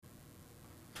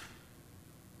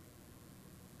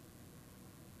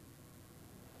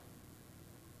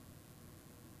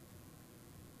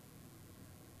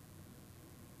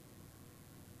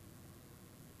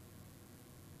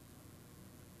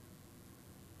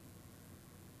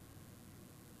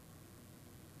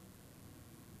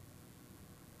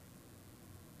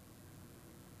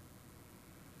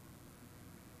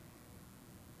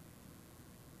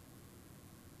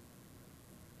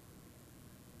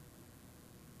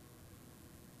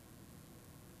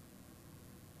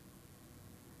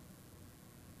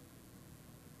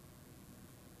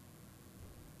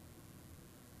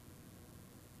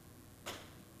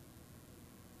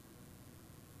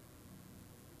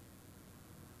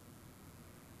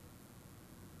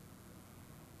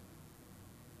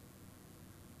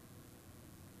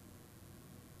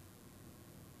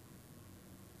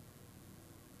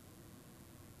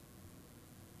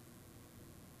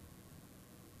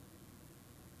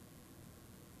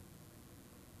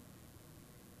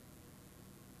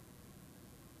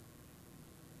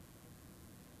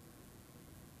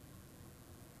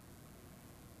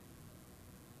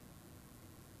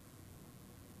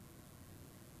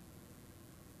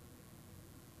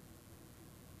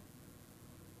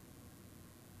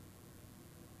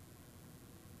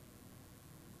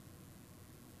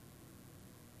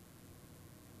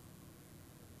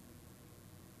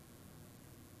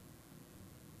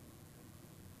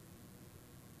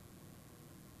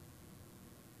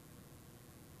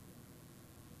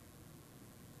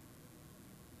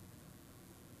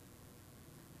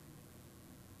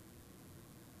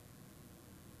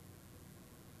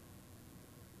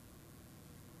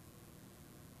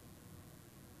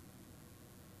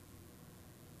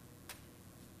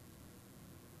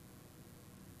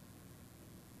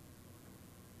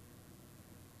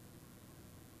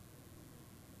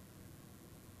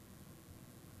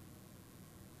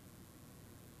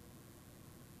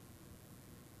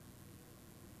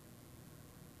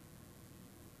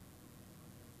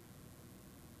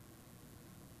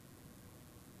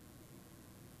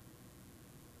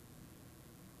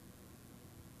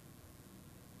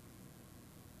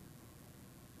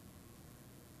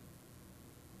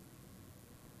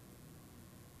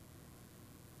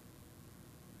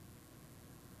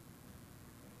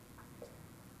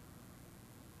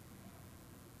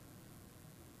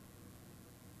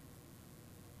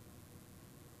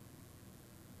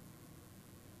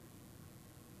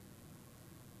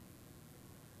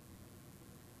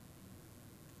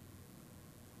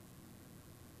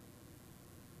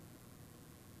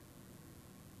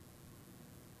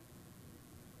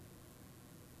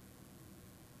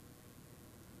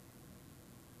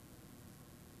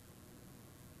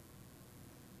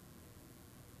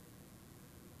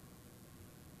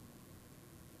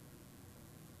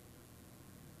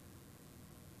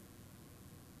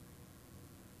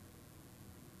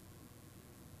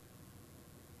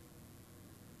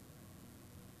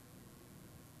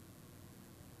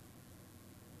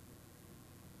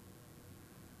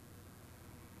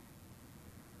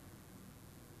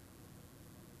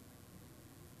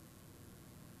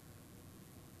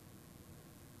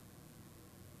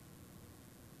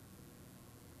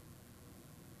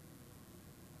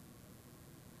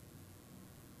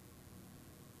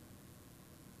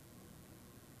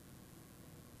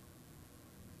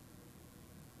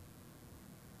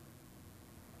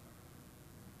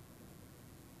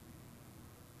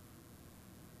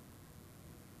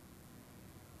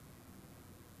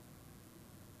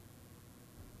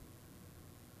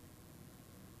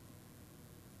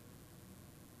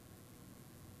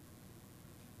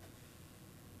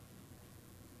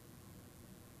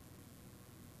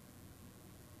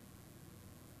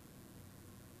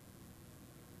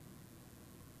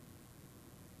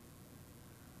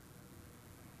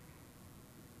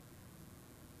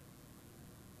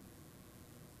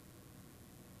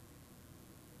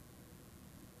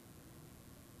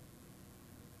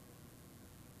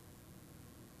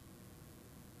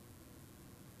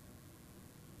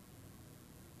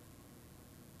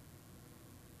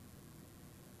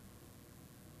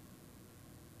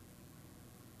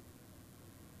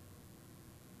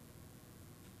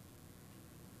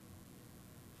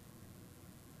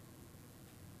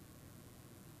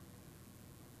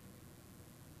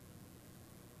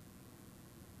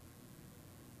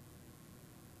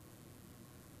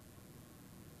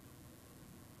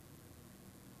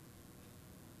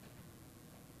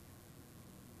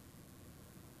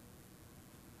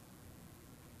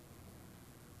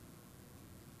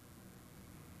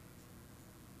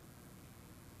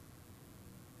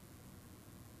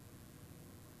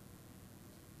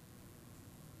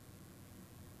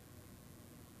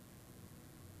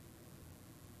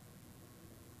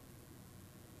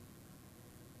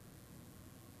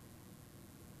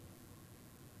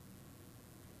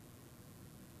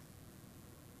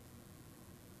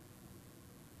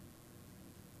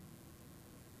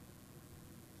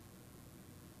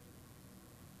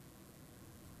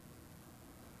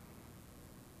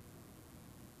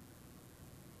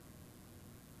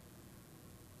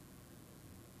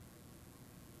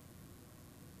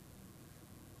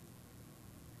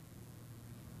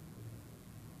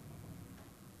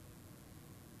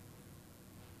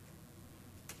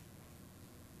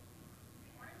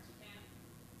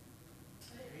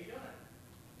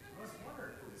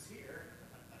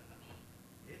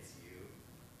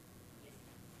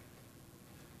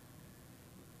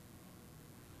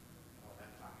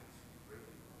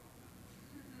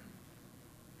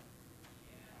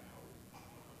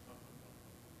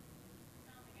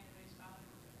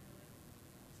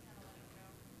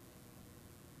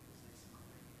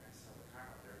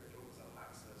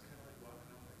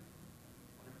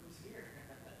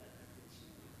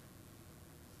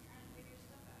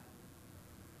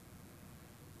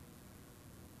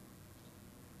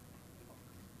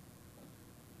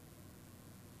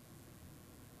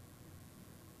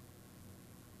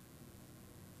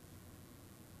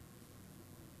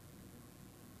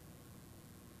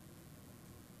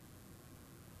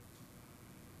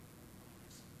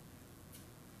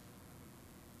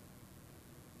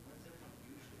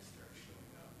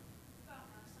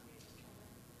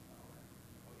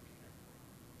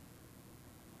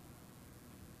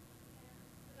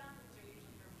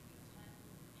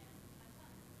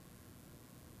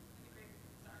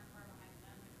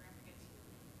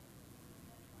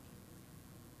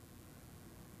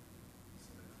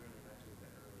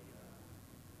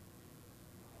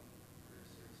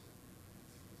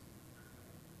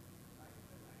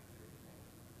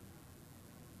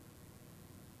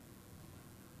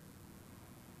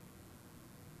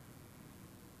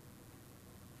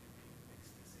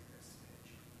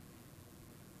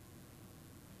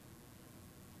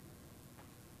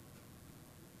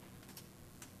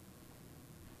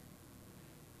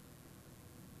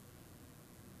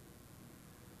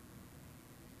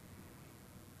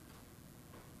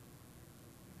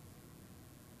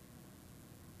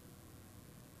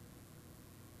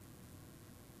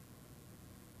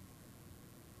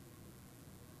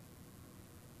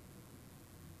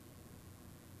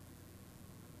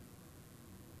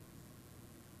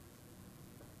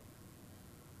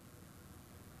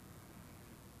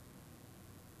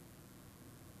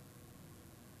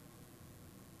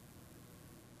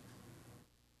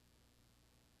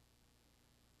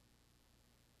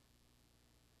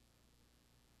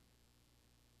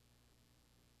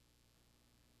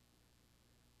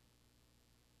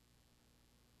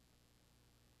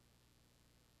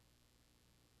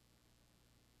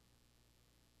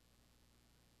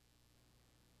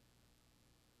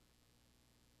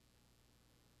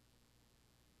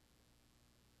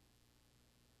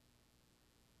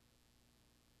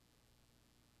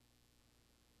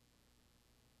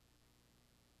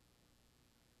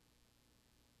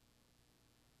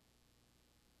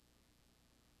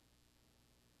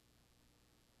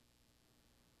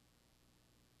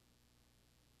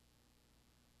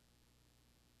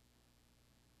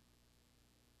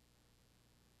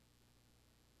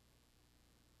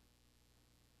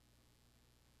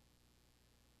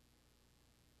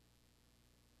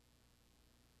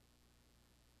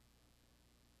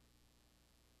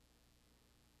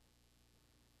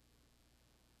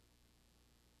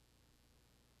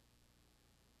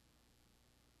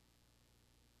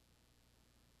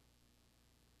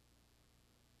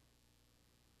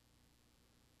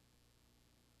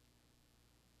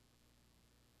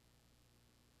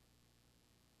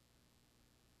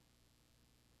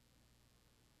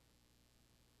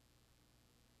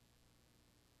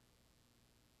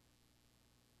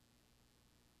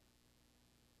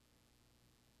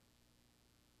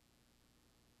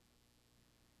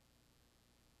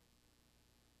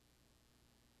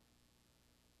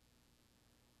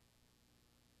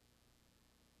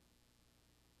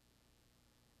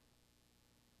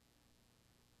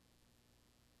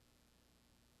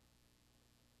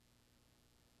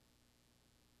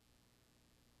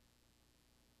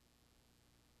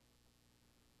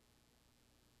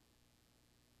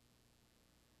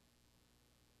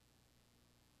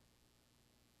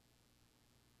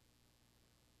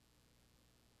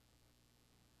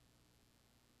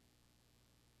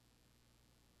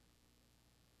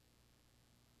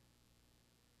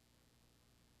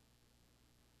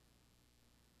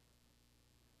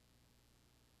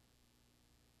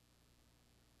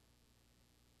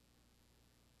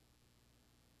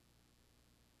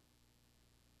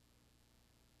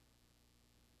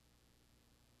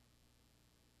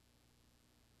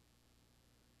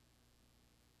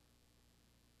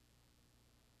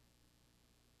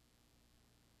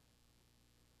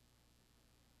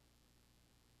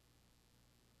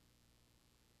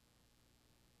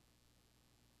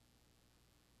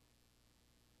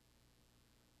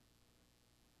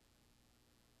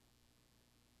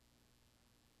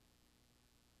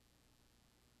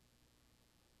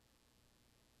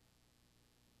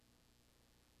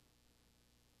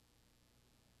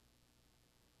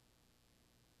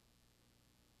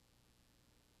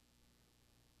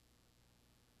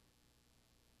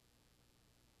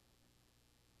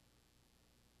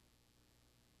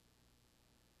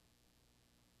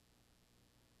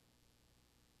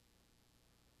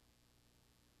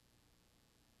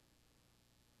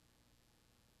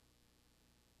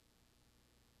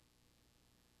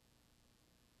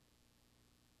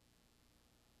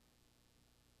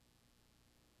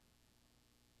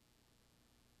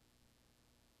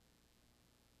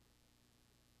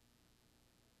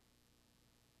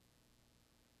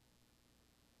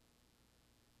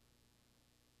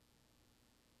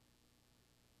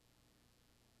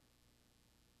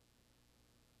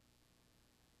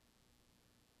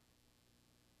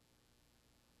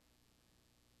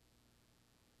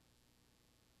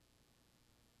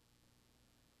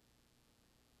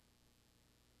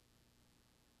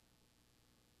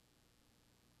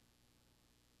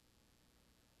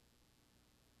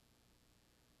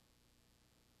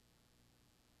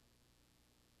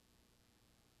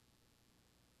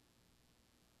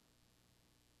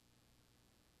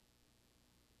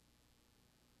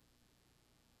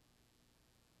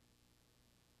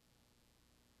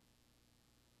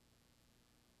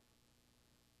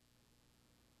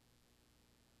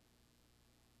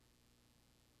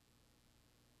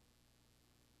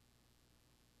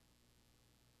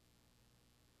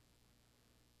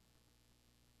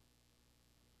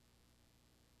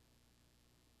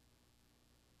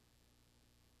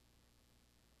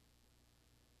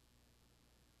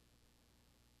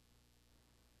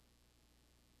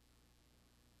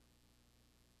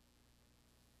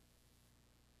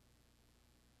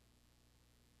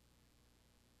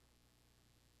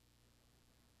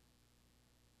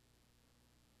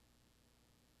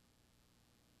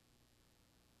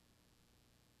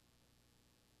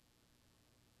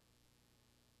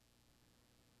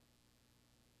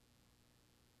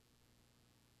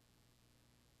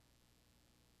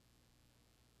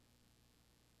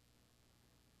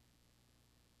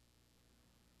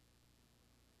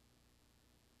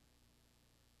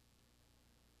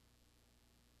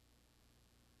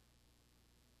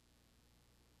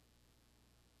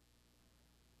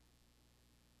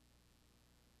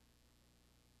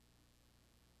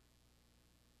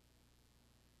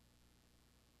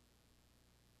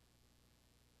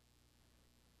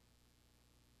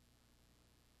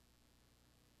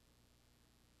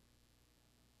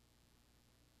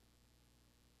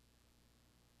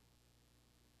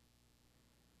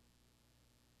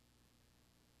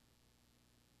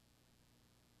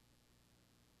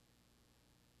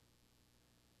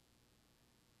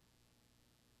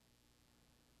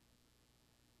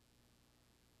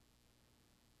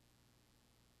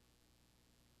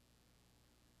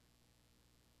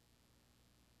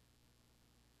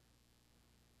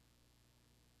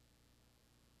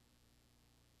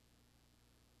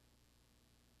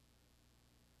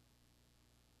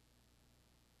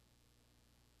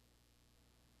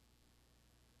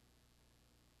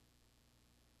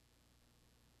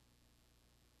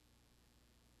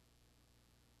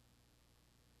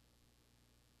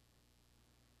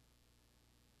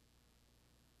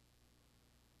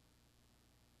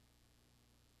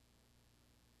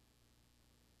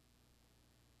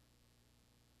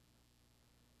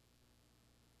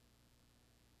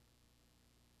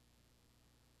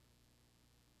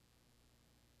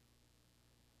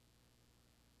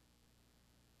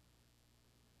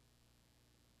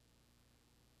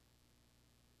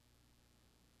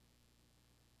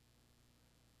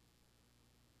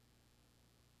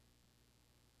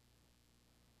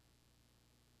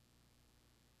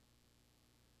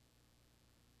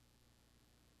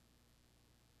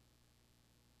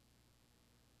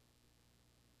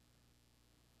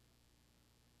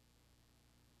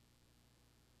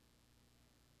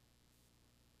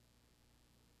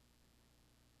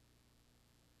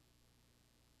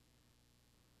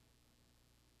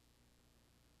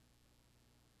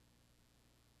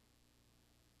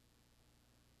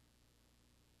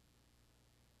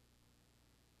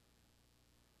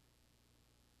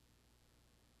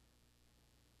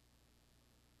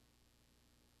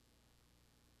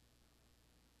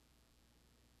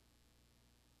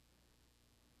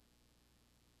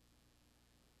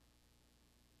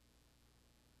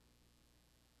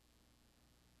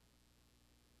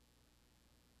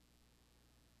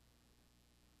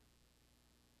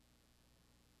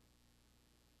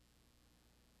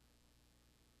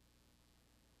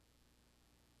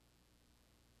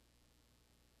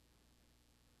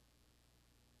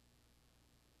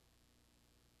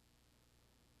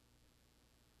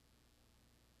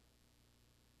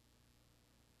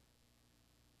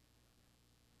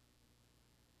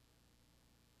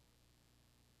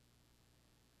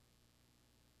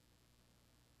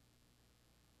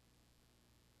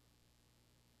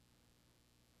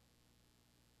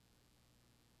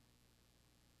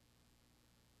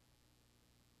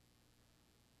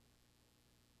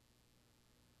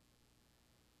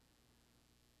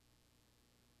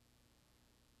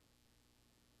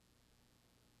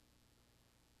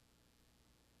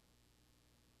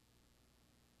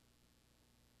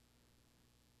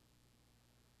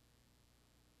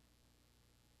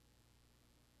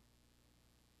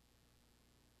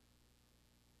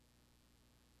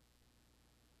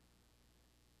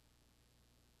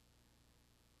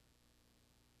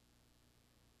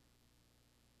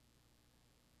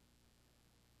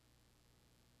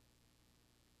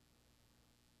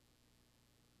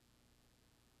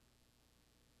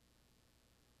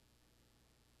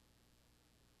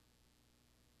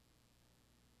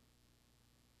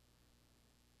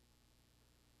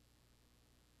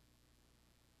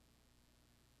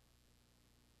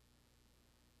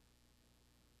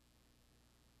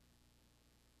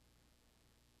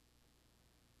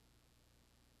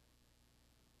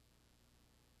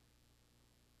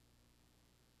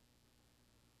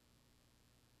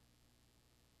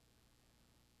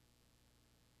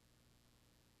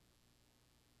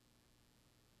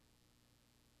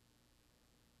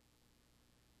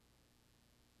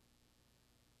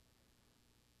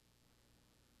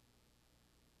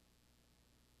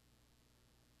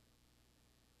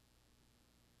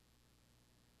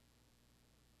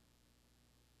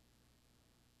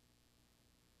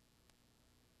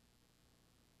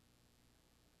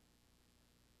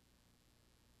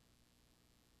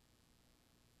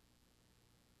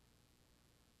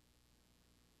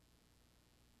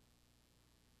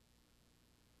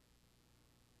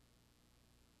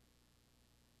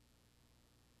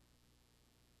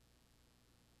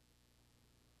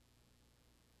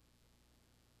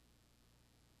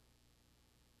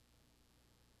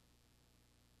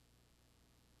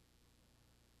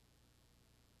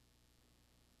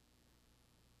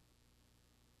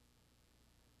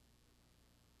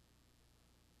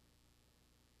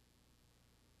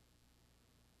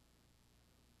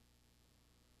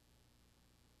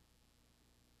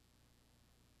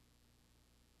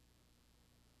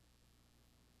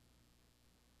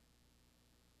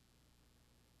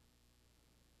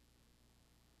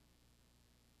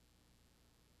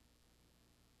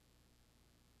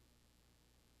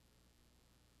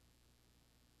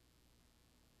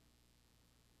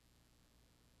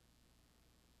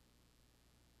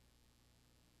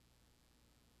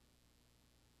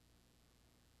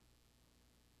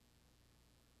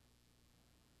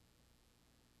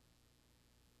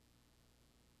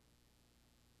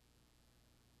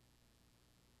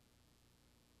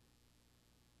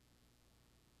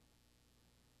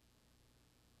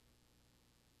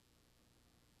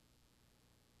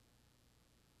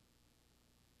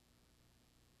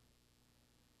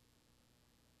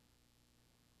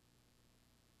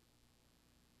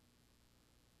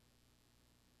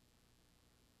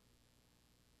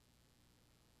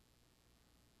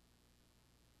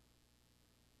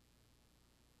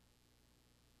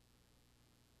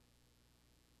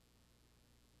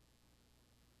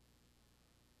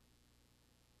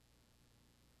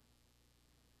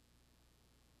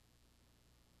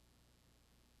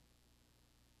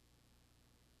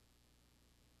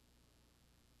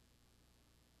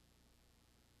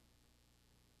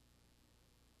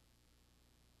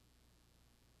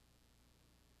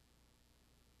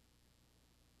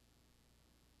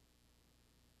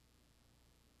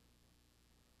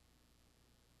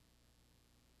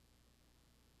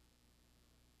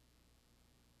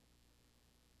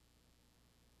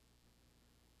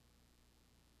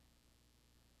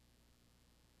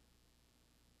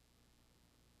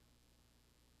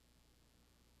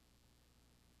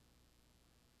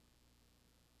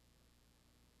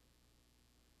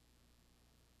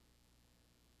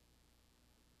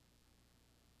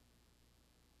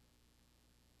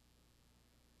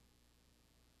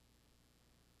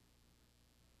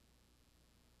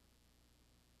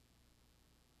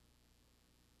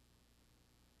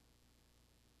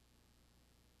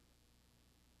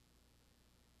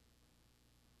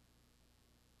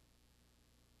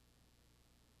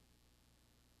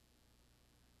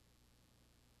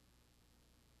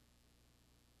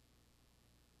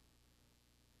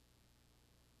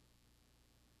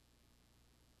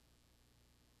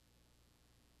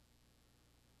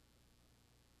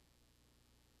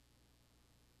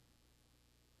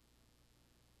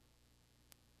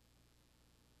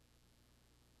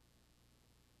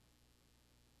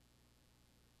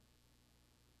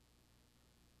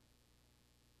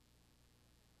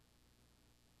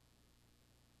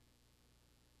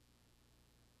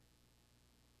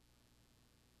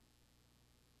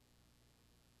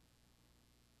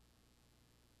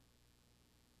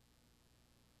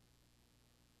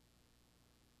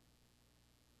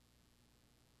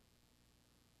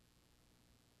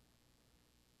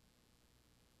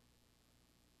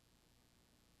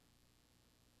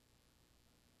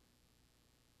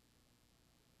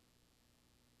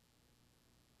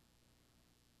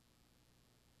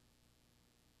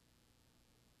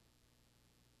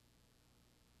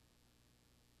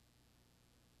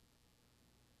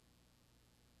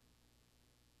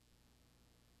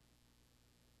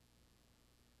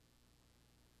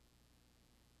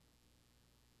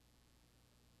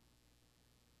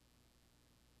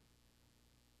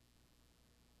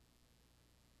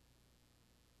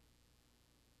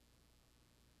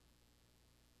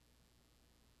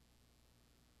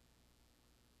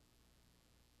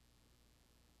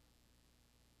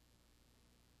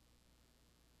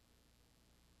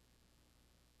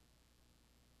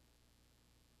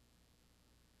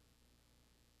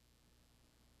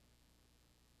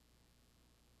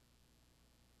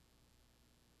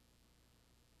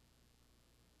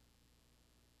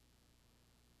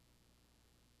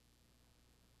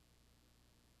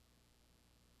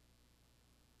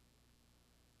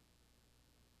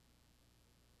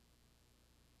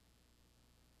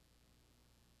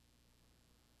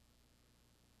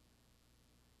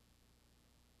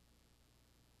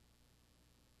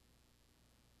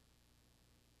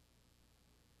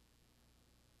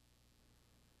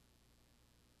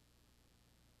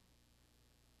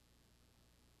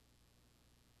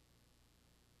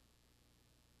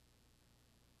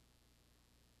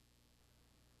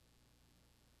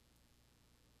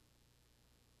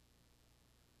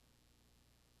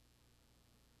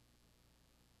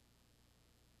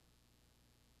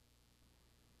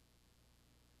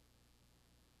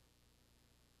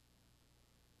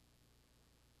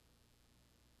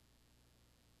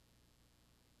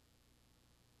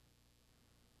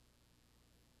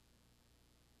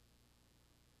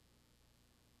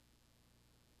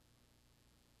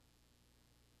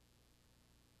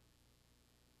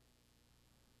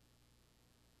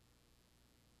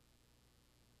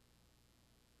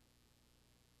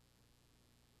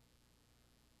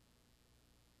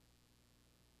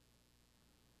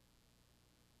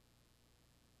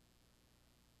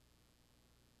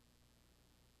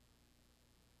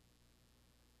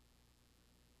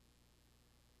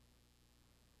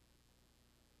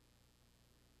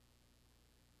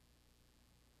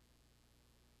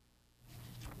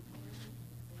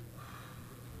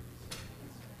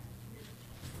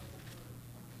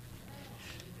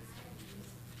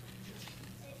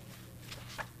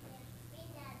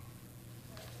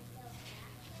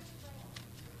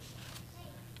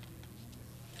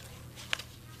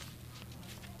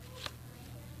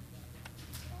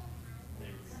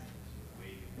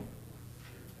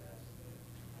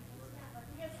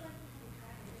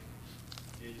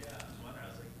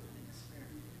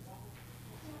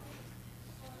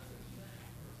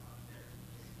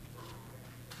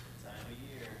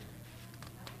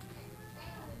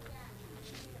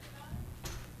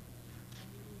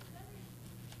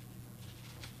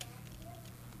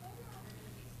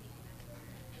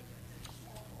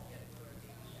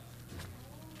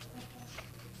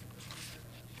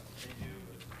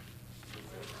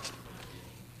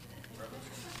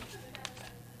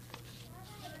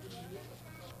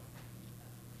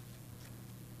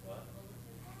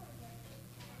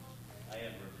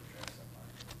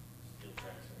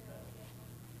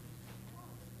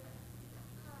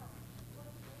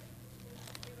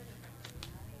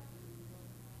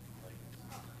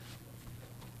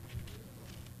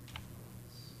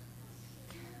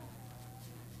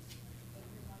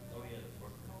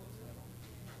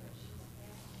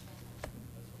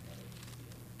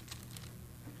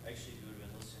Actually, if you would have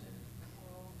been listening,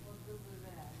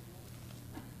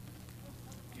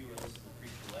 if you were listening to the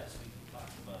preacher last week, he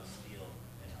talked about steel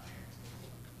and iron.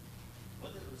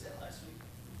 Was that last week?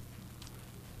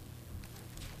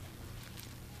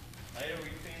 Ida, were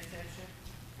you paying attention?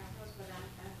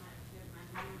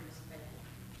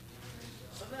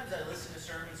 Sometimes I listen to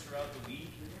sermons throughout the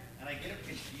week, and I get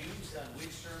confused on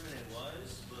which sermon it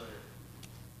was, but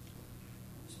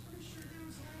I was pretty sure it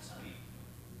was last week.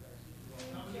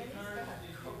 How many cars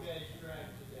did you guys drive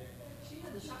today? She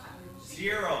had the shot.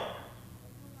 Zero.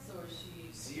 So is she?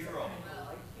 Zero.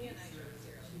 Well, he and I drove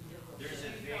zero. There's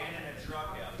a van and a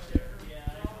truck out there.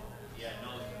 Yeah,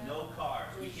 no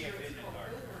cars. We can't fit in the car.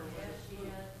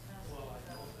 Well, I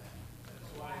know that.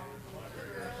 That's why I was wondering,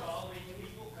 there's all these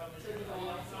people coming in, all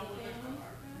I saw was a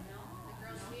car. The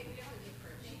girls meet, we have to meet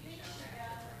for a baby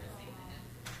shower. The same thing.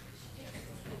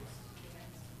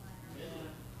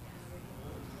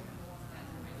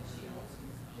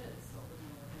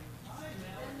 Hi,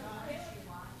 Malachi.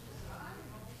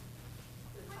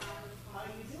 How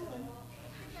you doing?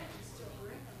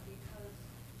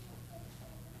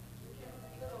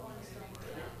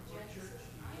 What church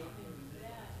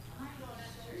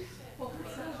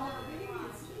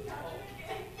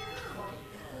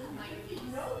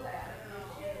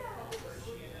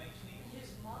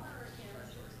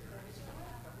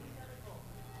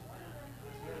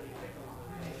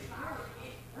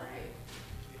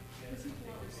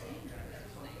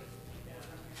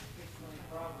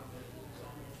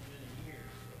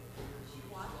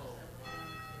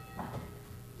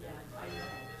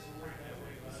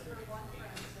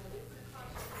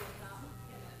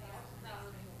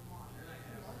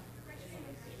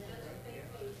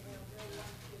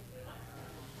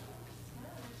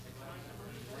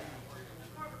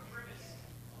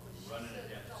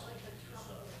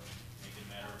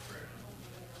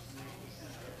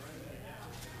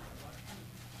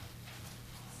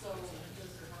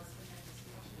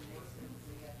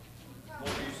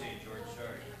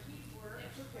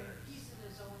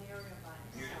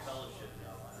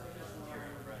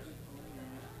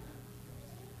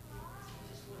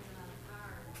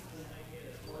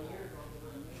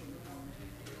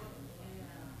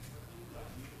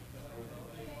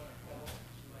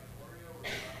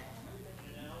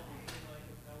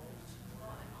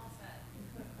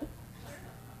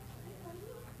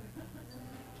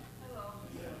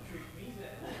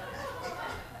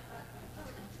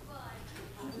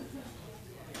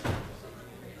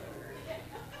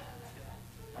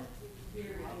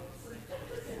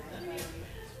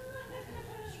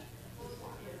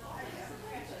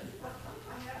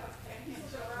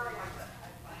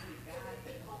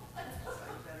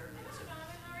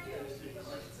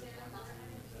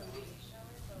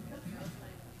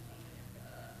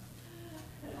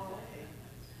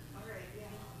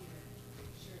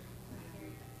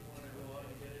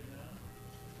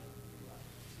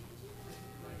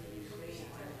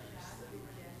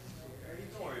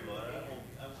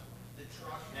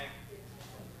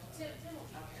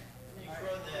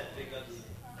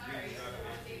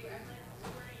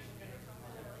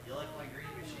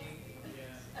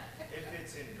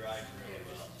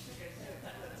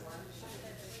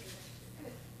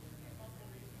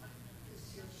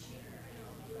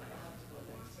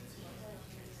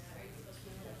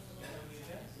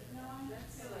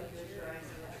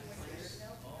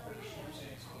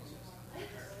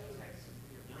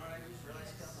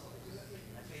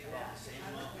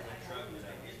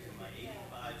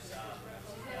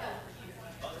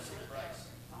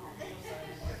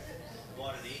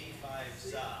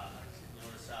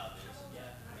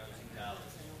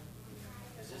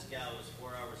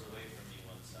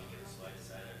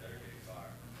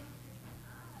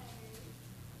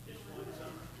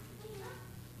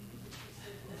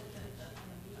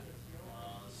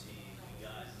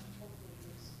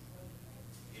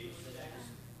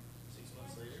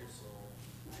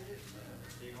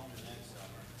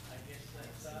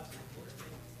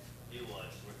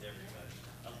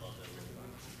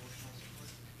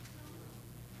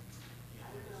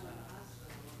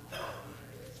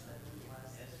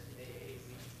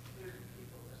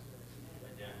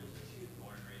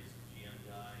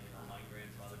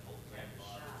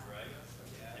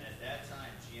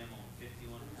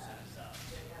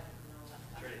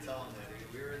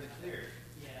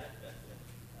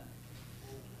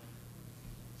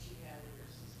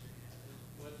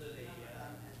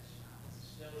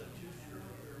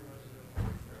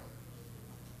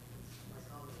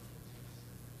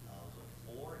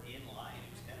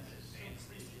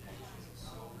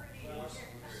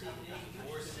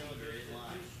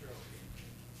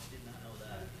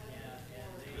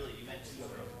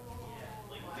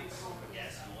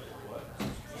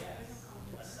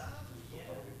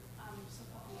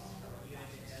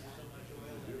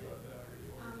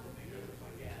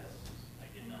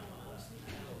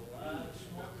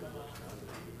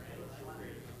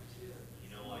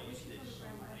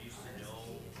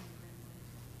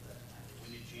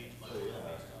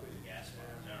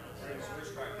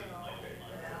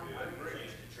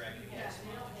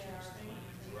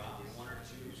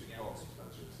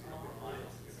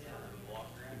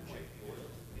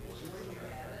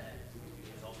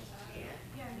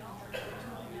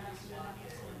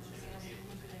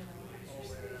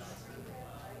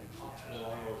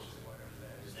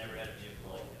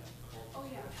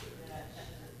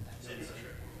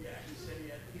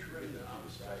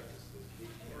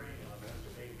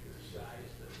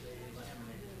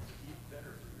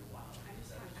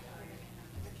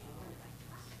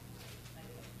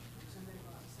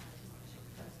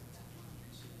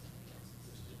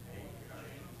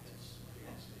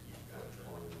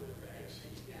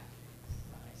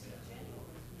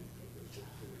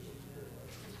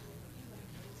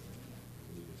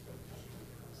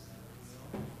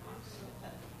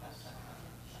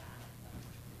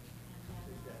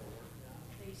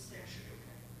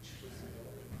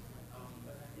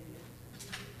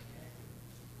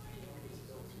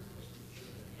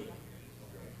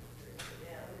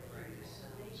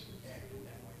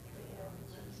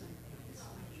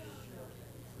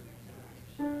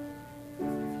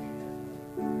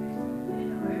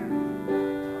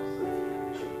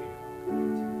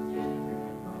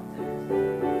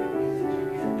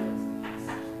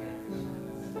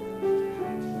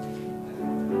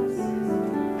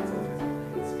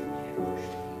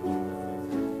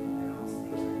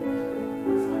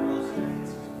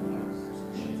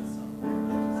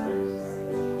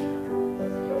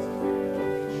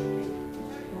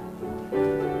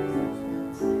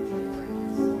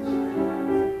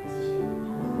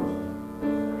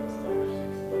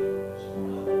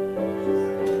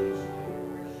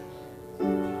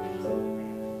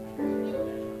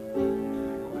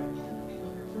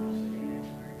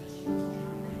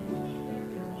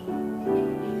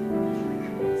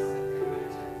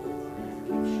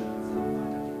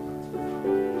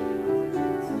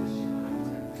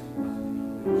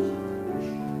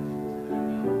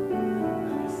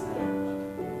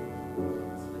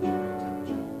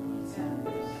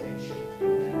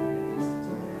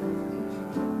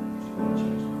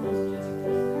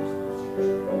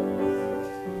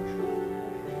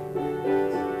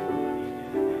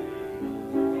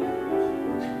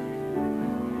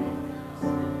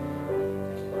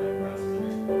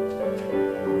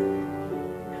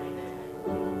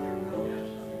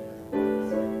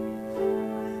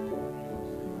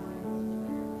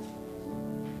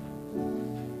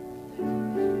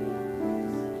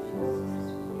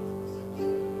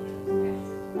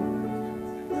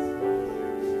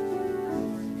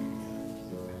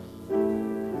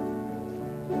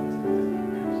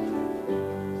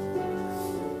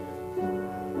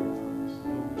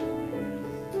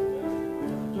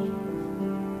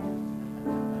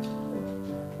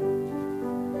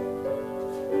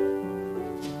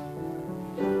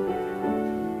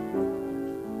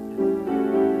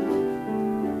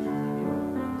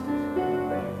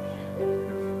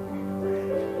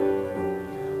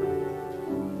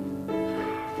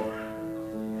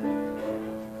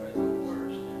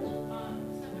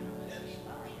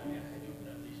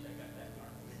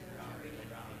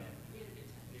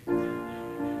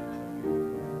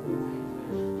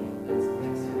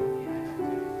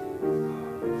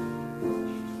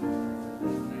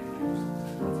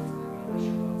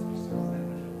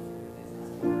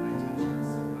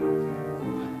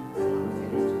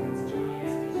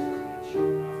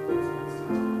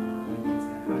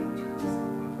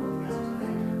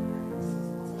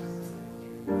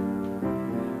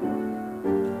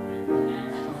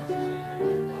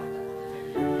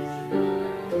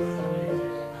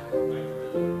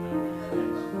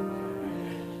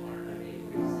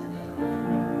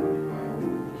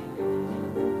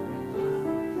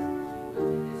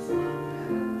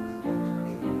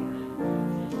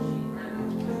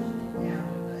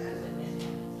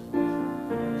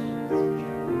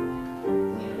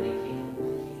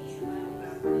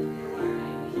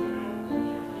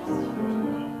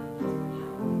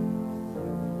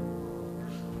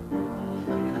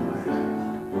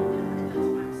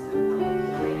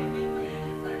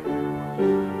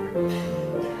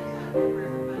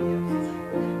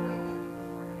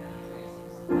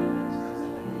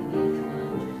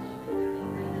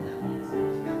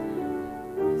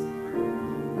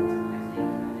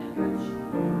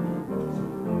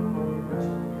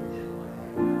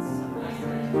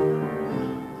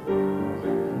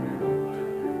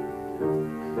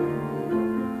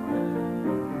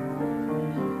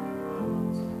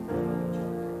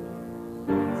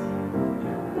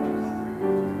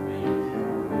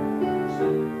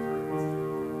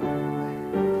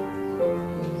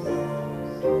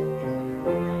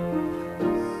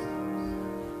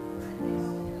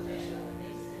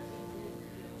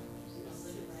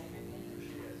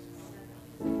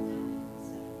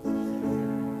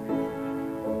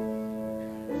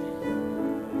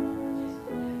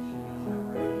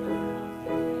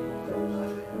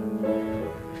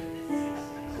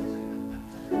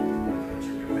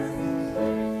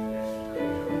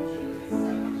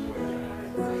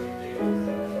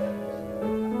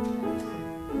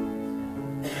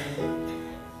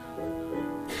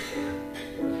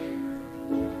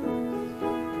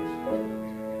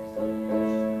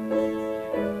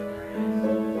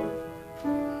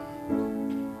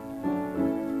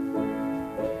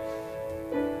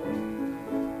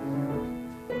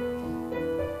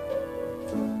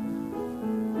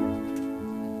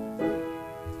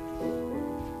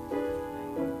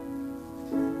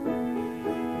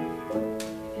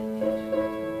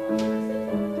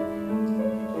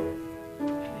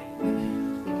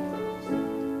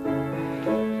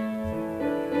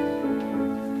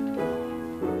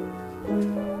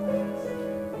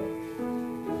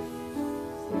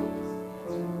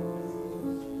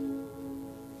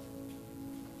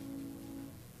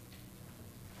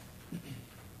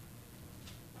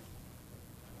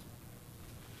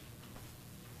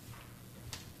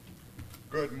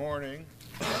Good morning.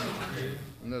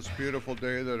 On this beautiful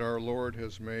day that our Lord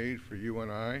has made for you and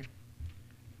I,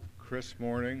 crisp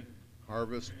morning,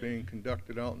 harvest being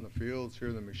conducted out in the fields,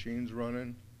 hear the machines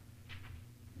running.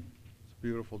 It's a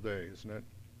beautiful day, isn't it?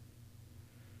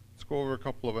 Let's go over a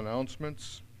couple of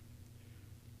announcements.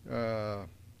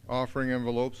 Offering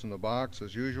envelopes in the box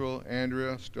as usual.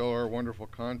 Andrea, still our wonderful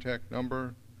contact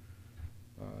number.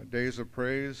 Days of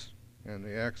Praise and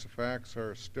the Acts of Facts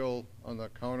are still on the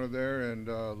counter there, and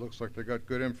looks like they got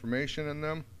good information in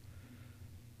them.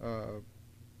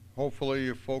 Hopefully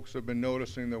you folks have been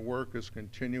noticing the work is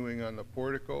continuing on the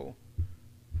portico.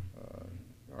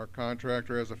 Our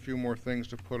contractor has a few more things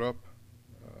to put up.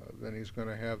 Then he's going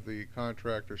to have the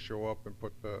contractor show up and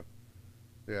put the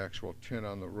actual tin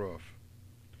on the roof.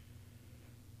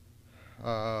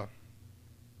 I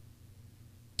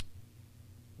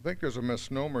think there's a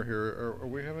misnomer here. Are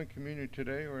we having communion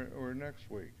today or next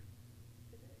week?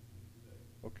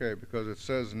 Okay, because it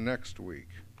says next week.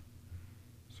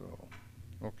 So,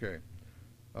 okay.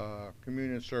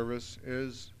 Communion service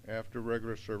is after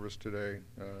regular service today.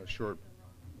 Short.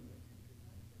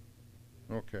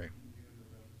 Okay.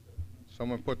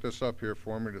 Someone put this up here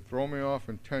for me to throw me off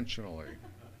intentionally,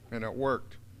 and it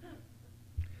worked.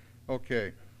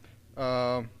 Okay.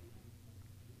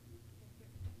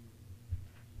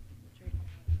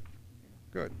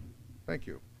 Good. Thank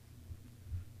you.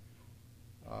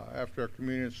 After our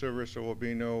communion service, there will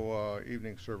be no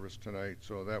evening service tonight,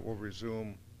 so that will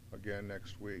resume again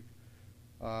next week.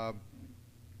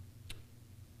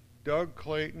 Doug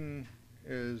Clayton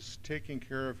is taking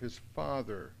care of his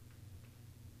father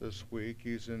this week.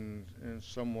 He's in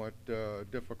somewhat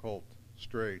difficult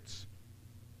straits.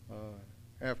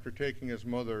 After taking his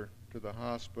mother to the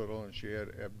hospital, and she had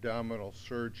abdominal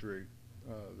surgery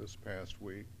this past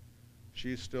week,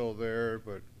 she's still there,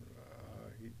 but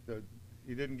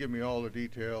he didn't give me all the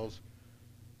details.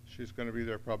 She's going to be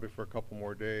there probably for a couple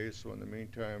more days, so in the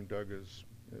meantime, Doug is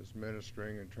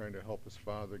ministering and trying to help his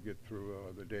father get through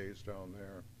the days down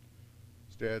there.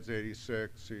 His dad's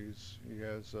 86. He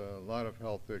has a lot of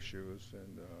health issues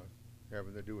and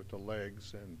having to do with the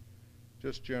legs and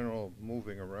just general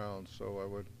moving around. So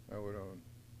I would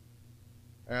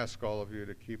ask all of you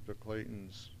to keep the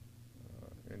Claytons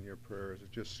in your prayers.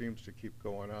 It just seems to keep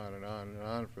going on and on and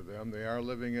on for them. They are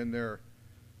living in their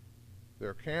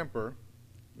camper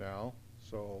now,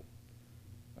 so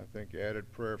I think added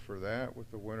prayer for that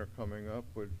with the winter coming up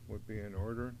would be in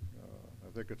order. I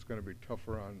think it's going to be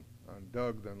tougher on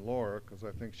Doug than Laura, because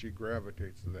I think she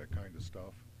gravitates to that kind of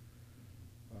stuff.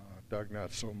 Doug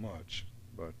not so much.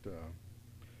 But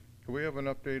can we have an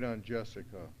update on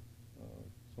Jessica?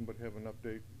 Somebody have an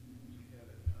update?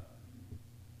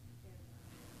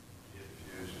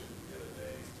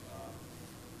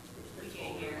 We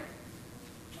can't hear.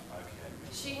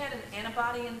 She had an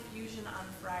antibody infusion on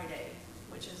Friday,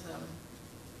 which is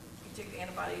you take the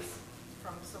antibodies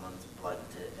from someone's blood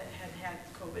that had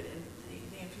COVID, and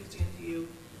they infused it into you,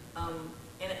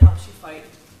 and it helps you fight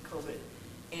COVID.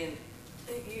 And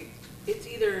it's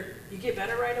either you get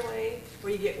better right away or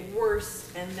you get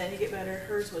worse and then you get better.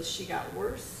 Hers was she got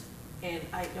worse, and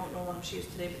I don't know how she is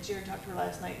today, but Jerry talked to her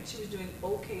last night and she was doing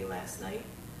okay last night.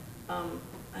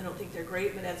 I don't think they're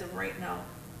great, but as of right now,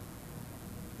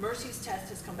 Mercy's test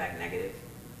has come back negative,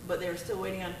 but they're still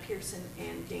waiting on Pearson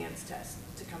and Dan's test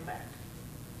to come back.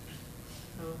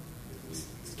 So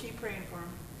just keep praying for him.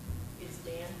 Is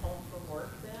Dan home from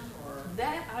work then, or?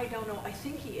 That I don't know. I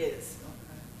think he is,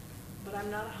 Okay. but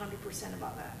I'm not 100%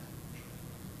 about that.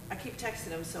 I keep texting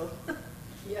him, so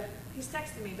Yeah. he's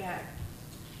texting me back.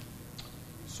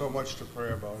 So much to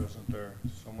pray about, isn't there?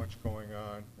 So much going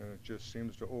on, and it just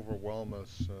seems to overwhelm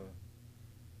us.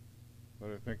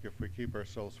 But I think if we keep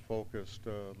ourselves focused,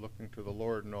 looking to the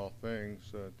Lord in all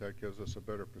things, that gives us a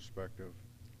better perspective.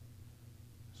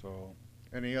 So,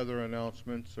 any other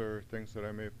announcements or things that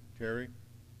I may carry?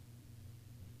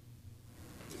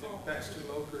 Pastor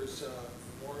Loker's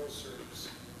memorial service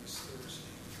is Thursday.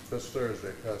 This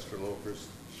Thursday, Pastor Loker's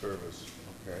service.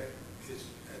 Okay. Is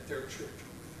at their church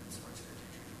over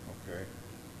Okay.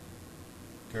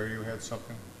 Terry, you had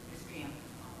something? It's Pam.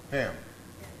 Pam?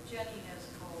 Jenny has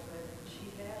COVID and she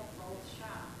had both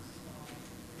shots, so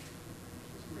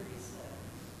she's pretty sick.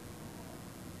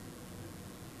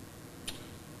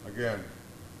 Again,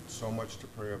 so much to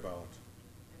pray about.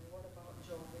 And what about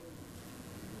Jolene?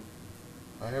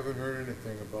 I haven't heard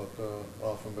anything about the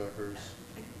Offenbachers.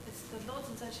 It's the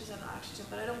Littleton said she's on oxygen,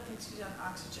 but I don't think she's on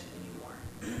oxygen anymore.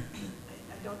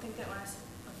 I don't think that lasts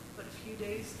but a few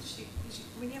days.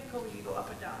 When you have COVID, you go up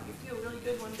and down. You feel really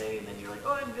good one day, and then you're like,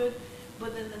 oh, I'm good.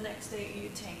 But then the next day, you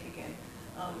tank again.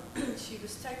 She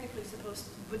was technically supposed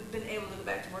to, been able to go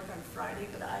back to work on Friday,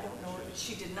 but I don't know if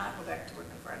she did not go back to work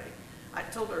on Friday. I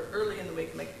told her early in the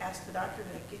week, like, ask the doctor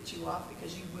to get you off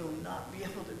because you will not be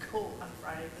able to go on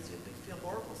Friday because you'll feel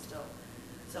horrible still.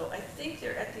 So I think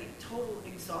they're at the total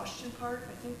exhaustion part.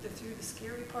 I think they're through the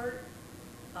scary part.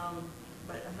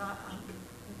 But I'm not,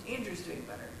 Andrew's doing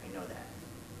better. I know that.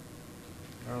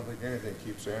 I don't think anything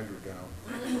keeps Andrew down.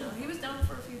 No, he was down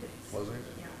for a few days. Was he?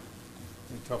 Yeah.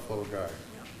 He's a tough little guy.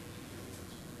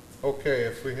 Yeah. Okay,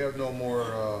 if we have no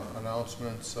more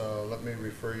announcements, let me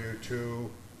refer you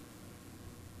to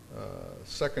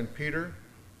 2 Peter,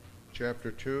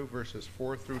 chapter 2, verses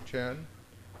 4 through 10.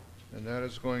 And that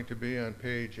is going to be on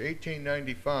page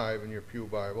 1895 in your pew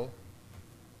Bible.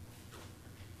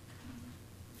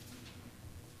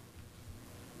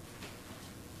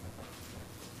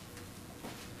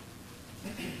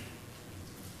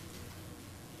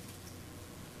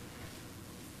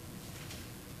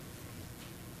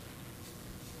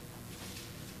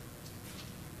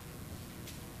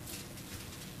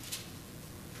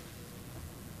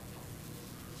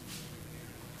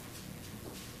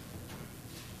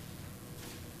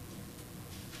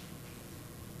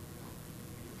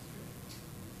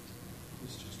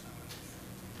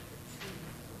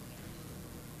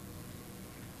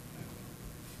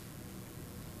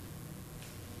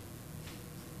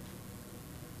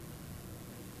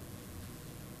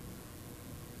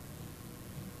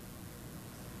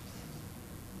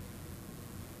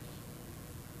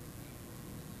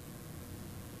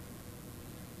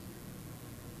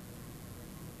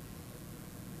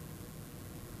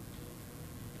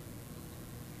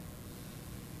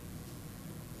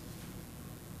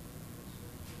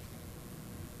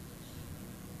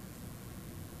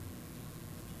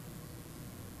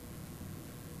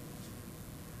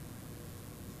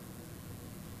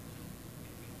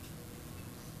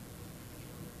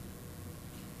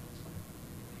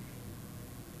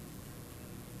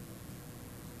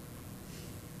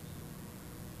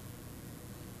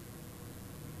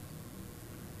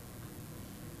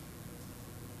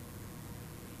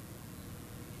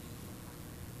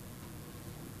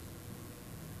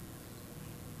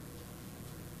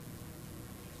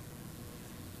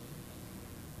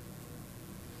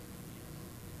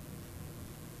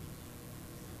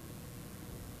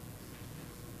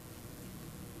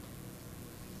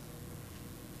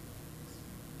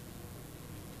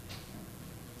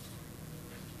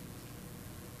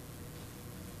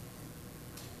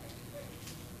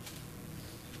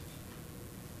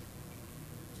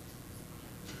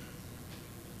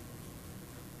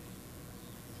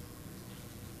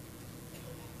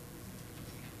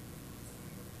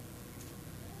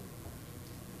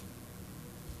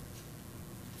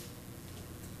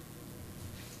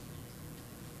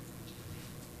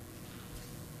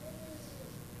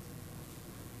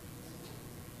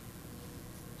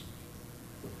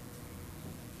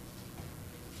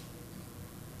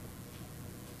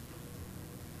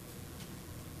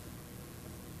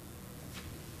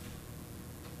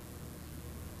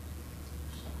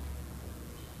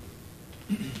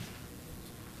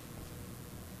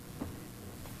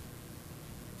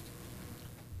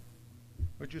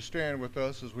 Would you stand with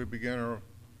us as we begin our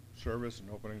service and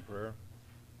opening prayer?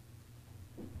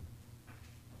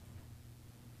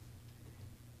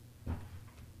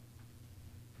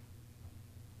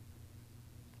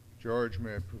 George,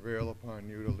 may it prevail upon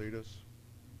you to lead us.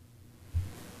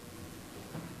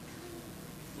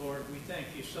 Lord, we thank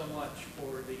you so much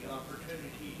for the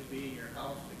opportunity to be in your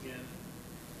house again.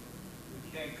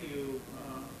 We thank you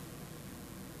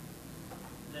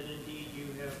that indeed you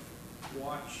have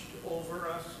watched over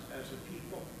us as a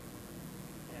people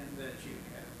and that you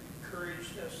have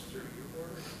encouraged us through your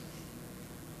word.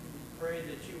 We pray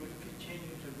that you would continue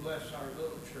to bless our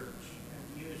little church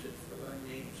and use it for thy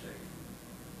name's sake.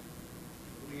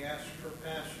 We ask for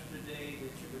Pastor today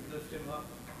that you would lift him up.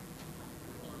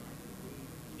 Lord,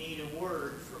 we need a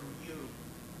word from you.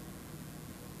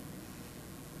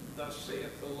 Thus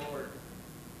saith the Lord,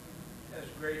 has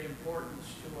great importance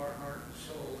to our heart and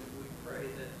soul, and we pray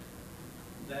that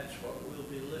that's what we'll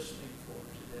be listening for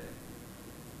today.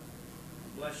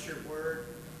 Bless your word.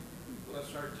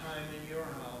 Bless our time in your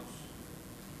house.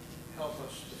 Help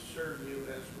us to serve you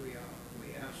as we are.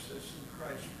 We ask this in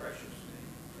Christ's precious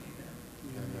name. Amen.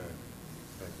 Amen.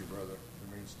 Thank you, brother.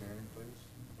 Remain standing,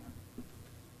 please.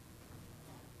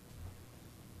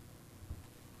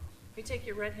 You take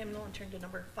your red hymnal and turn to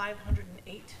number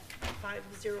 508,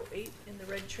 508 in the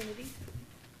Red Trinity.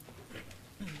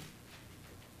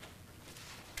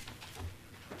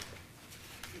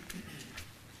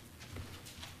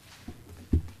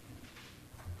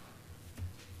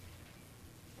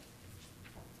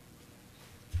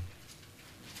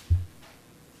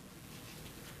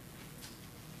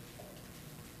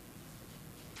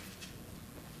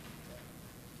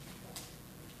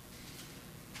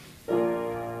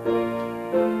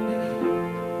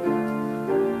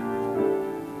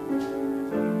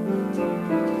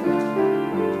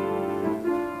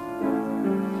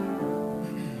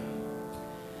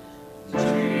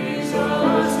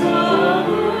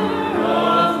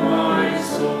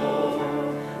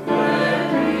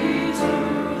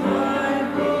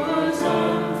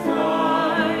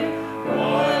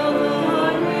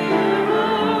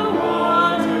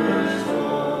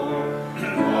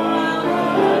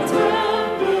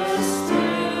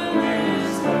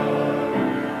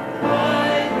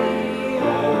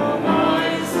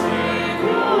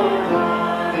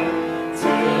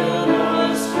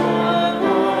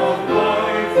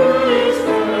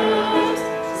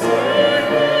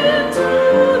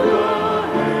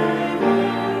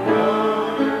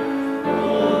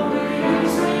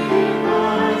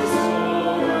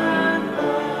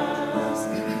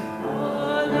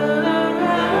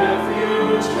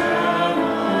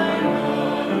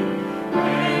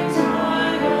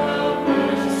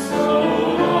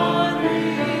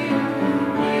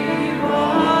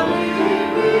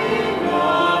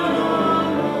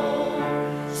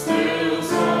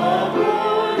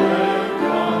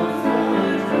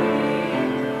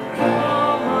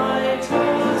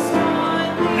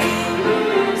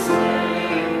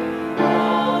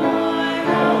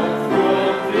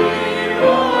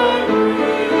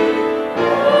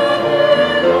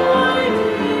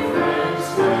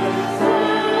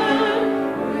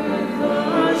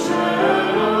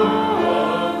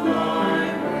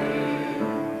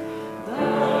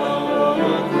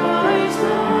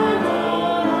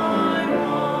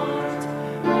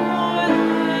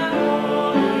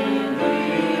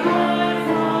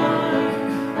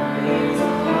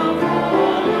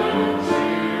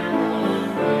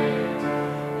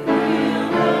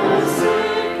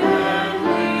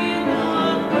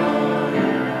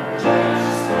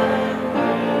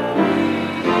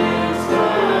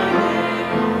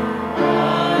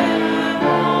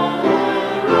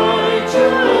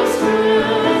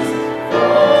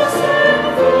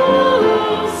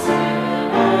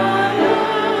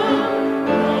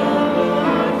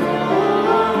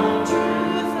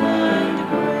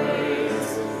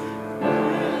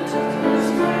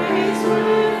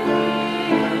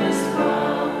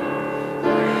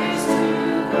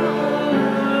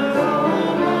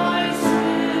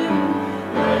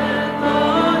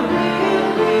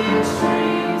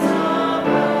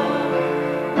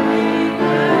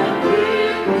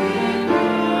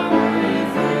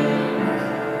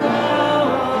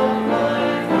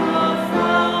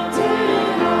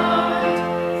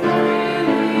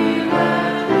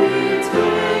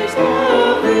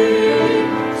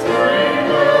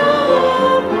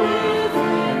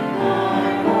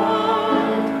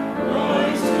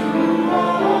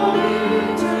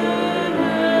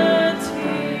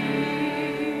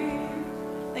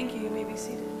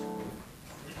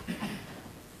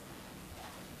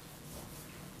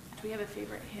 we have a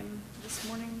favorite hymn this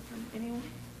morning from anyone?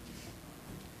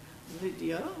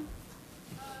 Lydia?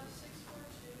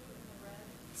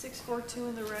 642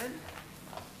 in the red.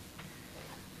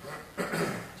 Do you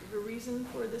have a reason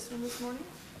for this one this morning?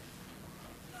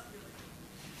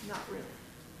 Not really.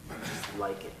 Just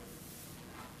like it.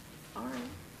 All right.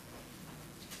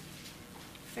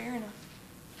 Fair enough.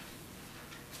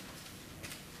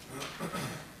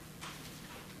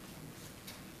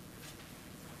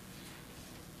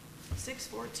 Six,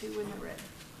 4, 2 in the red.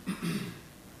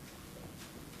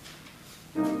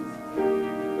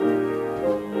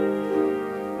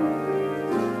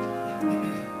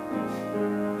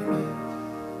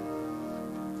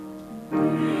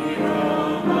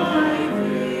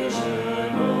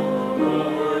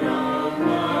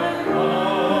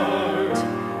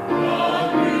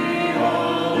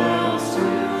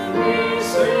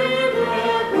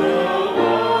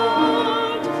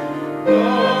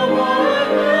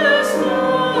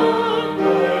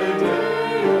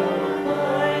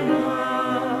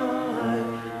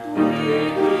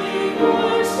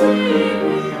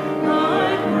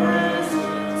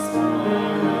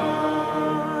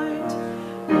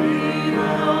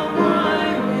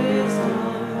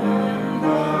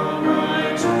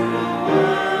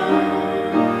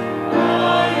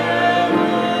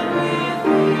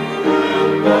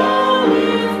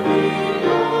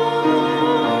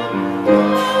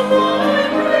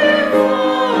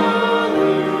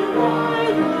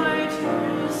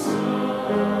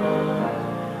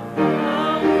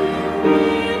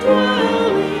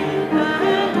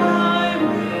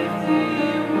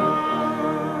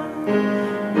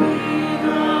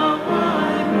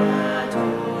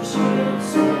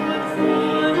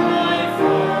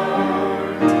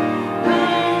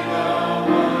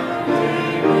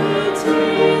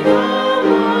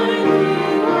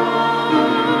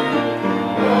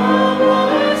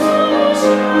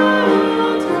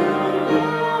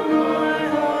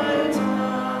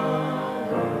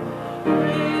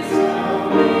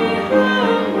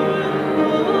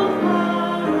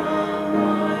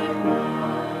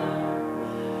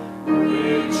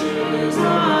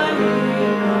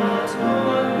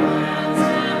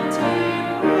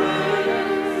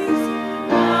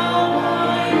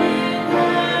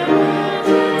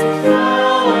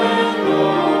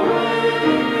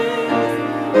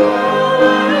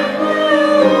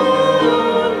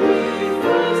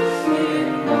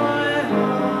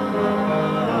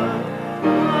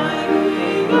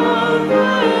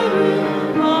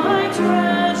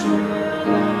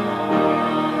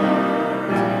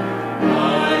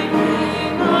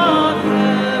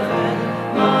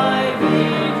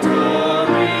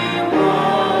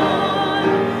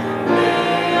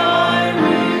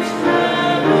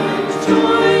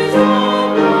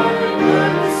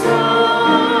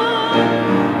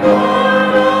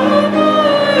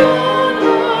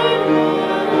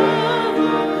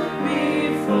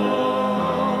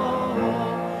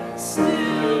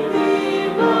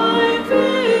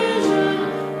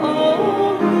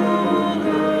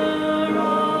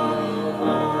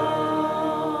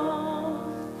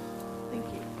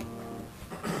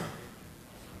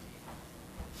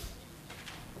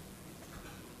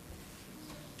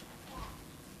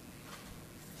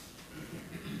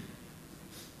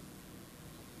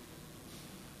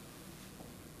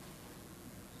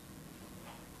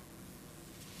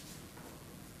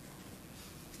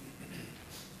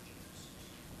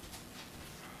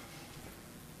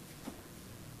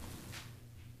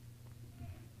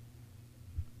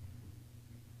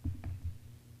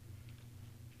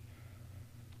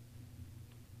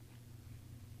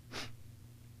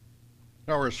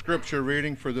 Our scripture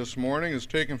reading for this morning is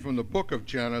taken from the book of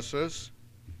Genesis,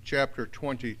 chapter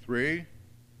 23,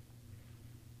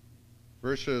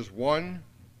 verses 1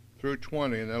 through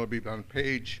 20, and that'll be on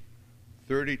page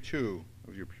 32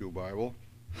 of your Pew Bible.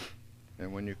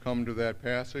 And when you come to that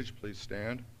passage, please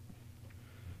stand.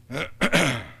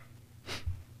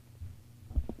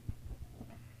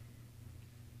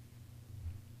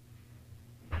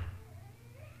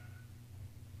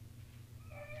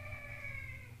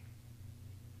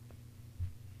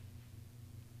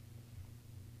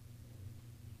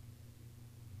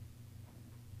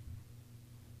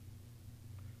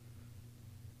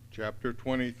 Chapter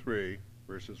 23,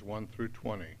 verses 1 through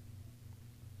 20.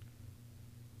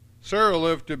 Sarah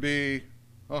lived to be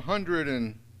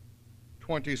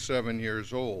 127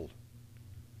 years old.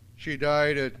 She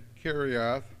died at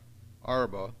Kiriath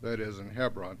Arba, that is in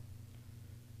Hebron,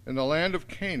 in the land of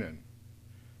Canaan.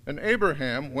 And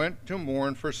Abraham went to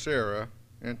mourn for Sarah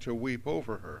and to weep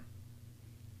over her.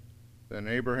 Then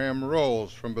Abraham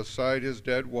rose from beside his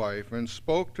dead wife and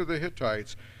spoke to the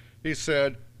Hittites, He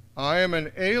said, I am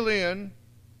an alien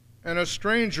and a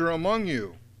stranger among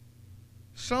you.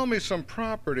 Sell me some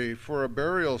property for a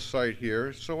burial site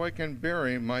here so I can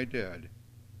bury my dead.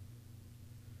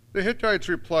 The Hittites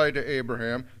replied to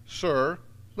Abraham, Sir,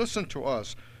 listen to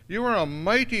us. You are a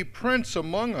mighty prince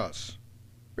among us.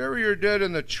 Bury your dead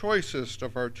in the choicest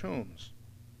of our tombs.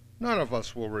 None of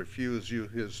us will refuse you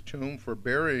his tomb for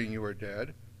burying your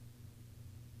dead.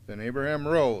 Then Abraham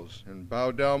rose and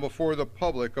bowed down before the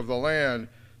public of the land,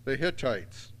 the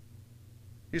Hittites.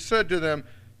 He said to them,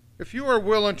 If you are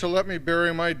willing to let me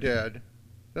bury my dead,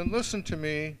 then listen to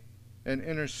me and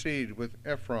intercede with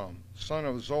Ephron, son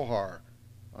of Zohar,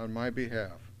 on my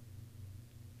behalf.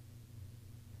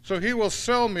 So he will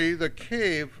sell me the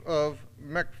cave of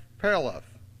Machpelah,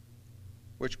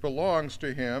 which belongs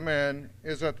to him and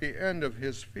is at the end of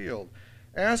his field.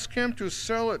 Ask him to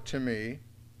sell it to me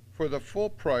for the full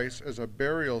price as a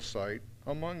burial site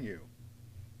among you.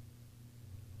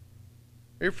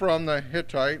 Ephron the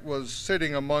Hittite was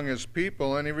sitting among his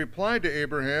people, and he replied to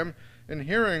Abraham in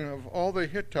hearing of all the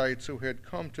Hittites who had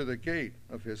come to the gate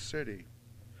of his city.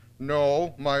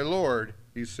 No, my lord,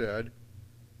 he said,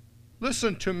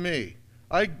 listen to me.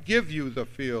 I give you the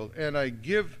field, and I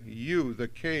give you the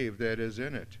cave that is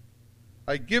in it.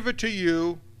 I give it to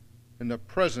you in the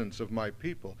presence of my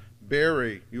people.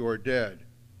 Bury your dead.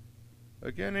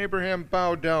 Again Abraham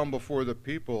bowed down before the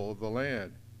people of the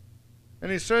land.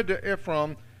 And he said to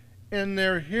Ephron in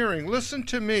their hearing, Listen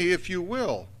to me if you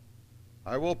will.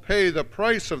 I will pay the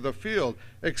price of the field.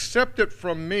 Accept it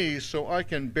from me so I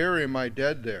can bury my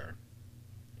dead there.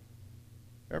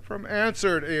 Ephron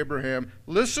answered Abraham,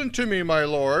 Listen to me, my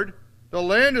lord. The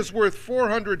land is worth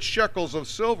 400 shekels of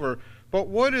silver, but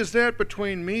what is that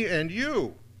between me and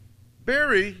you?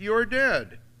 Bury your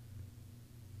dead.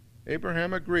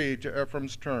 Abraham agreed to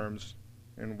Ephron's terms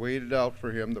and weighed out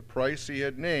for him the price he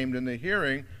had named in the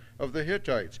hearing of the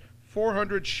Hittites,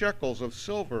 400 shekels of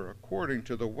silver, according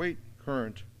to the weight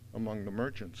current among the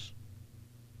merchants.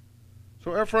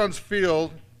 So Ephron's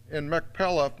field in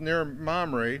Machpelah near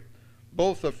Mamre,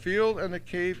 both the field and the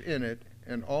cave in it,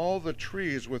 and all the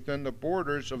trees within the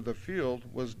borders of the field,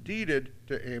 was deeded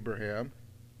to Abraham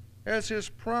as his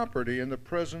property in the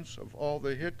presence of all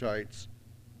the Hittites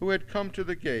who had come to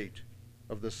the gate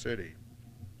of the city.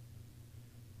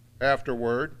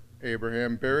 Afterward,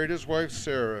 Abraham buried his wife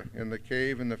Sarah in the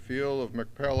cave in the field of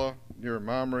Machpelah near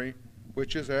Mamre,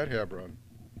 which is at Hebron,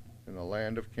 in the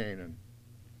land of Canaan.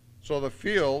 So the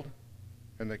field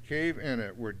and the cave in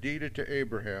it were deeded to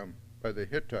Abraham by the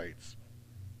Hittites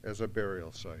as a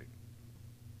burial site.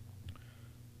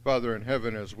 Father in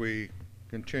heaven, as we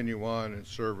continue on in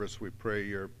service, we pray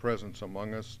your presence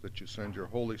among us, that you send your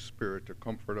Holy Spirit to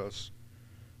comfort us,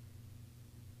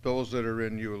 those that are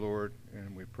in you, Lord,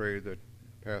 and we pray that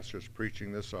pastors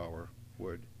preaching this hour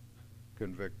would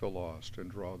convict the lost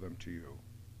and draw them to you.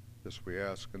 This we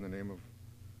ask in the name of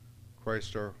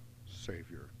Christ our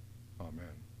Savior.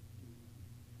 Amen.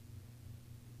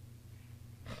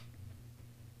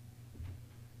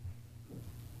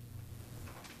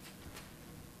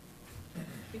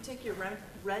 You take your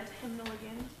red hymnal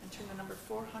again and turn to number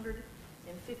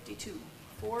 452.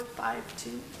 452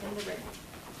 in the red.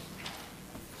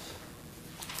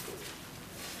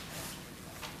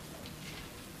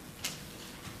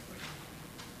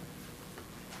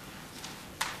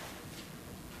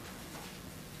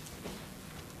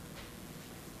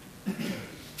 Thank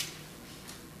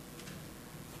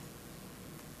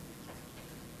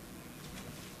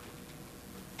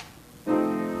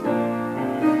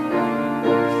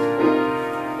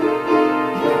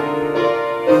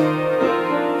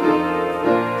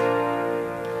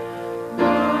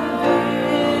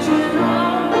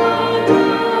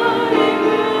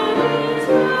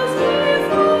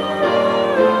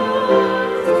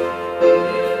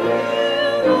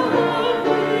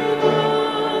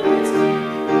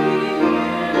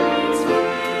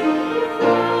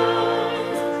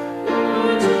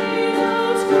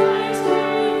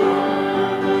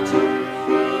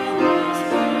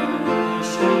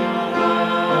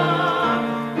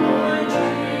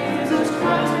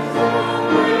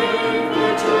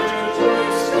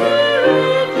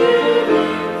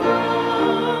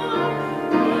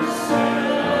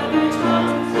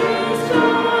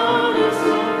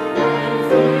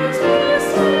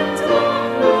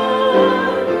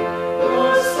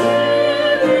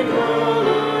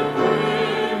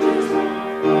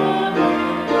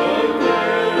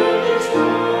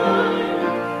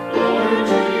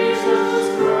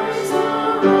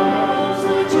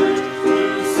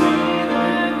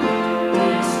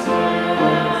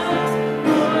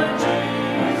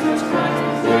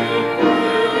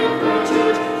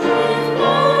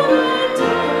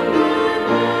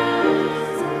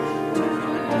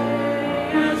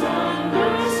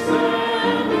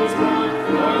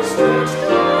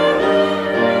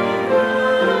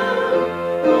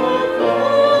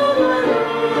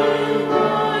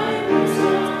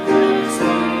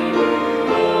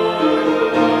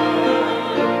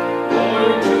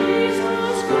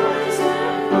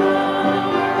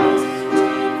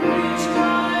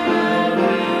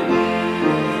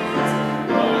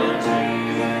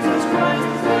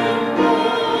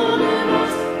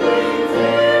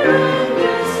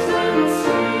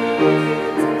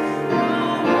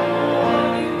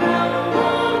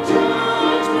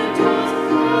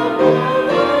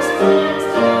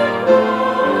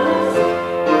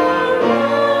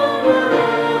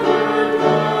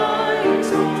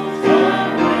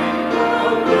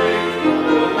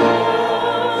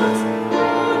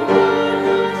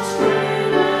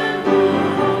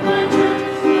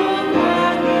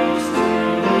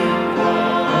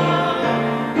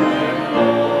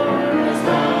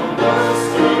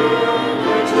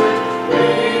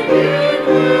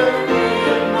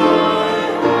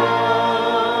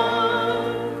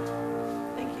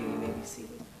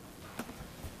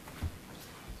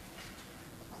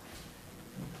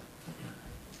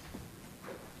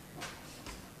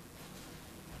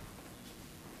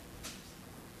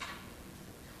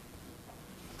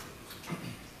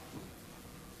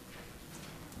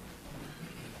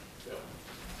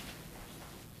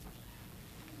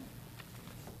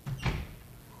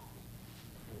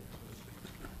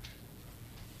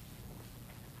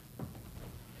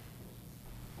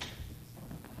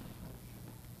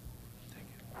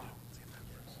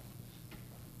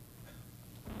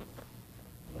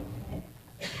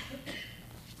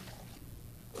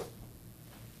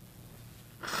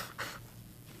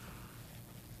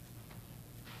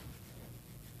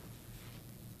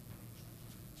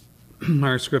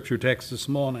Our scripture text this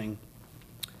morning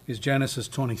is Genesis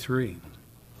 23.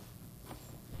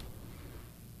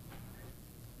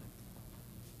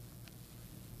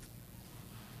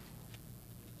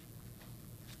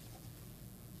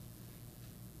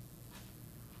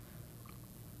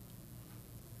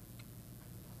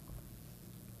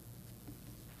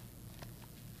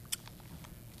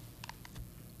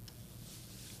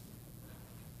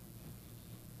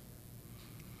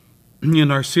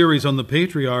 In our series on the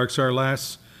patriarchs, our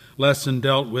last lesson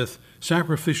dealt with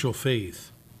sacrificial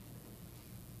faith.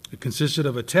 It consisted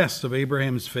of a test of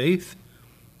Abraham's faith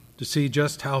to see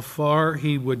just how far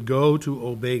he would go to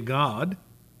obey God,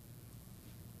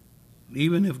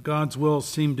 even if God's will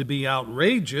seemed to be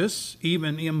outrageous,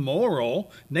 even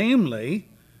immoral, namely,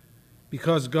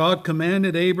 because God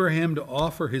commanded Abraham to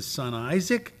offer his son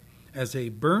Isaac as a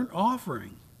burnt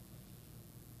offering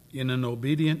in an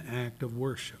obedient act of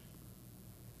worship.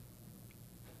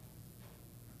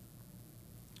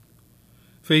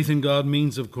 Faith in God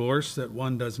means, of course, that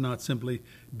one does not simply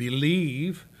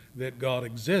believe that God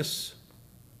exists,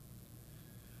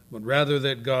 but rather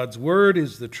that God's word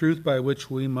is the truth by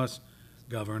which we must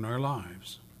govern our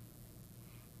lives,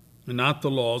 and not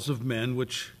the laws of men,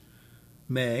 which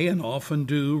may and often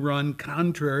do run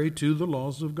contrary to the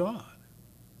laws of God.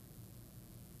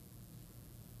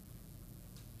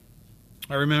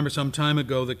 I remember some time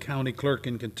ago the county clerk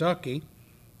in Kentucky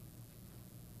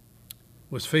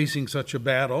was facing such a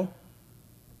battle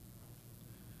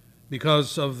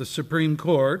because of the Supreme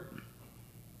Court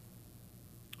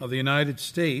of the United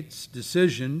States'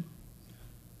 decision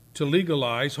to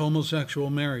legalize homosexual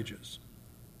marriages.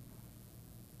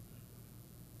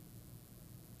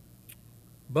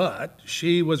 But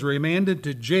she was remanded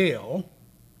to jail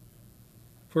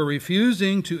for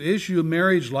refusing to issue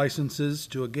marriage licenses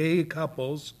to gay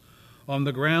couples on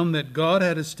the ground that God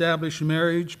had established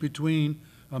marriage between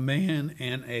a man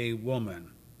and a woman.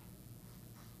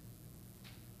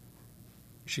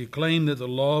 She claimed that the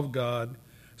law of God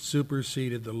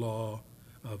superseded the law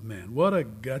of man. What a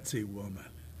gutsy woman.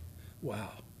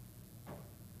 Wow.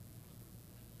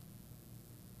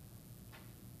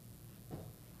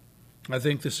 I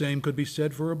think the same could be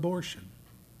said for abortion,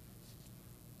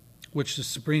 which the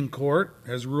Supreme Court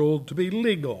has ruled to be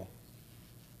legal.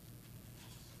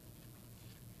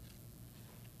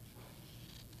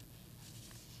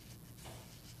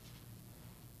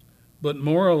 But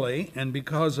morally, and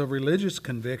because of religious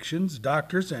convictions,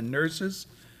 doctors and nurses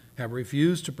have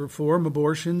refused to perform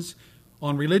abortions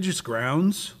on religious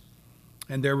grounds,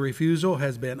 and their refusal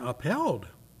has been upheld.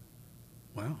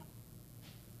 Wow.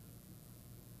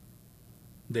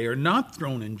 They are not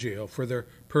thrown in jail for their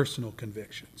personal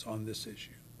convictions on this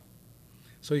issue.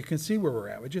 So you can see where we're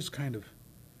at. It just kind of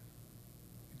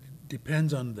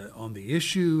depends on the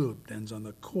issue, it depends on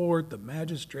the court, the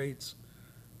magistrates,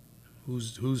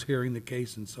 who's hearing the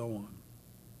case, and so on.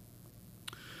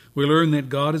 We learn that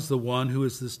God is the one who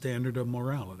is the standard of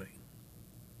morality.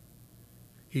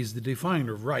 He's the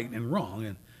definer of right and wrong.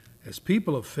 And as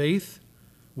people of faith,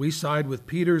 we side with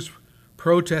Peter's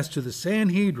protest to the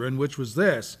Sanhedrin, which was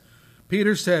this.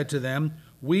 Peter said to them,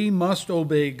 "We must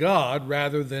obey God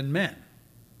rather than men."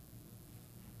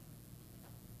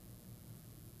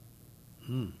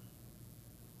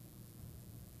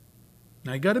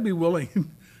 Now you got to be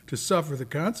willing to suffer the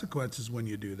consequences when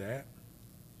you do that.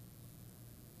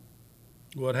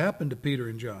 What happened to Peter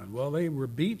and John? Well, they were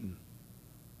beaten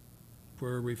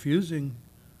for refusing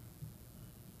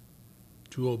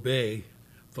to obey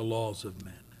the laws of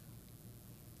men.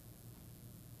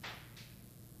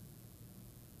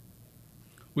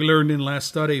 We learned in last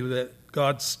study that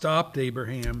God stopped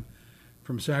Abraham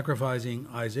from sacrificing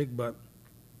Isaac, but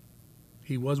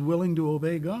he was willing to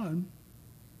obey God,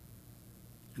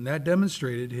 and that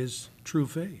demonstrated his true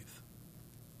faith.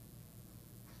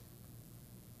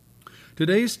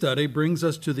 Today's study brings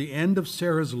us to the end of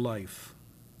Sarah's life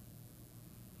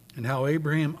and how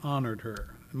Abraham honored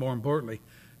her, and more importantly,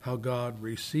 how God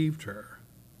received her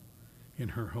in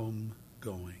her home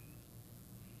going.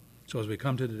 So as we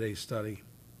come to today's study,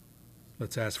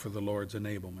 let's ask for the Lord's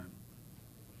enablement.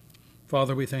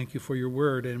 Father, we thank you for your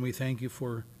word, and we thank you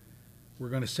for, we're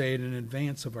going to say it in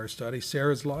advance of our study,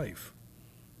 Sarah's life.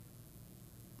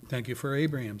 Thank you for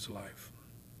Abraham's life.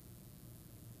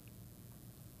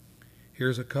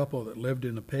 Here's a couple that lived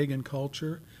in a pagan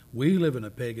culture. We live in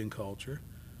a pagan culture.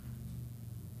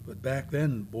 But back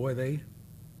then, boy,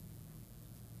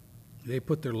 they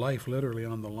put their life literally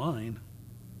on the line.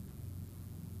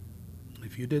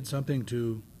 If you did something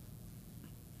to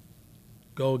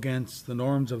go against the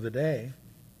norms of the day,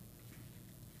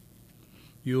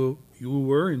 you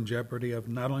were in jeopardy of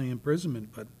not only imprisonment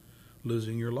but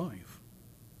losing your life.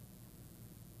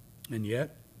 And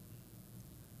yet,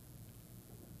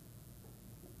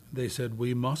 they said,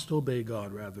 we must obey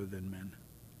God rather than men.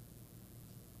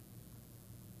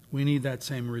 We need that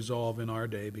same resolve in our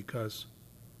day because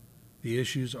the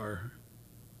issues are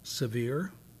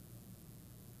severe.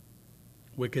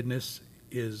 Wickedness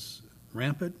is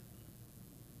rampant.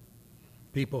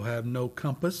 People have no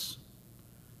compass.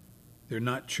 They're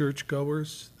not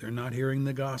churchgoers. They're not hearing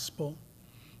the gospel.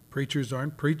 Preachers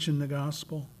aren't preaching the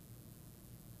gospel.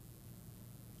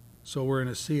 So we're in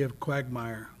a sea of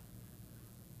quagmire.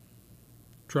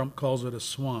 Trump calls it a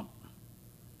swamp.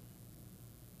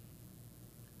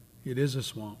 It is a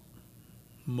swamp,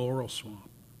 moral swamp.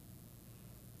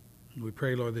 And we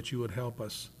pray, Lord, that you would help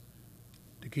us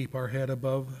to keep our head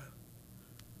above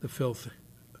the filth,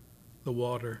 the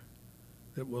water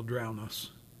that will drown us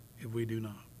if we do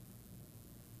not.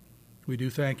 We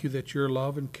do thank you that your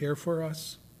love and care for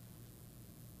us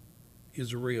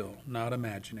is real, not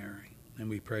imaginary. And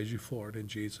we praise you for it in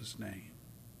Jesus' name.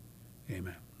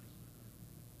 Amen.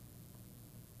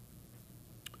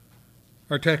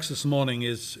 Our text this morning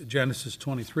is Genesis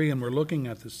 23, and we're looking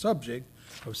at the subject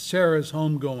of Sarah's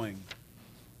homegoing.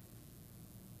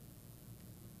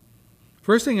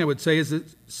 First thing I would say is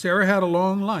that Sarah had a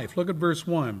long life. Look at verse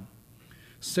 1.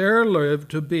 Sarah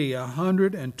lived to be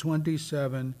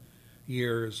 127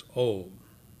 years old.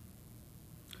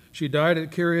 She died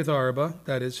at Kiriath Arba,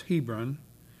 that is Hebron,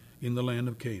 in the land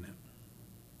of Canaan.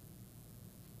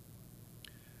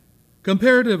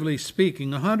 Comparatively speaking,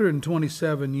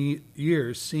 127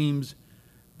 years seems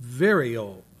very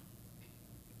old.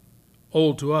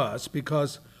 Old to us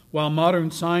because while modern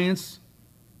science,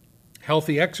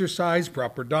 healthy exercise,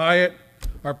 proper diet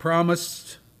are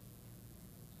promised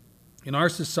in our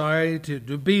society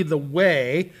to be the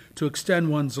way to extend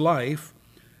one's life,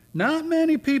 not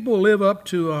many people live up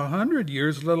to 100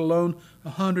 years, let alone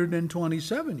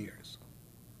 127 years.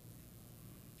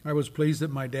 I was pleased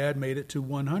that my dad made it to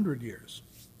 100 years.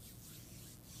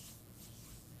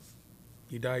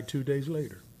 He died 2 days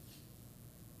later.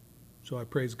 So I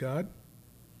praise God.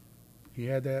 He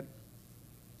had that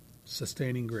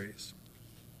sustaining grace.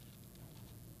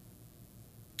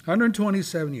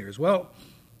 127 years. Well,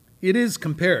 it is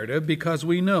comparative because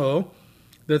we know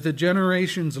that the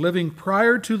generations living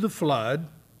prior to the flood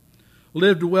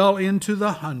lived well into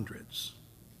the hundreds.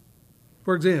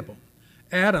 For example,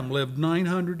 Adam lived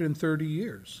 930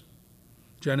 years.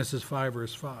 Genesis 5,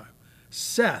 verse 5.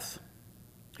 Seth,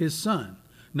 his son,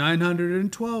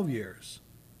 912 years.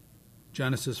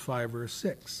 Genesis 5, verse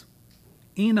 6.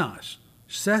 Enosh,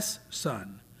 Seth's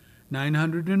son,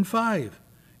 905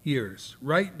 years.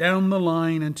 Right down the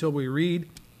line until we read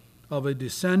of a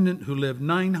descendant who lived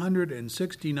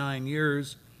 969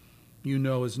 years. You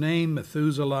know his name,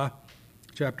 Methuselah,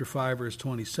 chapter 5, verse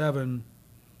 27,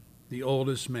 the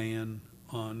oldest man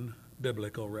on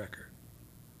biblical record.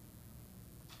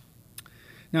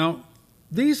 Now,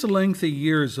 these lengthy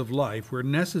years of life were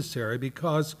necessary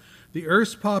because the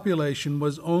earth's population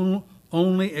was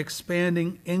only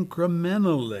expanding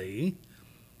incrementally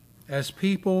as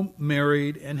people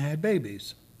married and had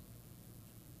babies.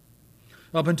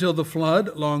 Up until the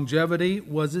flood, longevity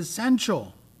was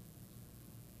essential.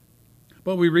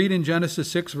 But we read in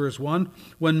Genesis 6, verse 1,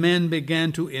 when men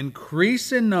began to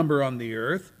increase in number on the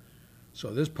earth,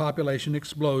 so this population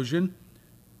explosion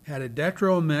had a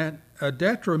detrimental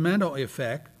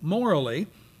effect, morally,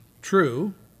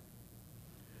 true,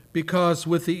 because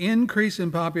with the increase in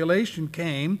population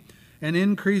came an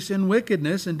increase in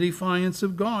wickedness and defiance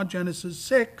of God. Genesis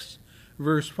 6,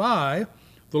 verse 5,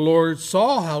 the Lord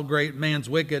saw how great man's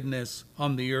wickedness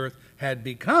on the earth had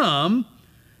become,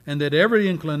 and that every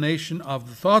inclination of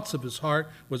the thoughts of his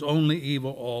heart was only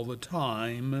evil all the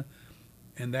time.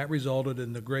 And that resulted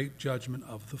in the great judgment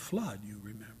of the flood, you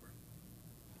remember.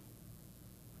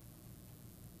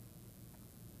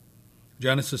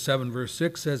 Genesis 7, verse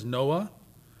 6 says, Noah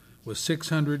was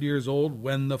 600 years old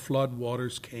when the flood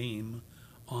waters came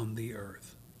on the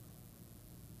earth.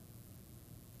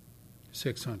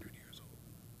 600 years old.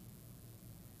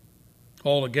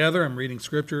 Altogether, I'm reading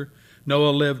scripture,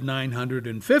 Noah lived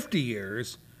 950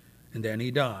 years, and then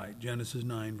he died. Genesis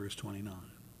 9, verse 29.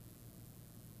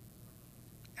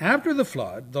 After the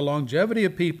flood, the longevity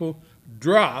of people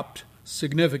dropped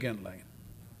significantly.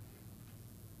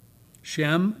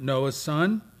 Shem, Noah's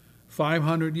son,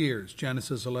 500 years,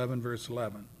 Genesis 11, verse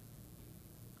 11.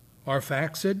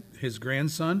 Arphaxad, his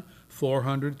grandson,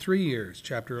 403 years,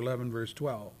 chapter 11, verse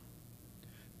 12.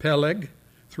 Peleg,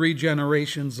 3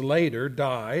 generations later,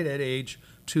 died at age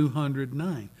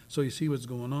 209. So you see what's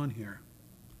going on here.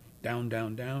 Down,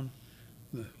 down, down,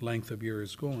 the length of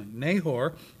years going.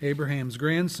 Nahor, Abraham's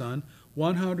grandson,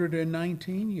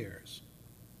 119 years.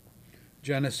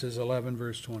 Genesis 11,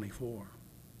 verse 24.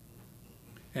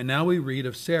 And now we read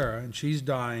of Sarah, and she's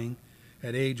dying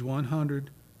at age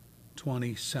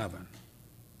 127.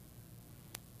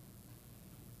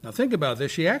 Now think about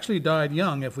this. She actually died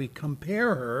young if we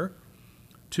compare her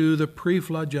to the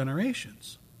pre-flood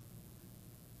generations.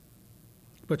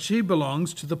 But she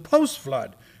belongs to the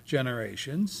post-flood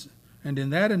generations, and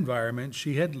in that environment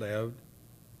she had lived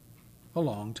a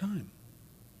long time.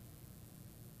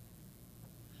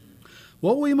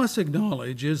 What we must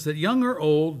acknowledge is that young or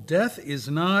old, death is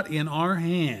not in our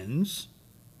hands,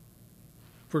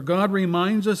 for God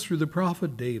reminds us through the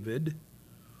prophet David,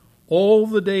 all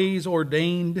the days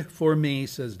ordained for me,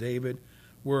 says David,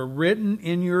 were written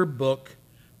in your book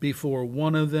before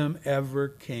one of them ever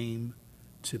came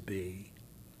to be.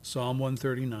 Psalm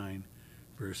 139,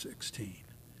 verse 16.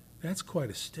 That's quite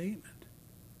a statement.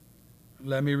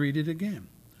 Let me read it again.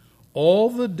 All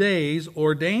the days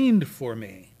ordained for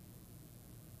me.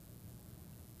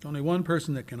 There's only one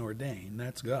person that can ordain,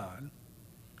 that's God.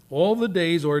 All the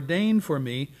days ordained for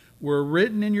me were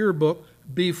written in your book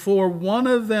before one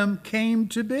of them came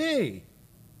to be.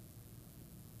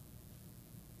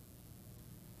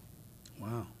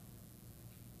 Wow.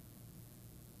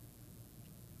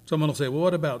 Someone will say, well,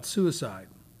 what about suicide?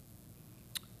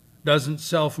 Doesn't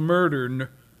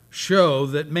self-murder show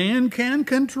that man can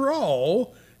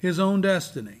control his own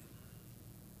destiny?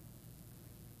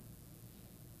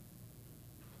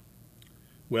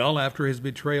 Well, after his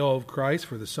betrayal of Christ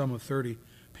for the sum of 30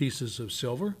 pieces of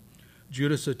silver,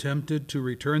 Judas attempted to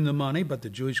return the money, but the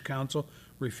Jewish council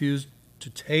refused to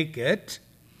take it.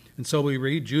 And so we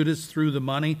read, Judas threw the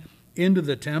money into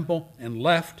the temple and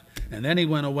left, and then he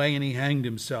went away and he hanged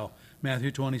himself.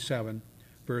 Matthew 27,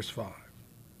 verse 5.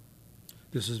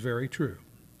 This is very true.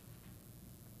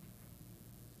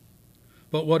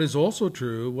 But what is also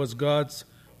true was God's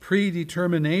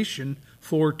predetermination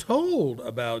foretold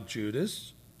about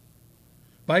Judas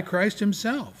by Christ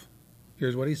himself.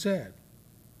 Here's what he said.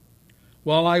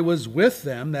 While I was with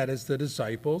them, that is the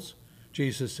disciples,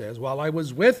 Jesus says, while I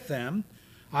was with them,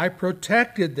 I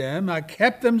protected them, I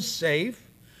kept them safe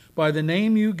by the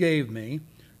name you gave me.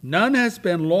 None has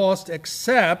been lost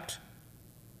except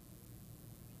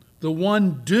the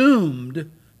one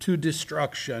doomed to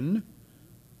destruction,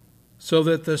 so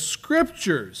that the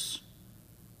scriptures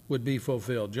would be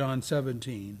fulfilled. John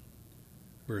 17,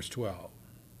 verse 12.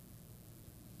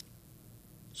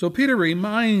 So Peter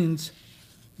reminds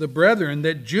the brethren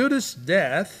that Judas'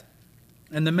 death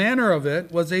and the manner of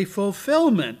it was a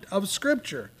fulfillment of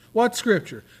Scripture. What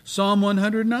Scripture? Psalm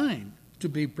 109, to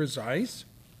be precise,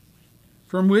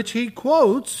 from which he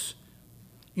quotes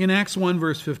in Acts 1,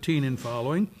 verse 15 and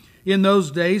following. In those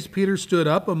days, Peter stood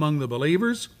up among the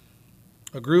believers,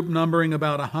 a group numbering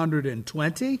about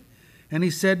 120, and he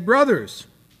said, brothers,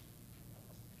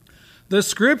 the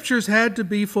Scriptures had to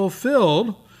be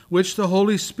fulfilled, which the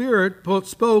Holy Spirit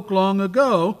spoke long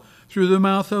ago through the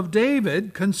mouth of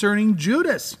David concerning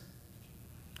Judas,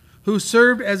 who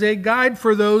served as a guide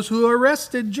for those who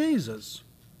arrested Jesus.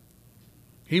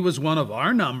 He was one of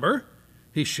our number.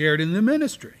 He shared in the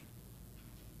ministry.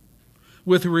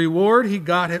 With the reward he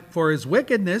got for his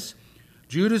wickedness,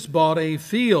 Judas bought a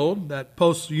field that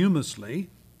posthumously.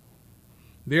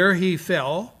 There he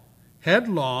fell,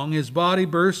 headlong, his body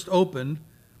burst open,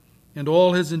 and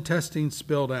all his intestines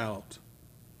spilled out,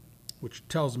 which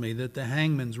tells me that the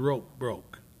hangman's rope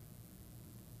broke.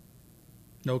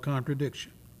 No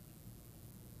contradiction.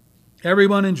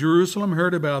 Everyone in Jerusalem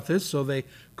heard about this, so they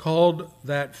called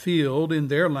that field in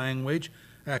their language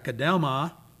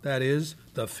Akeldama, that is,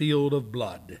 the field of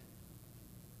blood.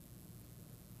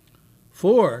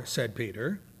 For, said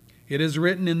Peter, it is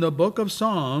written in the book of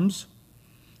Psalms,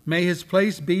 may his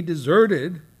place be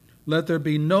deserted, let there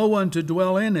be no one to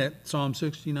dwell in it, Psalm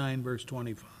 69, verse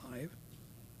 25.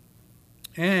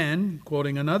 And,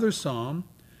 quoting another psalm,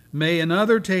 may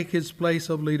another take his place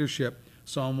of leadership,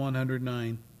 Psalm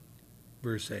 109,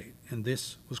 verse 8. And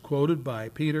this was quoted by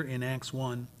Peter in Acts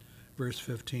 1, verse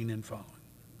 15 and following.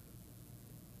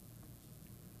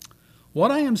 What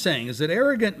I am saying is that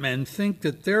arrogant men think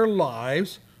that their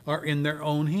lives are in their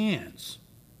own hands.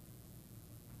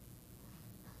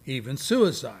 Even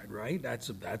suicide, right?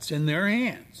 That's in their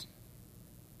hands.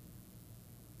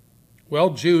 Well,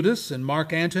 Judas and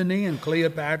Mark Antony and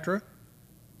Cleopatra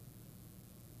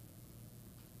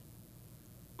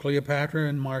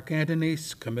and Mark Antony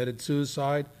committed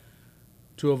suicide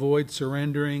to avoid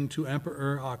surrendering to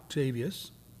Emperor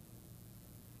Octavius.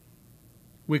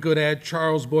 We could add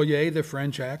Charles Boyer, the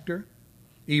French actor,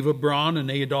 Eva Braun, and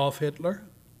Adolf Hitler.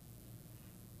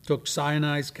 Took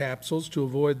cyanide capsules to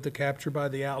avoid the capture by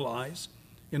the Allies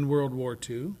in World War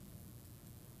II.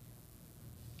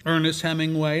 Ernest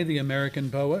Hemingway, the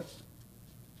American poet.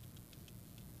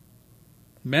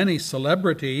 Many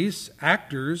celebrities,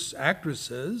 actors,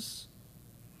 actresses,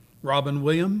 Robin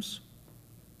Williams,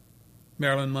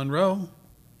 Marilyn Monroe,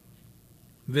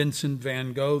 Vincent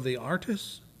van Gogh, the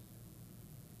artist.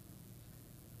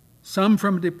 Some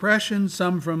from depression,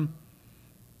 some from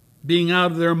being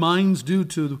out of their minds due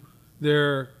to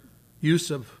their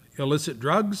use of illicit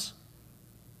drugs.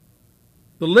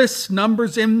 The list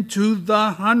numbers into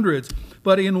the hundreds.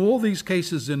 But in all these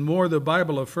cases and more, the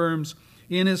Bible affirms,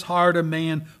 in his heart a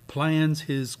man plans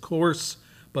his course,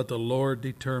 but the Lord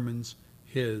determines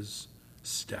his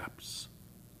steps.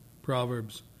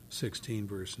 Proverbs 16,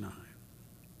 verse 9.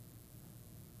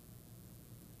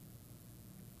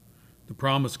 The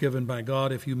promise given by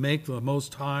God, if you make the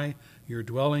Most High your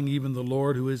dwelling, even the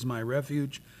Lord who is my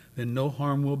refuge, then no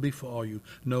harm will befall you.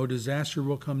 No disaster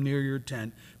will come near your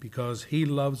tent, because he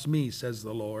loves me, says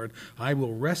the Lord. I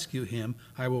will rescue him.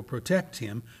 I will protect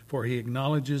him, for he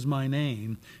acknowledges my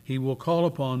name. He will call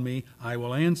upon me. I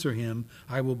will answer him.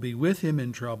 I will be with him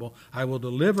in trouble. I will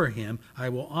deliver him. I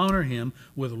will honor him.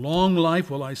 With long life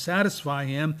will I satisfy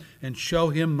him and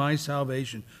show him my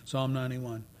salvation. Psalm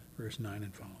 91, verse 9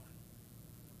 and following.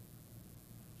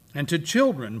 And to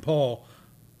children, Paul,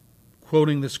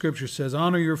 quoting the scripture, says,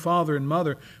 honor your father and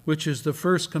mother, which is the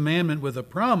first commandment, with a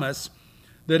promise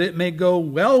that it may go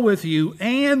well with you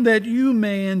and that you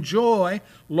may enjoy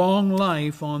long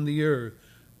life on the earth.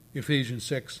 Ephesians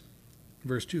 6,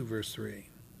 verse 2, verse 3.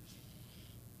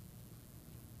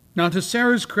 Now, to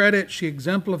Sarah's credit, she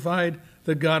exemplified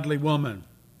the godly woman,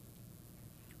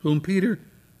 whom Peter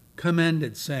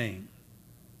commended, saying,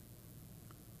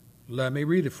 let me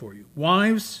read it for you.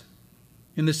 Wives,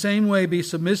 in the same way be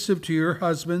submissive to your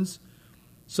husbands,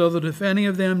 so that if any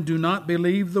of them do not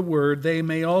believe the word, they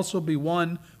may also be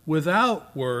won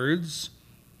without words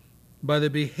by the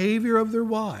behavior of their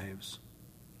wives,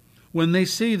 when they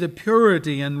see the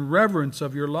purity and reverence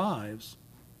of your lives.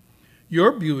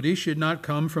 Your beauty should not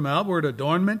come from outward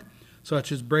adornment,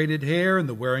 such as braided hair and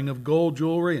the wearing of gold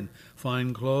jewelry and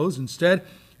fine clothes. Instead,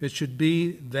 it should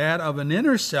be that of an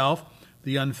inner self,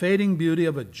 the unfading beauty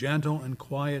of a gentle and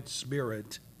quiet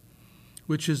spirit,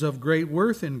 which is of great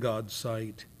worth in God's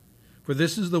sight. For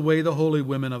this is the way the holy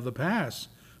women of the past,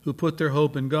 who put their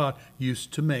hope in God,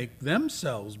 used to make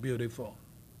themselves beautiful.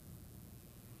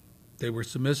 They were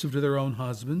submissive to their own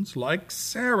husbands, like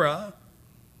Sarah,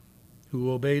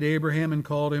 who obeyed Abraham and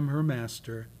called him her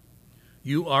master.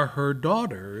 You are her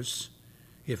daughters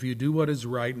if you do what is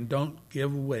right and don't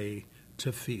give way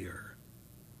to fear.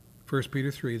 1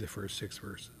 Peter 3, the first 6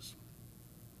 verses.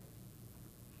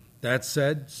 That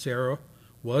said, Sarah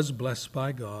was blessed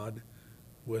by God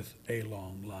with a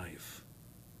long life.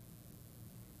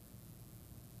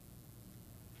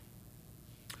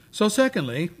 So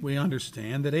secondly, we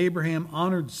understand that Abraham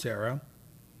honored Sarah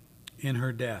in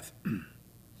her death.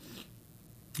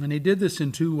 And he did this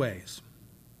in 2 ways.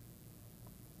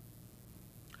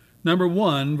 Number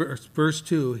 1, verse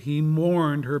 2, he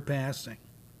mourned her passing.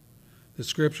 The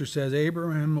scripture says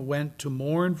Abraham went to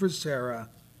mourn for Sarah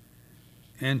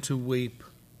and to weep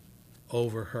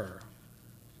over her.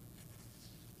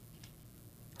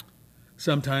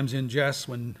 Sometimes in jest,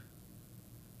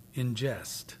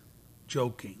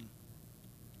 joking.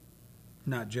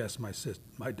 Not jest,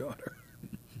 my daughter.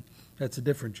 That's a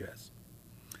different jest.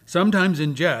 Sometimes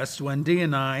in jest, when Dee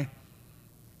and I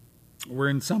were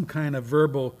in some kind of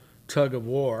verbal tug of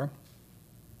war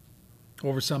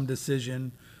over some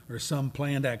decision or some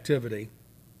planned activity,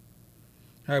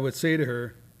 I would say to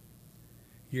her,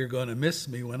 you're going to miss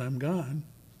me when I'm gone.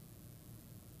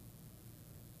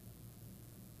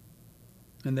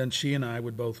 And then she and I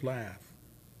would both laugh.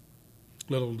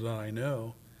 Little did I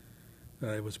know that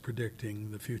I was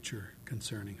predicting the future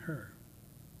concerning her.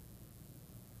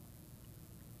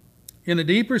 In a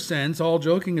deeper sense, all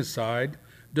joking aside,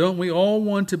 don't we all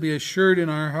want to be assured in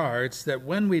our hearts that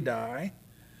when we die,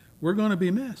 we're going to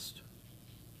be missed?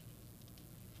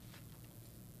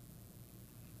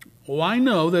 Oh, I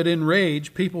know that in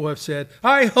rage, people have said,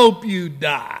 I hope you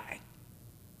die.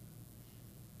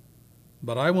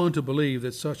 But I want to believe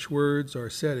that such words are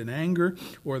said in anger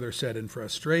or they're said in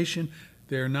frustration.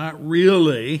 They're not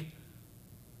really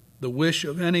the wish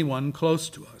of anyone close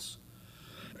to us.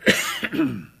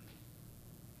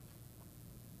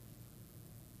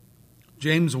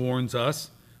 James warns us,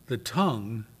 the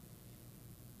tongue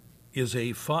is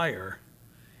a fire.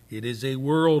 It is a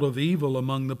world of evil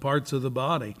among the parts of the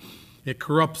body. It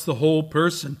corrupts the whole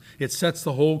person. It sets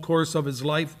the whole course of his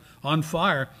life on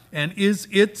fire and is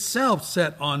itself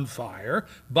set on fire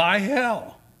by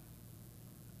hell.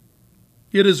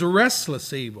 It is a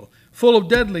restless evil, full of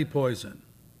deadly poison.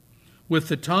 With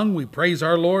the tongue we praise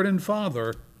our Lord and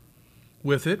Father.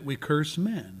 With it we curse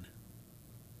men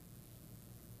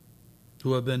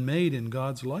who have been made in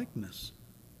God's likeness.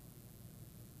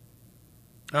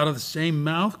 Out of the same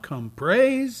mouth come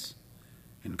praise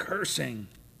and cursing.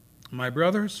 My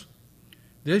brothers,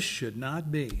 this should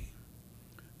not be.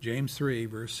 James 3,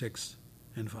 verse 6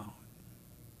 and following.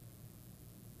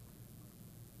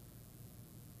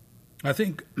 I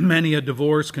think many a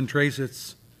divorce can trace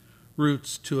its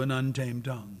roots to an untamed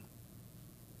tongue.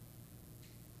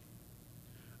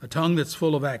 A tongue that's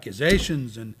full of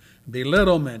accusations and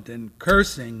belittlement and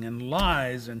cursing and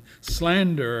lies and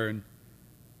slander. And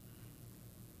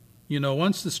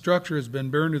once the structure has been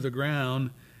burned to the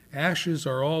ground, ashes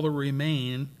are all that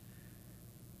remain.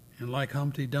 And like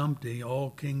Humpty Dumpty, all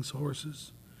king's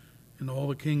horses and all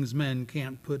the king's men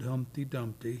can't put Humpty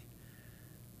Dumpty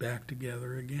back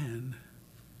together again.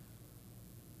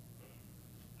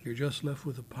 You're just left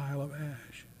with a pile of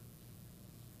ash.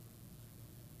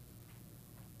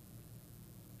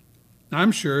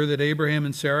 I'm sure that Abraham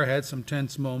and Sarah had some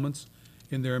tense moments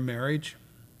in their marriage.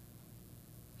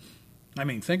 I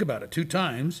mean, think about it. 2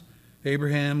 times,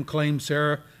 Abraham claimed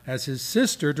Sarah as his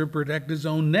sister to protect his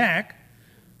own neck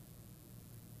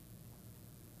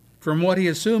from what he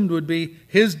assumed would be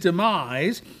his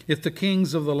demise if the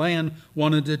kings of the land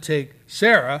wanted to take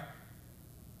Sarah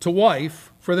to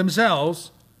wife for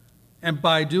themselves, and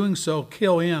by doing so,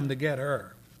 kill him to get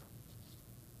her.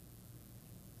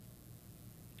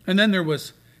 And then there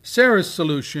was Sarah's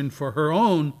solution for her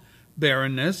own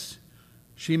barrenness.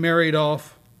 She married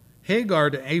off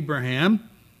Hagar to Abraham,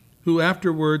 who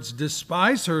afterwards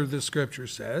despised her, the scripture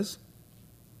says.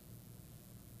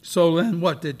 So then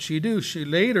what did she do? She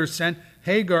later sent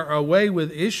Hagar away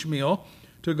with Ishmael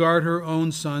to guard her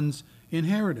own son's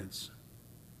inheritance.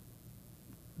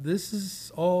 This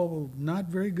is all not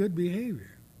very good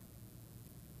behavior.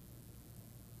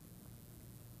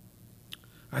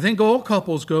 I think all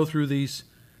couples go through these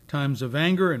times of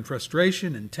anger and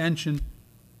frustration and tension.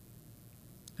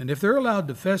 And if they're allowed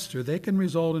to fester, they can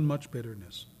result in much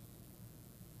bitterness.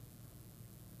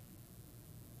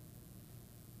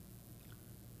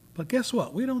 But guess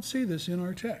what? We don't see this in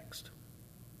our text.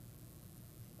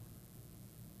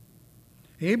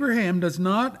 Abraham does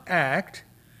not act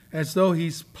as though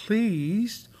he's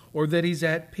pleased or that he's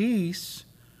at peace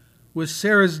with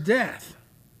Sarah's death.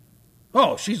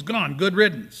 Oh, she's gone. Good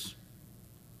riddance.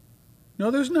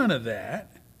 No, there's none of that.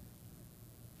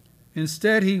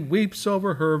 Instead, he weeps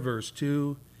over her, verse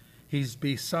 2. He's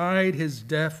beside his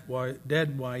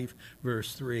dead wife,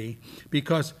 verse 3,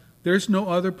 because there's no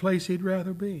other place he'd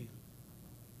rather be.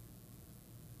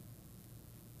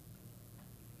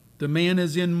 The man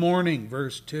is in mourning,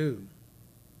 verse 2.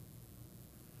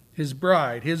 His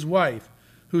bride, his wife,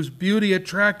 whose beauty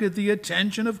attracted the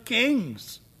attention of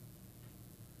kings,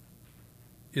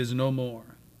 is no more.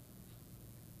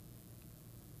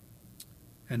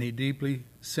 And he deeply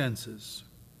senses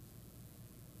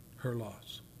her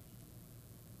loss.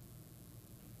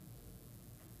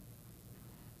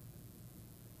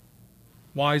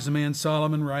 Wise man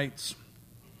Solomon writes,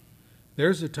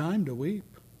 "There's a time to weep,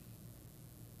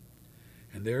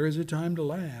 and there is a time to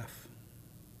laugh.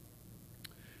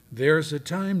 There's a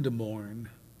time to mourn,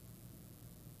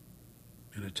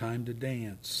 and a time to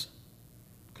dance."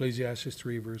 Ecclesiastes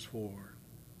 3, verse 4.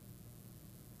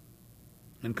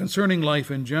 And concerning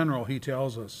life in general, he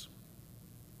tells us,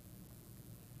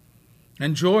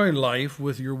 enjoy life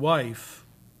with your wife,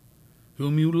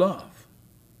 whom you love,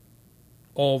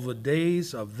 all the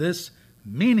days of this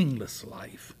meaningless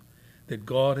life that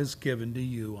God has given to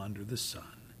you under the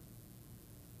sun.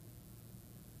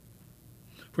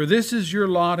 For this is your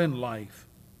lot in life,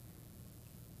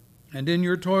 and in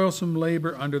your toilsome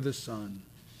labor under the sun.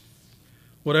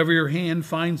 Whatever your hand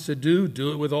finds to do,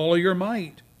 do it with all your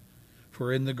might.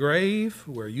 For in the grave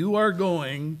where you are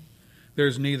going,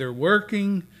 there's neither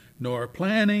working, nor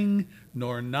planning,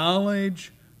 nor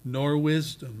knowledge, nor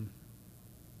wisdom.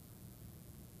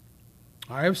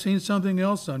 I have seen something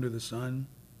else under the sun.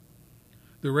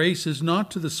 The race is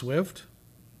not to the swift,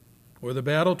 or the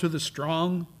battle to the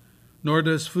strong, nor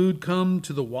does food come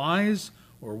to the wise,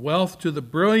 or wealth to the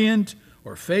brilliant,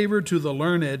 or favor to the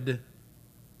learned.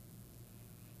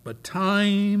 But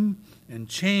time and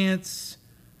chance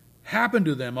happen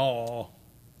to them all.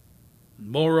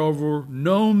 Moreover,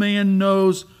 no man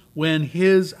knows when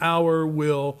his hour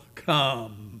will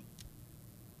come.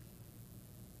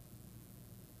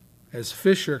 As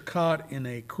fish are caught in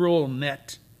a cruel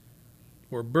net,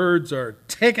 or birds are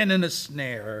taken in a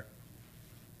snare,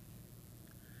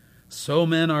 so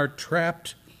men are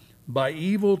trapped by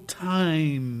evil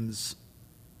times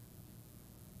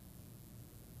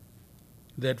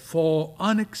that fall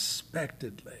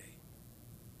unexpectedly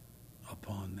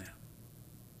upon them.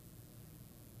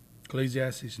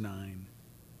 Ecclesiastes 9,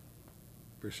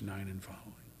 verse 9 and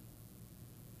following.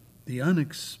 The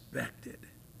unexpected,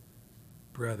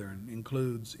 brethren,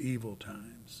 includes evil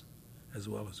times as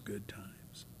well as good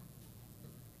times.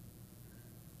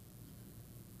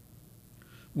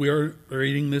 We are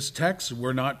reading this text.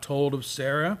 We're not told of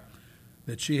Sarah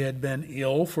that she had been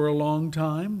ill for a long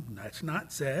time. That's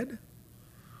not said.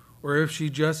 Or if she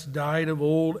just died of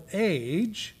old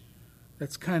age.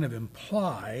 That's kind of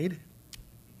implied.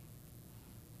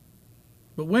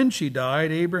 But when she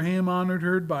died, Abraham honored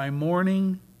her by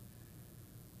mourning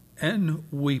and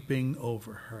weeping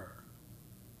over her.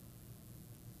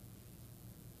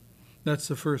 That's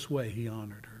the first way he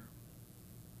honored her.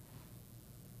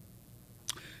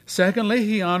 Secondly,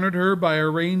 he honored her by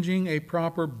arranging a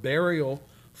proper burial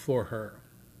for her.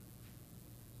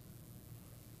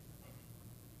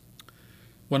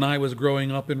 When I was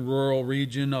growing up in rural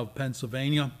region of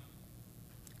Pennsylvania,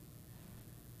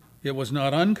 it was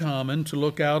not uncommon to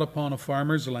look out upon a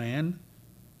farmer's land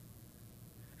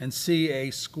and see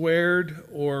a squared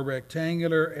or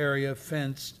rectangular area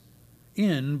fenced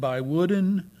in by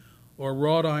wooden or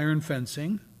wrought iron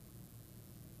fencing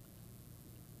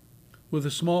with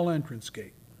a small entrance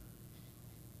gate.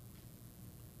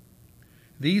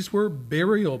 These were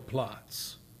burial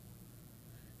plots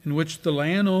in which the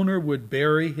landowner would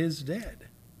bury his dead.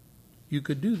 You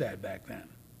could do that back then.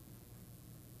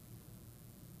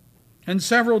 And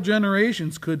several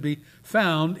generations could be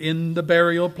found in the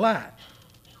burial plot.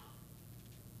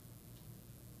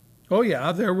 Oh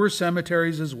yeah, there were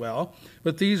cemeteries as well,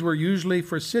 but these were usually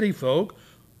for city folk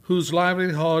whose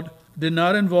livelihood did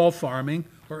not involve farming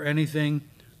or anything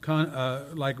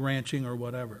like ranching or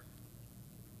whatever.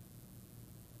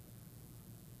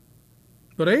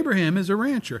 But Abraham is a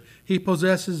rancher. He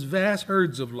possesses vast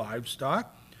herds of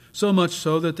livestock, so much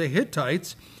so that the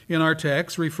Hittites in our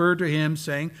text refer to him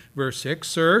saying, verse 6,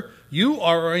 "Sir, you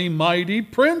are a mighty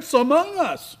prince among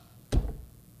us."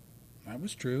 That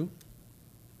was true.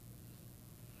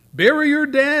 "Bury your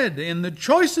dead in the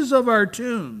choicest of our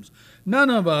tombs. None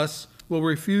of us will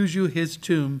refuse you his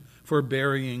tomb for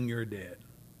burying your dead."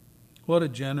 What a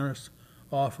generous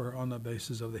offer on the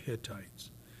basis of the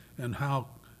Hittites. And how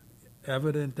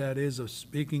evident that is of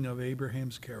speaking of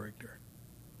Abraham's character.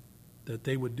 That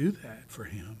they would do that for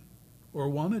him or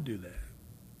want to do that.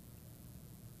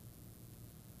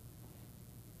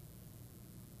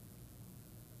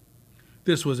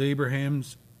 This was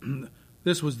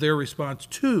their response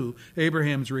to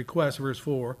Abraham's request, verse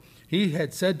 4. He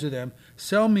had said to them,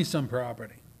 "Sell me some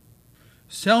property.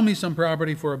 Sell me some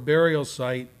property for a burial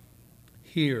site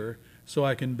here so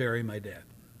I can bury my dead."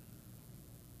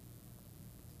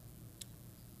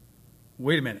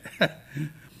 Wait a minute.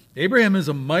 Abraham is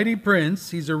a mighty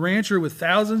prince. He's a rancher with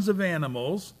thousands of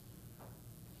animals.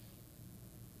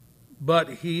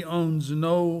 But he owns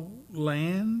no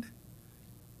land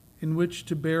in which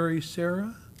to bury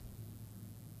Sarah?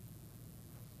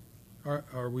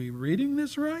 Are we reading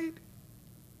this right?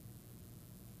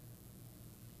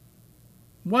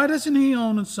 Why doesn't he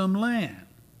own some land?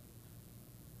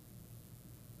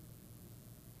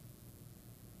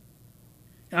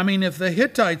 I mean, if the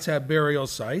Hittites have burial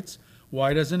sites,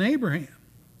 why doesn't Abraham?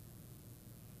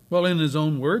 Well, in his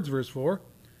own words, verse 4,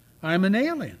 "I'm an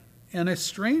alien and a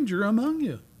stranger among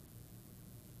you."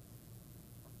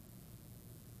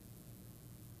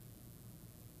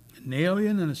 An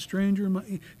alien and a stranger among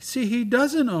you. See, he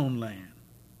doesn't own land.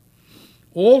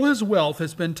 All his wealth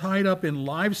has been tied up in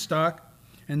livestock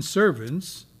and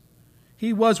servants.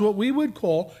 He was what we would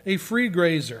call a free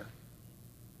grazer,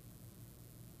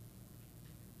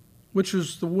 which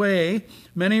was the way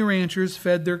many ranchers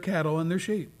fed their cattle and their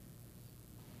sheep.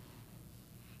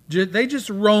 They just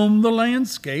roamed the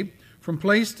landscape from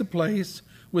place to place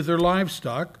with their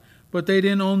livestock, but they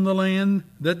didn't own the land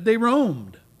that they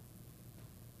roamed.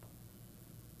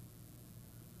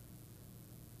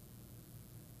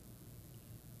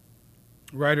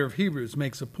 The writer of Hebrews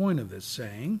makes a point of this,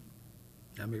 saying,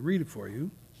 let me read it for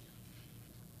you.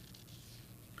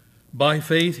 "By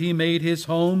faith he made his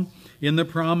home in the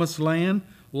promised land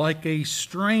like a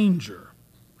stranger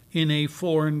in a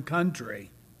foreign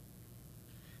country.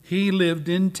 He lived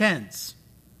in tents,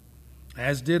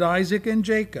 as did Isaac and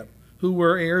Jacob, who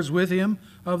were heirs with him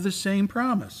of the same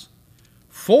promise.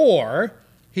 For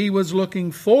he was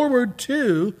looking forward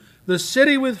to the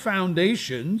city with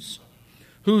foundations,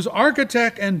 whose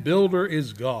architect and builder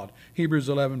is God. Hebrews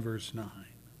 11, verse 9.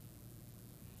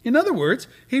 In other words,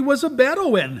 he was a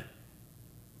Bedouin,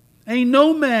 a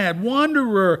nomad,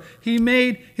 wanderer. He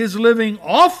made his living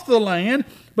off the land,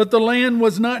 but the land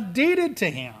was not deeded to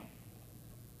him.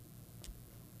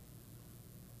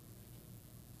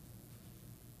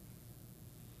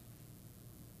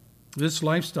 This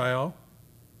lifestyle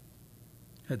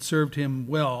had served him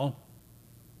well,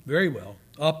 very well,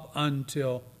 up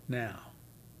until now.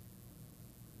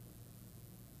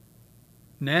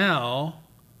 Now,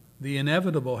 the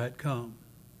inevitable had come.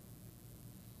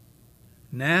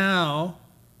 Now,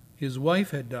 his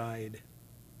wife had died.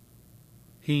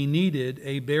 He needed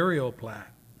a burial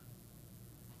plot.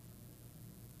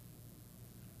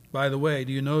 By the way,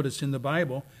 do you notice in the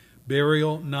Bible,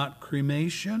 burial, not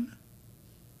cremation,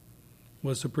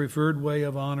 was the preferred way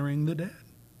of honoring the dead?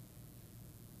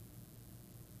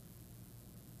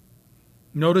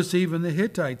 Notice even the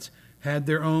Hittites had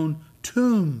their own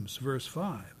tombs, verse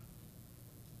 5.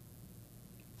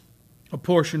 A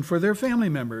portion for their family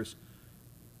members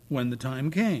when the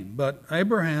time came. But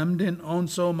Abraham didn't own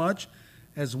so much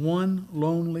as one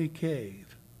lonely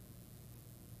cave.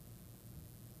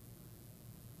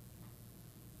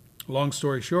 Long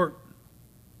story short,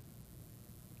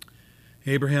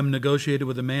 Abraham negotiated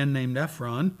with a man named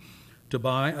Ephron to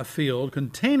buy a field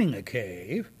containing a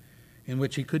cave in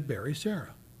which he could bury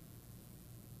Sarah.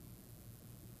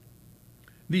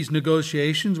 These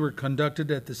negotiations were conducted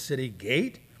at the city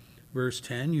gate. Verse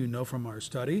 10, you know from our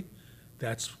study,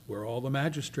 that's where all the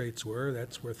magistrates were.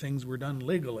 That's where things were done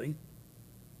legally.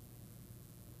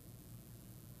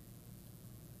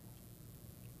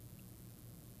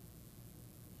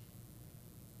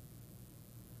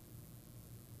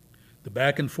 The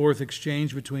back and forth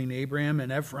exchange between Abraham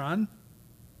and Ephron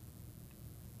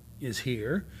is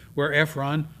here, where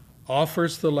Ephron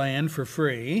offers the land for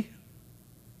free.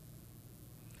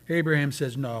 Abraham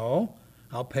says, no,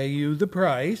 I'll pay you the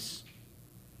price.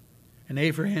 And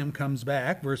Abraham comes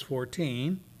back, verse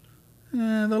 14.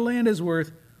 The land is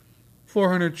worth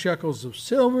 400 shekels of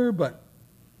silver, but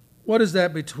what is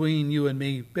that between you and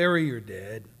me? Bury your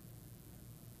dead.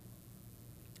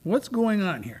 What's going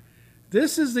on here?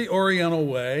 This is the Oriental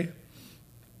way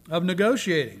of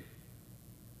negotiating.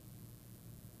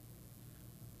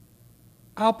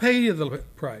 I'll pay you the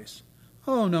price.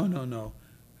 Oh, no.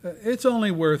 It's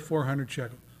only worth 400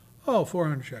 shekels. Oh,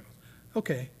 400 shekels.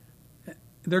 Okay.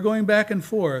 They're going back and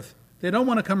forth. They don't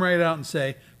want to come right out and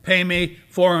say, pay me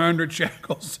 400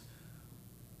 shekels.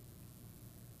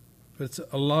 But it's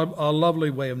a lovely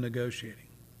way of negotiating.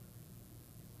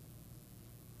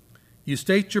 You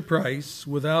state your price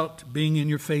without being in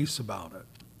your face about it.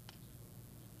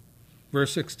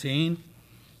 Verse 16,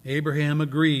 Abraham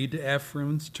agreed to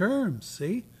Ephron's terms.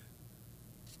 See?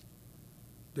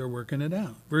 They're working it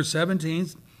out. Verse 17,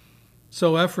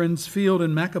 so Ephron's field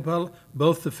in Machpelah,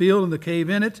 both the field and the cave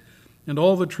in it, and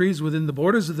all the trees within the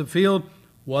borders of the field,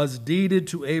 was deeded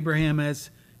to Abraham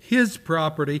as his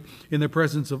property in the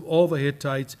presence of all the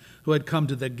Hittites who had come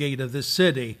to the gate of the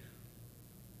city.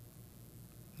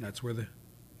 That's where the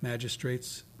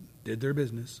magistrates did their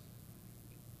business.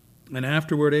 And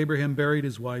afterward, Abraham buried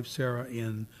his wife Sarah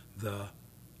in the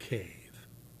cave.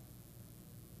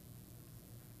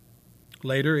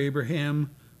 Later,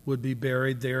 Abraham would be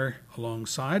buried there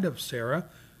alongside of Sarah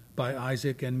by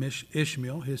Isaac and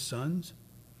Ishmael, his sons.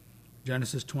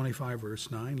 Genesis 25,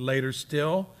 verse 9. Later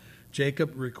still,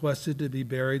 Jacob requested to be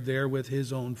buried there with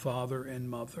his own father and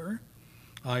mother.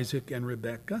 Isaac and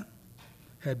Rebekah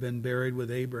had been buried with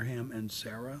Abraham and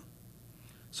Sarah.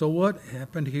 So what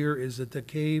happened here is that the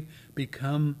cave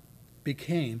became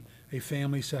a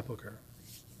family sepulcher.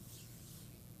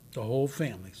 The whole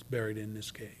family's buried in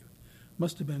this cave.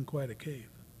 Must have been quite a cave.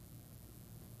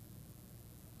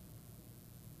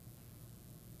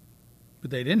 But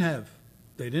they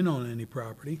didn't own any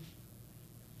property.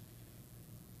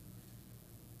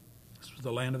 This was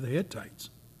the land of the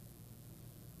Hittites.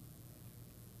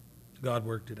 God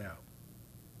worked it out.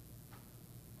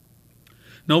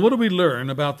 Now, what do we learn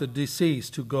about the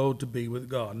deceased who go to be with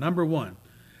God? Number one,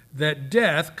 that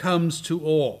death comes to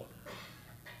all.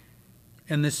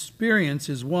 And the experience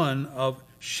is one of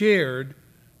shared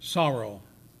sorrow.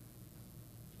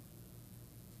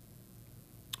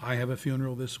 I have a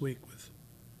funeral this week with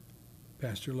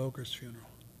Pastor Loker's funeral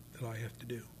that I have to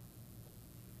do.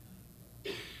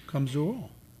 Comes to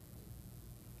all.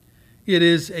 It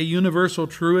is a universal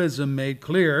truism made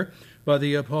clear by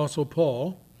the Apostle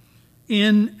Paul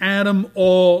in Adam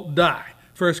all die.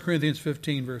 1 Corinthians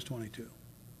 15, verse 22.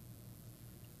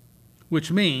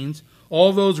 Which means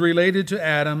all those related to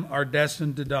Adam are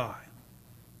destined to die.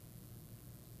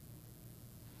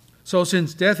 So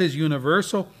since death is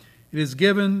universal, it is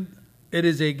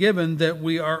a given that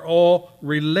we are all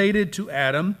related to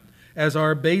Adam as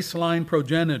our baseline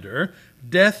progenitor.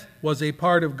 Death was a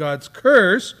part of God's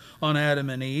curse on Adam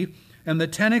and Eve, and the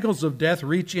tentacles of death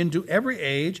reach into every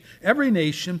age, every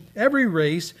nation, every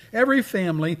race, every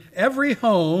family, every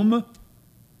home.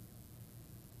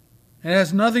 It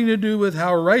has nothing to do with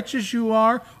how righteous you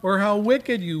are or how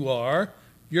wicked you are.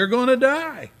 You're going to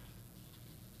die.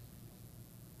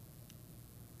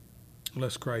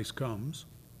 Unless Christ comes.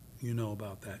 You know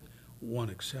about that one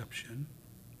exception.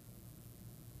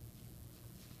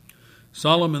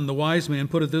 Solomon, the wise man,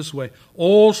 put it this way: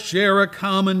 all share a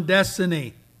common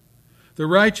destiny. The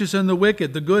righteous and the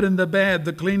wicked, the good and the bad,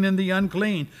 the clean and the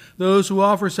unclean, those who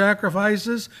offer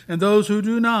sacrifices and those who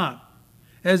do not.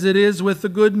 As it is with the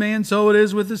good man, so it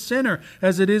is with the sinner.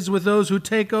 As it is with those who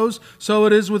take oaths, so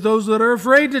it is with those that are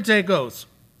afraid to take oaths.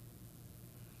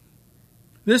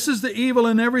 This is the evil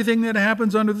in everything that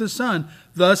happens under the sun.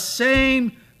 The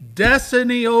same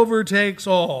destiny overtakes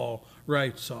all,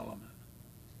 writes Solomon.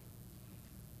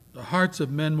 The hearts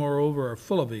of men, moreover, are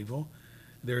full of evil.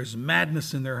 There is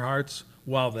madness in their hearts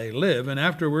while they live, and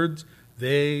afterwards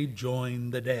they join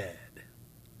the dead.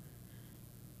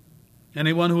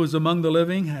 Anyone who is among the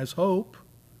living has hope.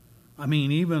 I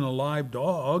mean, even a live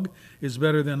dog is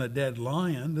better than a dead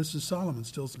lion. This is Solomon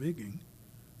still speaking.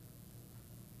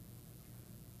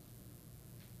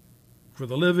 For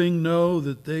the living know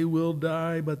that they will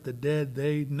die, but the dead,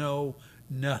 they know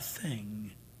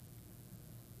nothing.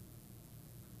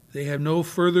 They have no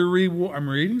further reward. I'm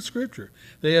reading scripture.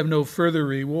 They have no further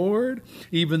reward.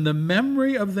 Even the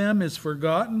memory of them is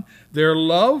forgotten. Their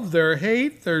love, their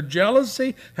hate, their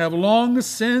jealousy have long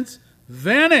since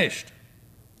vanished.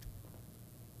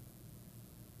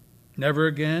 Never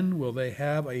again will they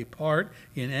have a part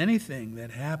in anything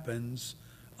that happens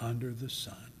under the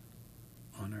sun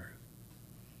on earth.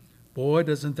 Boy,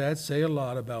 doesn't that say a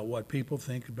lot about what people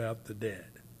think about the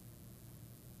dead.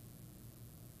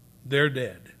 They're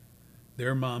dead.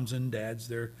 Their moms and dads,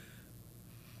 their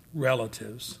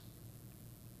relatives.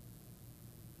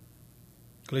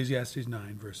 Ecclesiastes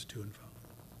 9, verse 2 and 5.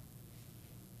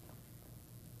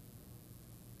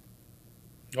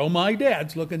 Oh, my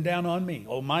dad's looking down on me.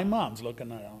 Oh, my mom's looking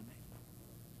down on me.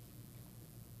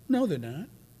 No, they're not.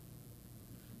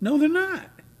 No, they're not.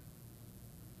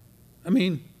 I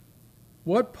mean,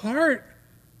 what part?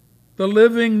 The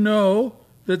living know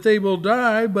that they will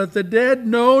die, but the dead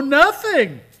know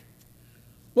nothing.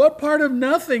 What part of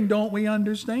nothing don't we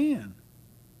understand?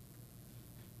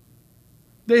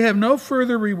 They have no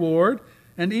further reward,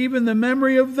 and even the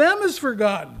memory of them is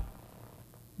forgotten.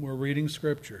 We're reading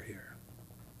scripture here.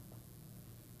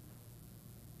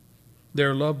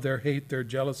 Their love, their hate, their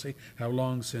jealousy have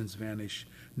long since vanished.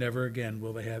 Never again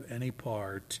will they have any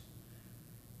part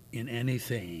in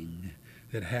anything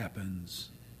that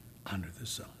happens under the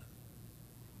sun.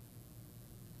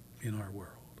 In our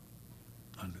world,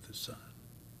 under the sun.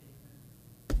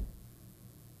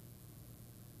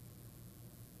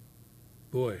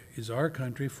 Boy, is our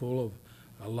country full of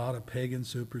a lot of pagan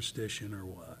superstition or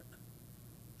what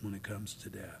when it comes to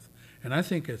death. And I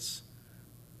think it's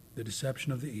the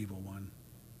deception of the evil one.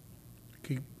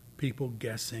 Keep people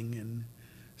guessing and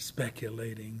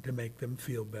speculating to make them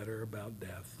feel better about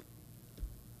death.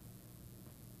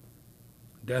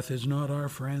 Death is not our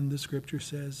friend, the scripture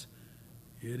says.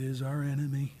 It is our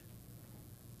enemy.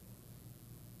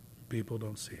 People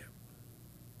don't see it.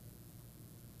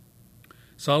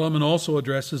 Solomon also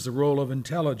addresses the role of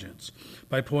intelligence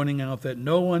by pointing out that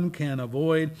no one can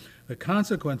avoid the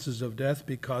consequences of death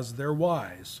because they're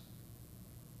wise.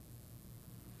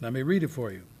 Let me read it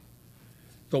for you.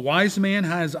 The wise man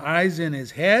has eyes in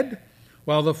his head,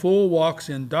 while the fool walks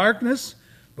in darkness.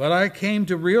 But I came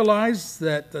to realize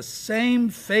that the same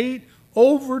fate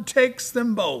overtakes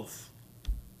them both.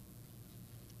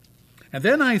 And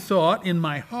then I thought in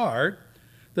my heart,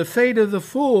 the fate of the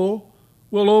fool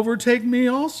will overtake me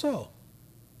also.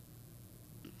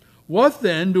 What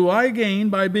then do I gain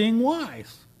by being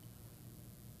wise?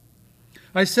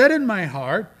 I said in my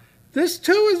heart, this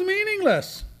too is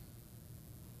meaningless.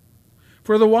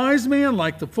 For the wise man,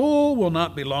 like the fool, will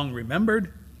not be long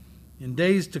remembered. In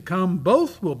days to come,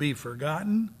 both will be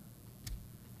forgotten.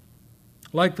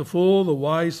 Like the fool, the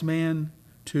wise man,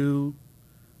 too,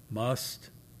 must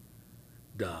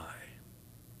die.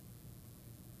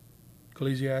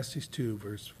 Ecclesiastes 2,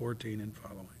 verse 14 and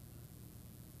following.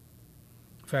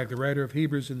 fact, the writer of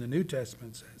Hebrews in the New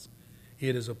Testament says,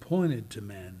 it is appointed to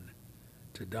men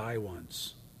to die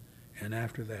once, and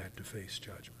after that to face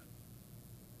judgment.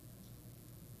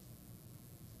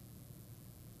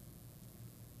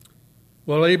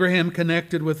 Well, Abraham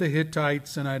connected with the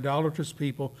Hittites, an idolatrous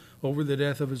people, over the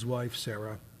death of his wife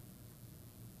Sarah.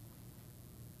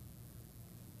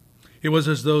 It was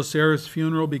as though Sarah's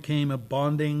funeral became a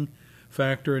bonding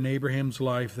factor in Abraham's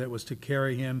life that was to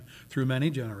carry him through many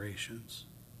generations.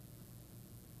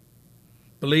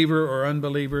 Believer or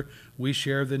unbeliever, we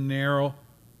share the narrow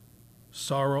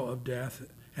sorrow of death,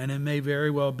 and it may very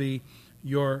well be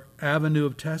your avenue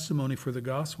of testimony for the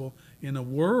gospel in a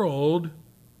world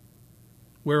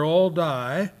where all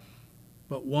die,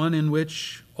 but one in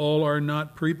which all are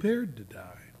not prepared to die.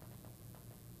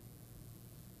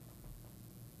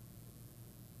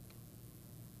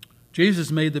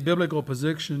 Jesus made the biblical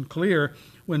position clear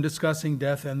when discussing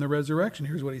death and the resurrection.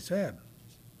 Here's what he said.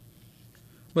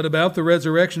 But about the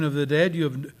resurrection of the dead,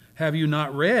 have you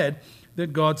not read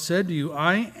that God said to you,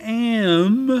 I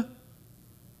am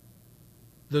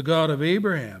the God of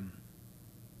Abraham,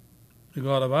 the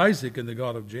God of Isaac, and the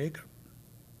God of Jacob.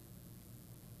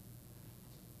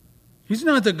 He's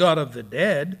not the God of the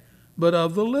dead, but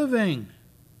of the living.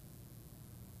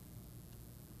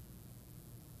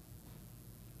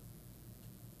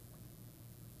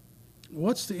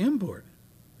 What's the import?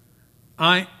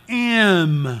 I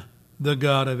am the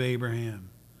God of Abraham,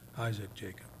 Isaac,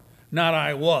 Jacob. Not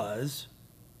I was,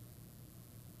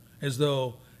 as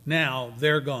though now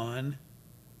they're gone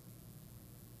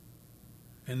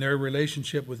and their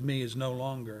relationship with me is no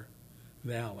longer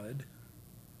valid.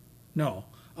 No,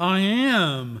 I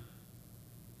am,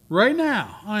 right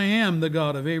now, I am the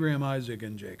God of Abraham, Isaac,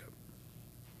 and Jacob.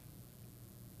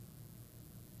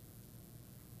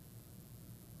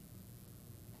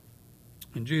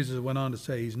 And Jesus went on to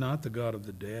say, he's not the God of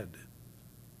the dead,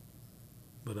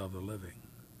 but of the living.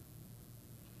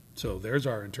 So there's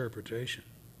our interpretation.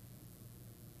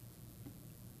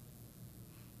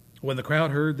 When the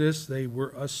crowd heard this, they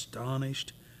were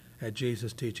astonished at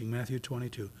Jesus' teaching. Matthew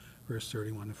 22, verse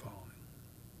 31 and following.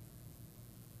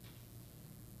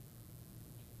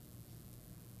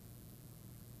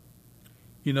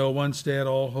 You know, once dead,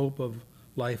 all hope of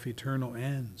life eternal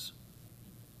ends.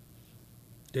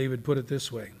 David put it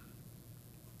this way.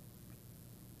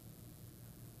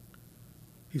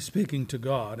 He's speaking to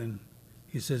God, and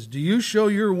he says, do you show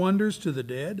your wonders to the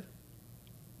dead?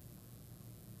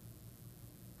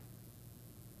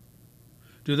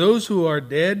 Do those who are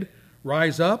dead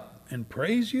rise up and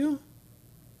praise you?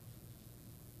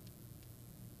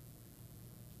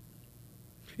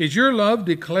 Is your love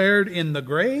declared in the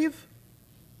grave?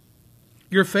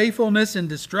 Your faithfulness in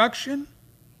destruction?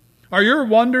 Are your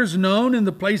wonders known in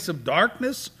the place of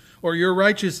darkness, or your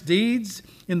righteous deeds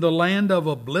in the land of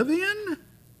oblivion?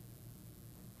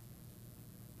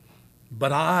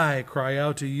 But I cry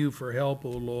out to you for help, O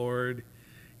Lord.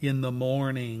 In the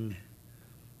morning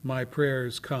my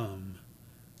prayers come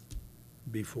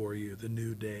before you, the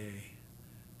new day.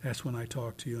 That's when I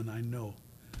talk to you, and I know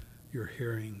you're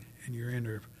hearing and you're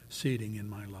interceding in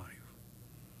my life.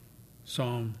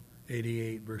 Psalm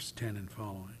 88, verse 10 and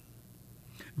following.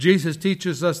 Jesus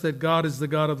teaches us that God is the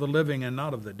God of the living and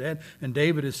not of the dead. And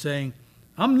David is saying,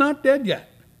 I'm not dead yet.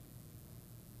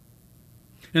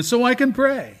 And so I can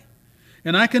pray.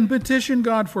 And I can petition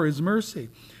God for his mercy.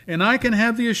 And I can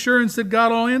have the assurance that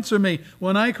God will answer me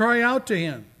when I cry out to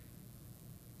him.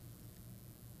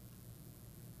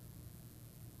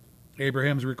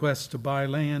 Abraham's request to buy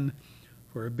land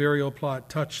for a burial plot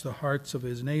touched the hearts of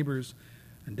his neighbors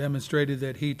and demonstrated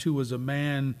that he too was a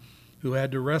man who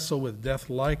had to wrestle with death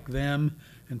like them,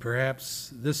 and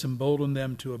perhaps this emboldened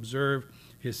them to observe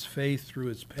his faith through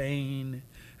his pain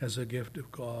as a gift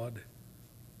of God.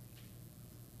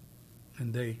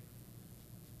 And they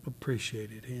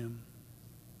appreciated him.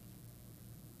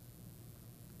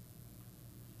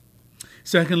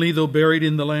 Secondly, though buried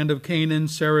in the land of Canaan,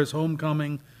 Sarah's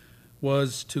homecoming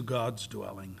was to God's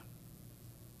dwelling.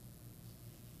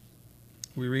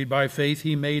 We read, by faith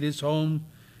he made his home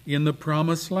in the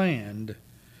promised land.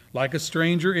 Like a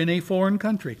stranger in a foreign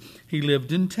country, he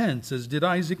lived in tents, as did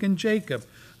Isaac and Jacob,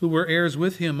 who were heirs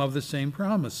with him of the same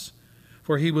promise.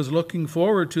 For he was looking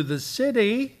forward to the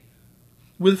city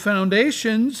with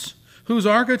foundations, whose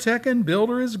architect and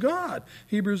builder is God.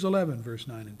 Hebrews 11, verse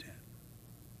 9 and 10.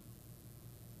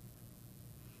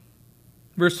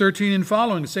 Verse 13 and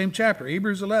following, the same chapter,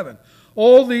 Hebrews 11.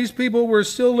 All these people were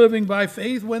still living by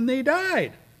faith when they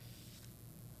died.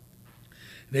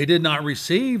 They did not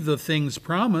receive the things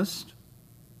promised.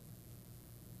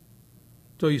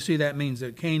 So you see, that means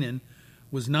that Canaan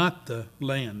was not the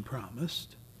land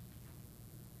promised.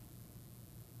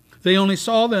 They only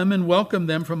saw them and welcomed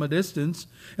them from a distance,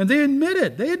 and they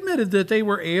admitted that they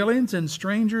were aliens and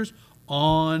strangers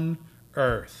on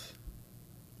earth.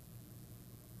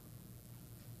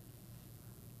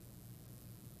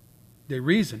 They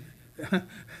reasoned,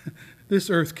 this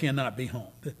earth cannot be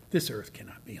home. This earth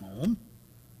cannot be home.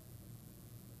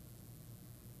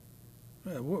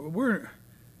 We're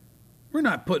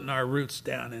not putting our roots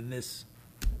down in this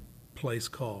place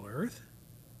called earth.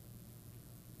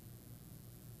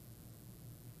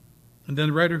 And then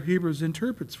the writer of Hebrews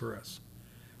interprets for us.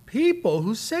 People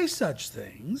who say such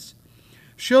things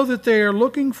show that they are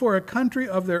looking for a country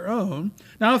of their own.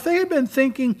 Now, if they had been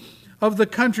thinking of the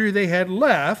country they had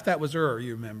left, that was Ur,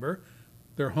 you remember,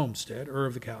 their homestead, Ur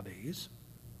of the Chaldees,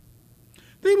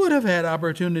 they would have had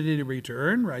opportunity to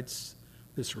return, writes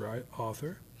this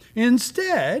author.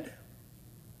 Instead,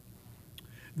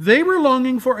 they were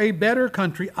longing for a better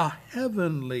country, a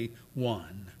heavenly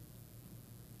one.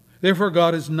 Therefore,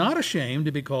 God is not ashamed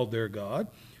to be called their God,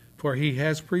 for he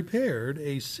has prepared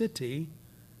a city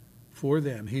for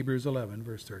them. Hebrews 11,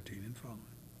 verse 13 and following.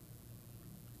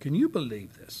 Can you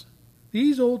believe this?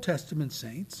 These Old Testament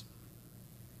saints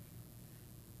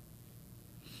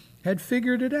had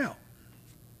figured it out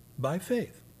by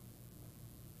faith.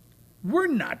 We're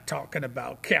not talking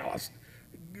about cows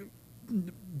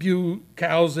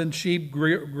and sheep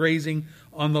grazing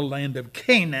on the land of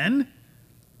Canaan.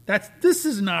 This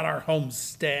is not our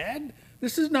homestead.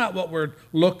 This is not what we're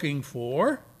looking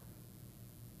for.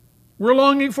 We're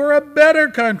longing for a better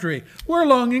country. We're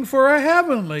longing for a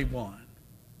heavenly one.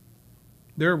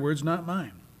 Their words, not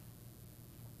mine.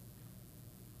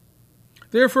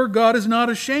 Therefore, God is not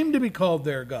ashamed to be called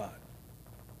their God.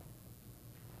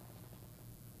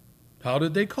 How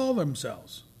did they call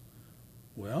themselves?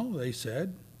 Well, they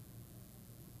said,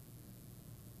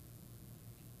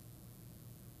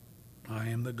 I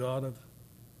am the God of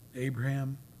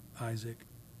Abraham, Isaac,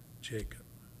 Jacob.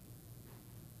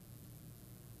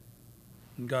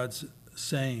 And God's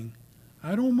saying,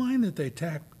 I don't mind that they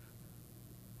tack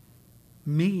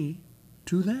me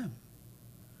to them.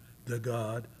 The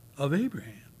God of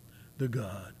Abraham, the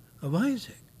God of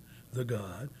Isaac, the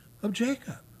God of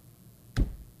Jacob.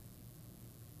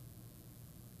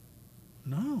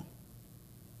 No,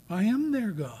 I am their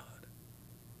God.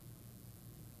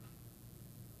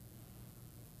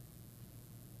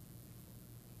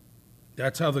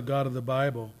 That's how the God of the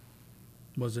Bible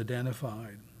was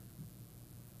identified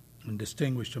and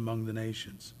distinguished among the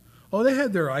nations. Oh, they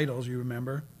had their idols, you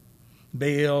remember?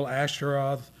 Baal,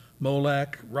 Asheroth,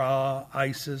 Molech, Ra,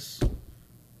 Isis.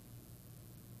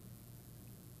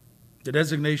 The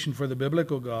designation for the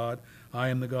biblical God, I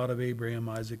am the God of Abraham,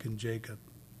 Isaac, and Jacob,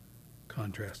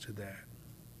 contrasted that.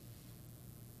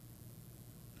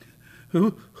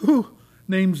 Who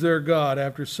names their God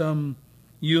after some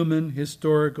human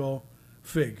historical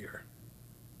figure?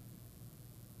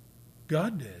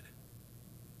 God did.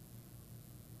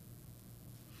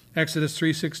 Exodus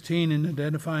 3:16, in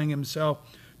identifying himself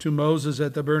to Moses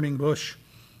at the burning bush,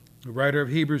 the writer of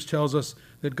Hebrews tells us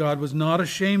that God was not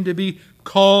ashamed to be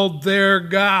called their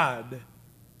God.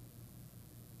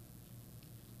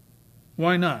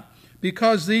 Why not?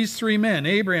 Because these three men,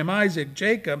 Abraham, Isaac,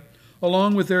 Jacob,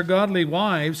 along with their godly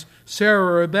wives,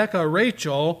 Sarah, Rebekah,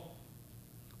 Rachel,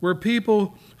 were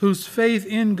people whose faith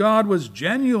in God was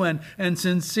genuine and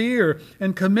sincere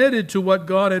and committed to what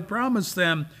God had promised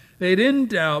them. They didn't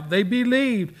doubt. They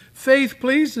believed. Faith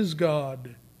pleases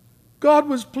God. God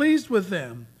was pleased with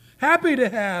them, happy to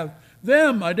have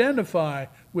them identify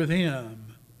with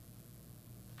him.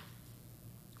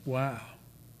 Wow.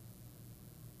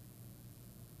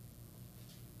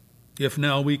 If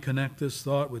now we connect this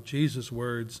thought with Jesus'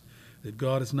 words that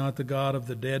God is not the God of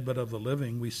the dead but of the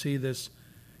living, we see this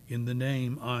in the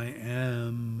name I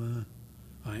am.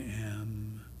 I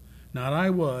am. Not I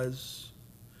was,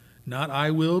 not I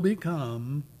will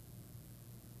become.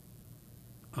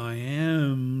 I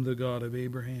am the God of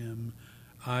Abraham,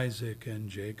 Isaac, and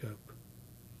Jacob.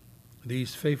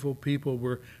 These faithful people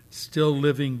were still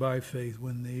living by faith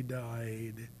when they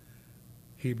died.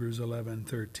 Hebrews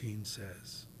 11:13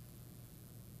 says.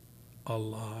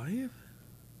 Alive?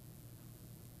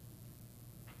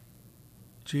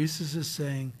 Jesus is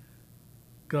saying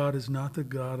God is not the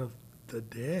God of the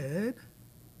dead.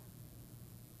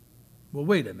 Well,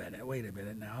 wait a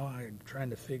minute now. I'm trying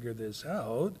to figure this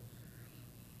out.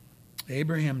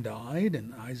 Abraham died,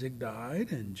 and Isaac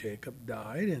died, and Jacob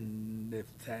died, and if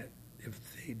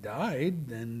they died,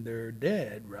 then they're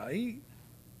dead, right?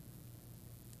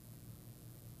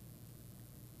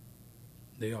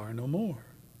 They are no more.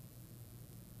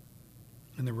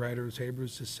 And the writer of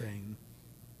Hebrews is saying,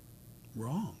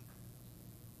 wrong.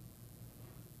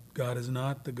 God is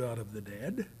not the God of the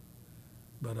dead,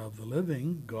 but of the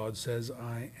living. God says,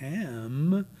 I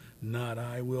am, not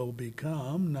I will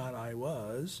become, not I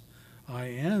was. I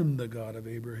am the God of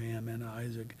Abraham and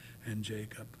Isaac and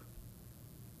Jacob.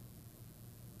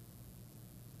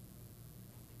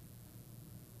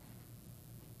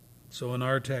 So in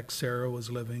our text, Sarah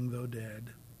was living though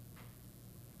dead,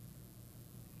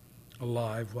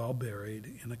 alive while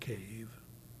buried in a cave.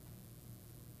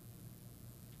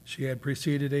 She had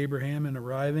preceded Abraham in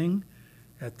arriving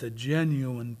at the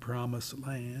genuine promised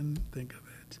land, think of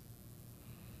it,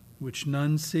 which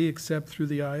none see except through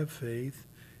the eye of faith.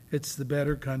 It's the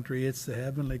better country, it's the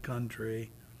heavenly country,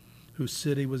 whose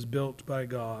city was built by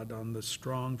God on the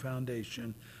strong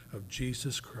foundation of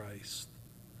Jesus Christ,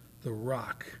 the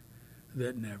rock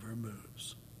that never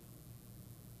moves.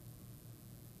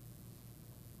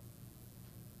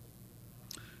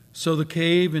 So the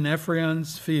cave in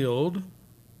Ephron's field,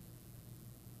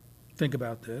 think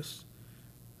about this,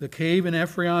 the cave in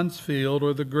Ephron's field,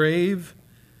 or the grave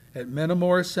at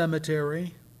Metamora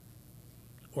Cemetery,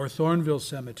 or Thornville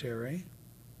Cemetery,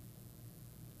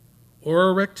 or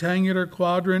a rectangular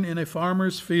quadrant in a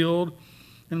farmer's field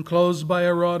enclosed by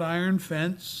a wrought iron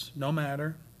fence, no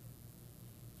matter.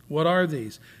 What are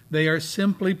these? They are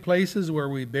simply places where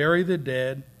we bury the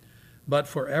dead, but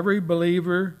for every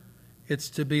believer, it's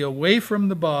to be away from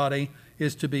the body,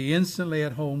 is to be instantly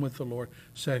at home with the Lord.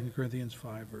 2 Corinthians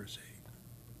 5, verse 8.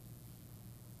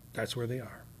 That's where they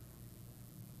are.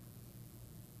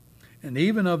 And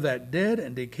even of that dead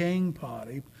and decaying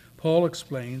body, Paul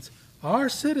explains, our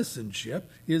citizenship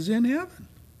is in heaven.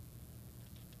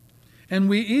 And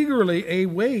we eagerly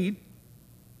await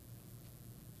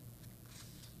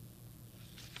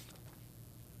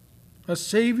a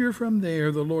Savior from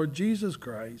there, the Lord Jesus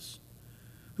Christ,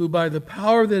 who by the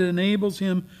power that enables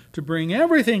him to bring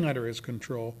everything under his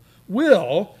control,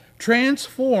 will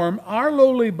transform our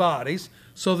lowly bodies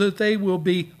so that they will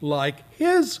be like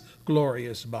his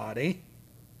glorious body.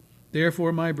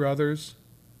 Therefore, my brothers,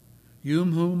 you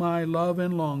whom I love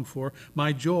and long for,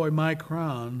 my joy, my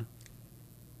crown,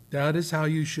 that is how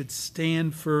you should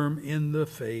stand firm in the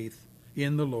faith,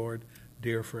 in the Lord,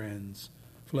 dear friends.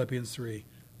 Philippians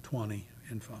 3:20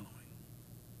 and following.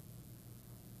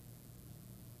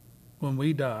 When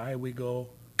we die, we go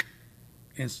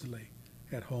instantly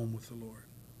at home with the Lord.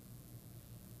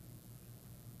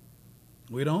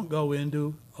 We don't go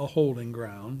into a holding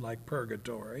ground like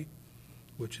purgatory,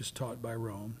 which is taught by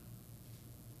Rome.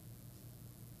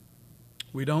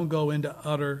 We don't go into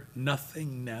utter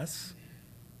nothingness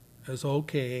as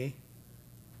okay.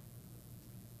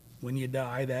 When you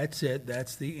die, that's it,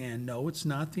 that's the end. No, it's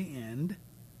not the end.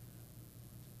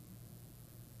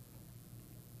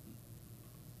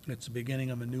 It's the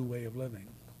beginning of a new way of living.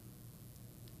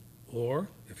 Or,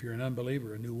 if you're an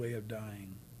unbeliever, a new way of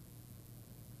dying.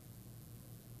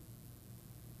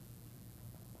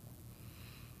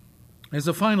 As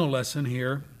a final lesson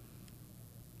here,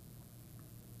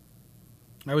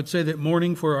 I would say that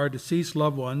mourning for our deceased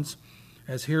loved ones,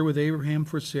 as here with Abraham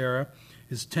for Sarah,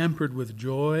 is tempered with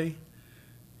joy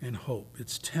and hope.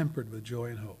 It's tempered with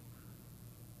joy and hope.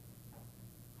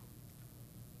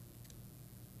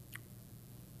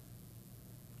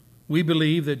 We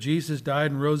believe that Jesus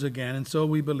died and rose again, and so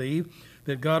we believe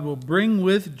that God will bring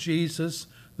with Jesus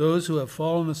those who have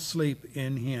fallen asleep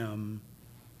in him.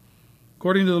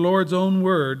 According to the Lord's own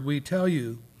word, we tell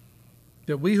you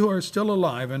that we who are still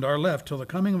alive and are left till the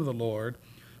coming of the Lord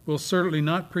will certainly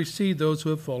not precede those who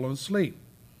have fallen asleep.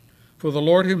 For the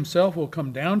Lord himself will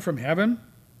come down from heaven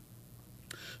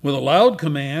with a loud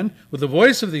command, with the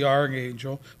voice of the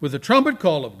archangel, with the trumpet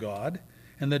call of God,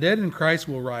 and the dead in Christ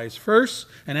will rise first,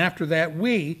 and after that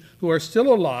we, who are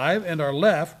still alive and are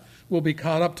left, will be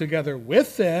caught up together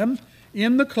with them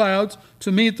in the clouds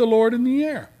to meet the Lord in the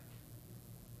air.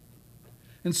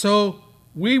 And so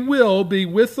we will be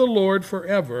with the Lord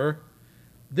forever.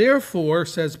 Therefore,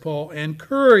 says Paul,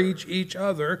 encourage each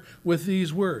other with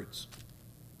these words.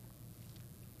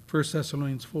 1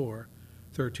 Thessalonians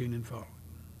 4:13 and following.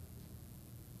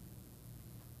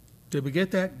 Did we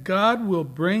get that? God will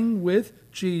bring with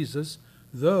Jesus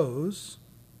those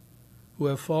who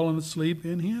have fallen asleep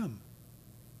in him.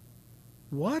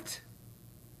 What?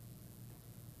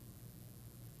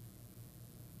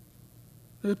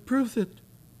 The proof that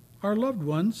our loved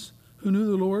ones who knew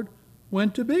the Lord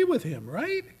went to be with him,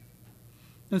 right?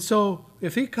 And so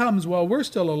if he comes while we're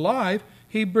still alive,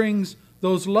 he brings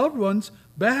those loved ones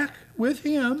back with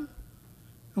him,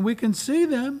 and we can see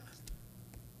them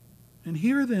and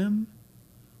hear them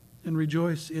and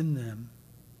rejoice in them.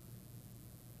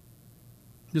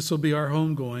 This will be our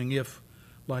homegoing if,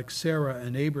 like Sarah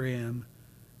and Abraham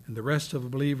and the rest of the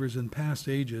believers in past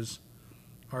ages,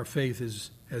 our faith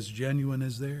is as genuine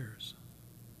as theirs,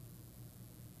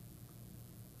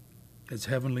 as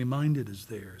heavenly minded as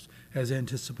theirs, as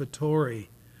anticipatory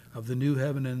of the new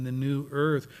heaven and the new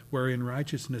earth wherein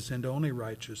righteousness and only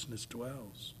righteousness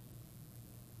dwells.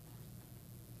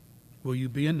 Will you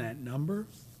be in that number?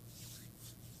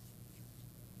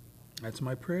 That's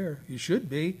my prayer. You should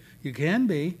be. You can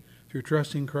be through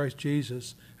trusting Christ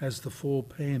Jesus as the full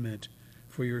payment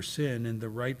for your sin and the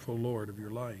rightful Lord of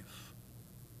your life.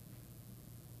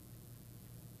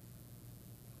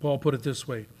 Paul put it this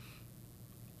way: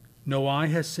 no eye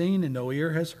has seen and no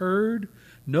ear has heard,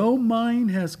 no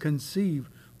mind has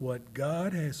conceived what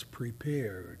God has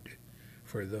prepared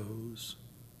for those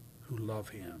who love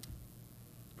him.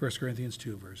 1 Corinthians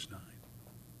 2, verse 9.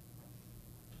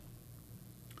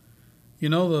 You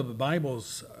know, the Bible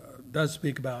does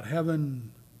speak about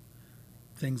heaven,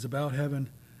 things about heaven,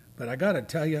 but I got to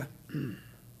tell you,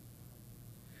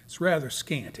 it's rather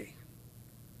scanty.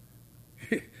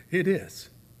 It is.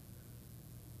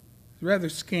 It's rather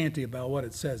scanty about what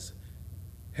it says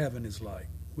heaven is like.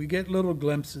 We get little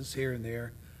glimpses here and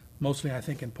there, mostly I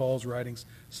think in Paul's writings,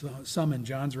 some in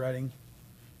John's writing,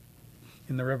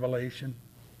 in the Revelation,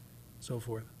 so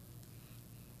forth.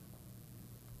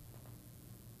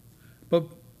 But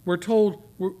we're told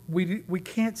we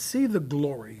can't see the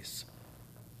glories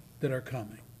that are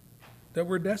coming, that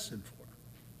we're destined for.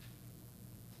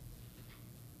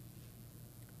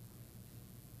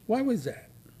 Why was that?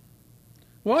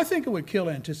 Well, I think it would kill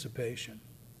anticipation.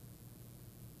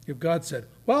 If God said,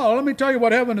 well, let me tell you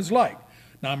what heaven is like.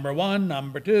 Number 1,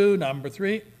 number 2, number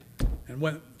 3, and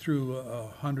went through a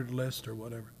 100 list or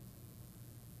whatever.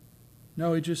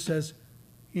 No, he just says,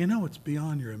 it's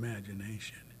beyond your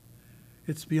imagination.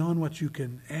 It's beyond what you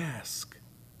can ask.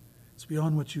 It's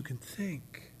beyond what you can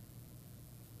think.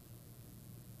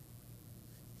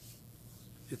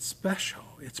 It's special.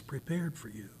 It's prepared for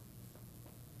you.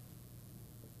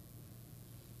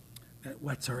 That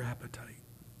whets our appetite,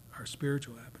 our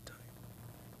spiritual appetite.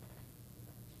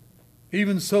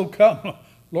 Even so come,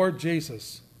 Lord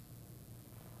Jesus.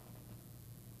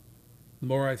 The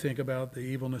more I think about the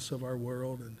evilness of our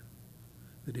world and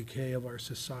the decay of our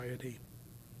society,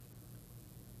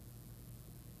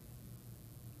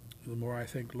 the more I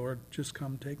think, Lord, just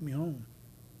come take me home.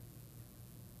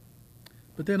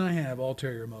 But then I have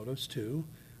ulterior motives too.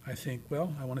 I think,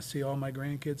 well, I want to see all my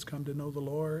grandkids come to know the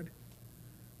Lord.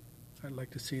 I'd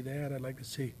like to see that. I'd like to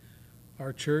see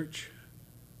our church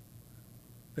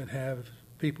that have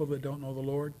people that don't know the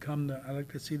Lord I'd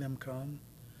like to see them come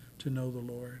to know the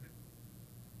Lord.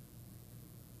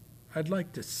 I'd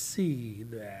like to see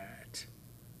that.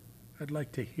 I'd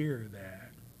like to hear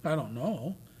that. I don't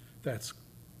know if that's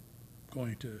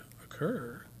going to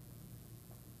occur,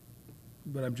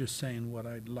 but I'm just saying what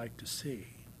I'd like to see.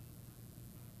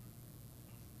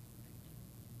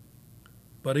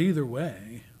 But either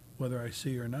way, whether I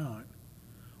see or not,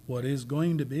 what is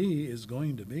going to be is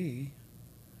going to be.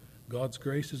 God's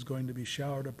grace is going to be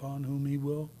showered upon whom he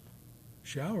will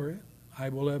shower it. I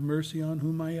will have mercy on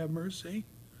whom I have mercy,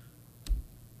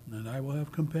 and I will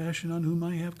have compassion on whom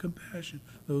I have compassion.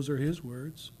 Those are his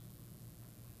words.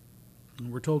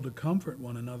 And we're told to comfort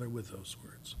one another with those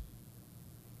words.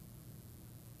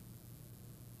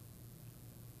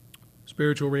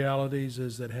 Spiritual realities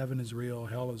is that heaven is real,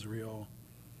 hell is real.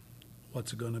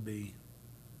 What's it going to be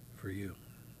for you?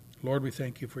 Lord, we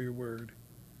thank you for your word.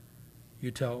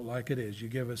 You tell it like it is. You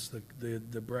give us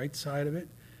the bright side of it,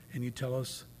 and you tell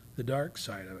us the dark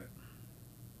side of it.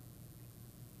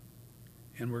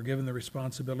 And we're given the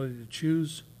responsibility to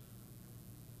choose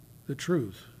the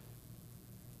truth.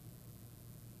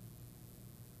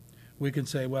 We can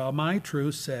say, well, my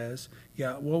truth says,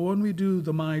 when we do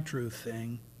the my truth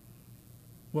thing,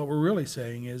 what we're really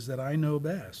saying is that I know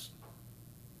best.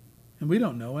 And we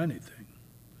don't know anything.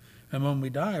 And when we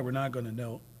die, we're not going to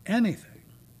know anything.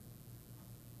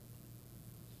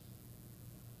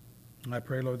 And I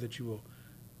pray, Lord, that you will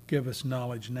give us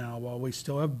knowledge now while we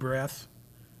still have breath,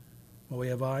 while we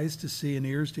have eyes to see and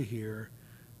ears to hear.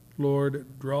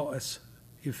 Lord, draw us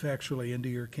effectually into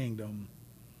your kingdom.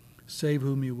 Save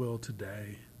whom you will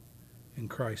today. In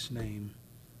Christ's name,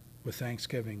 with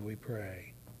thanksgiving we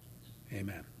pray.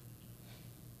 Amen.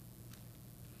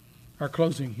 Our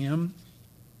closing hymn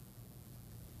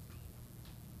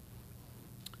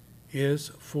is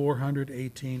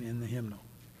 418 in the hymnal.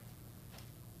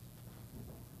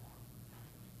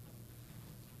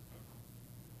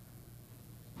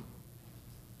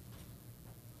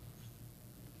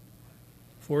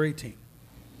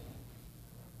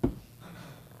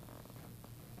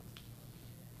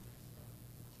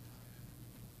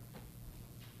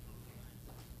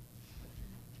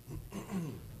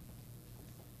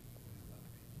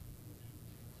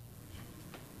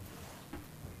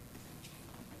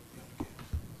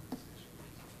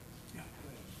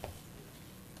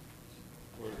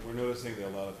 noticing that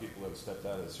a lot of people have stepped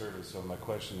out of service, so my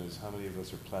question is, how many of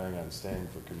us are planning on staying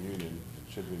for communion?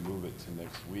 Should we move it to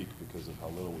next week because of how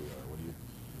little we are?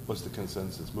 What's the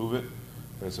consensus? Move it?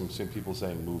 There's some people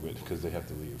saying move it because they have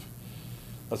to leave.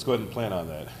 Let's go ahead and plan on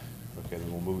that. Okay,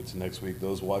 then we'll move it to next week.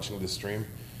 Those watching this stream,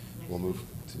 we'll move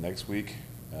to next week.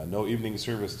 No evening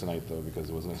service tonight, though, because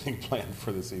there wasn't anything planned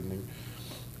for this evening.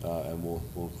 And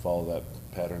we'll follow that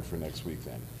pattern for next week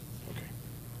then. Okay.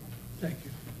 Thank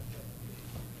you.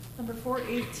 Number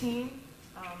 418,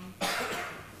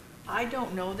 I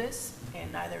don't know this,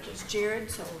 and neither does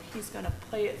Jared, so he's going to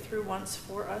play it through once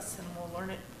for us, and we'll learn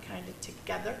it kind of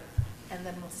together, and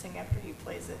then we'll sing after he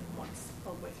plays it once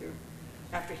all the way through,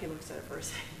 after he looks at it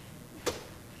first.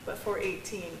 But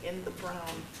 418, in the brown,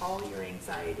 all your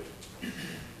anxiety.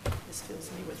 This fills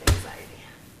me with anxiety.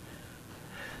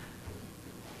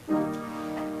 Play it.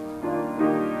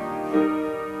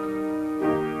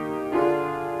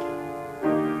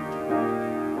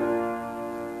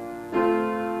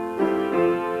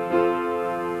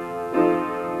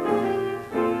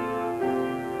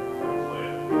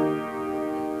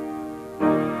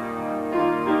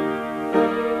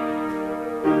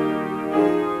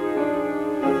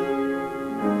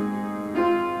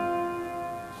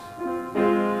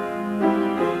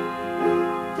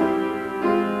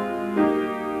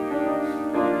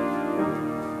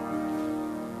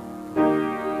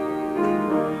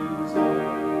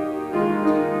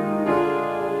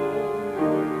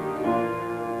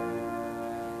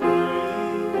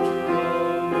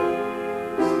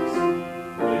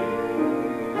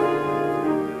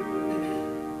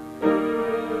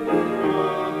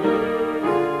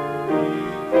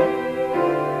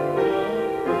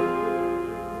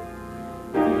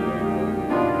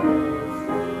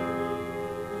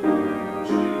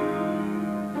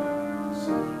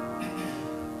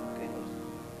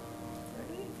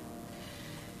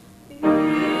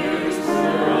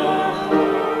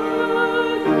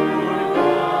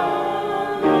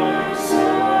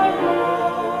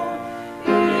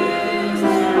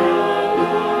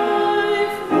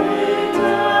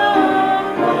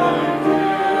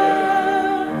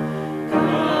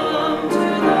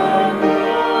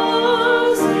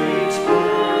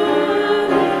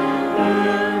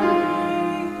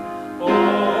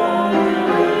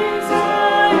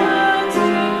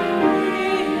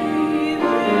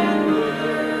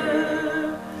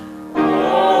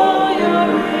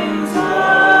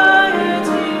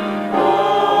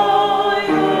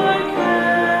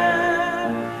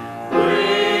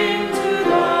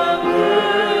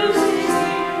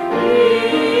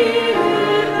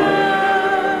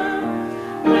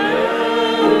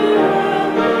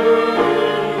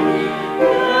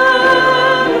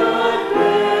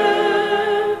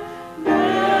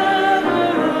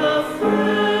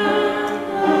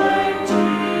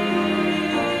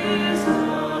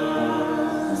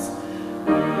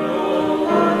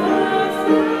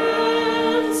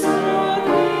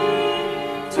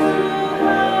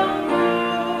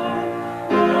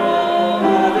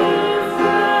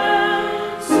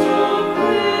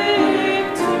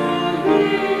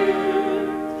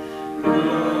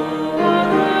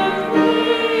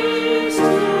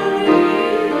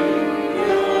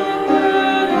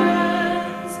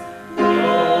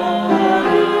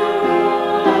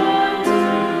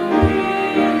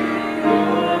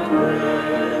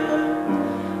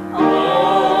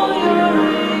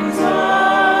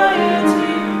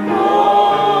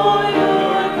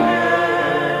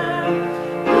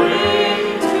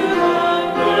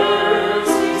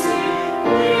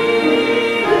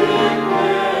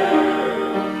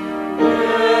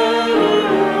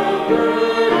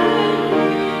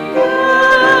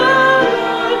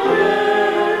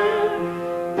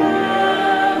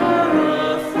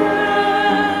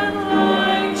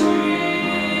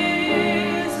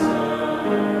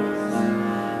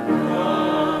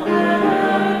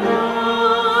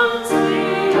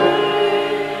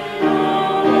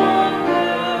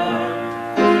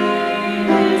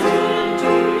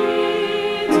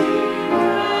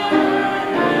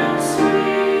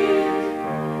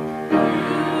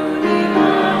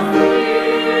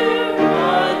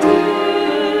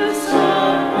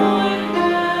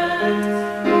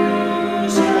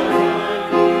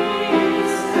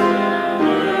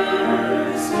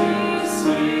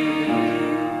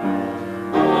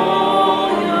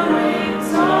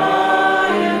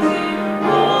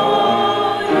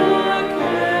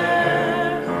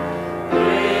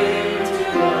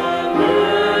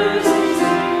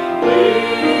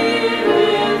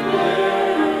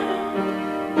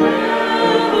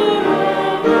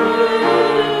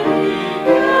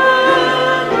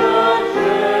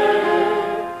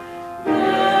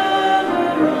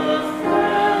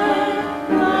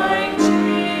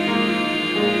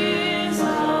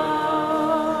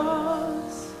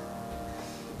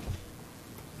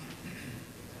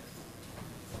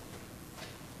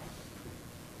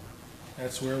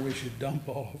 That's where we should dump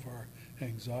all of our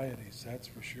anxieties, that's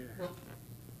for sure.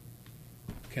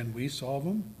 Can we solve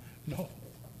them? No.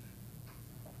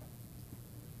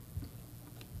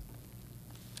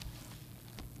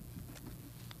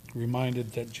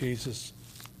 Reminded that Jesus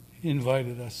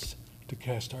invited us to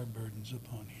cast our burdens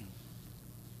upon him.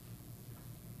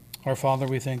 Our Father,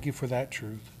 we thank you for that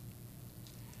truth.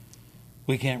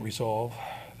 We can't resolve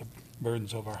the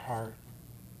burdens of our heart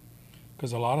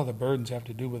because a lot of the burdens have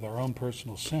to do with our own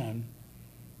personal sin.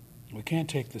 We can't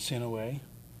take the sin away,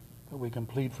 but we can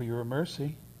plead for your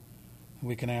mercy.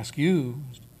 We can ask you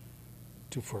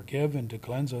to forgive and to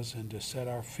cleanse us and to set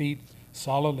our feet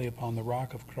solidly upon the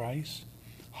rock of Christ.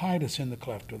 Hide us in the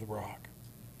cleft of the rock.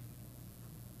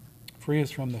 Free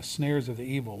us from the snares of the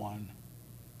evil one.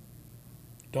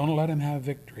 Don't let him have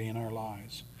victory in our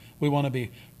lives. We want to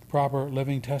be proper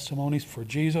living testimonies for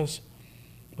Jesus,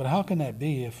 but how can that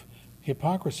be if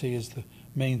hypocrisy is the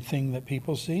main thing that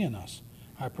people see in us?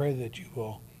 I pray that you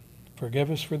will forgive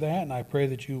us for that, and I pray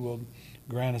that you will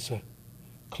grant us a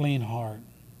clean heart,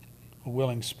 a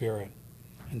willing spirit,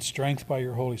 and strength by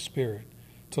your Holy Spirit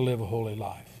to live a holy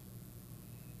life.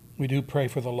 We do pray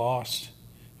for the lost.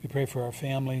 We pray for our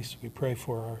families. We pray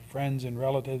for our friends and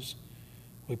relatives.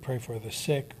 We pray for the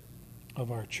sick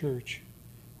of our church.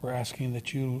 We're asking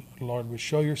that you, Lord, would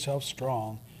show yourself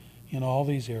strong in all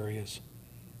these areas.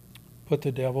 Put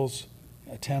the devil's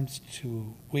attempts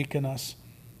to weaken us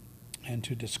and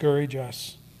to discourage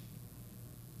us.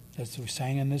 As we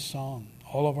sang in this song,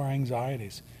 all of our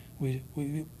anxieties.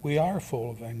 We are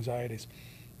full of anxieties.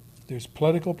 There's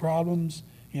political problems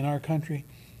in our country.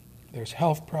 There's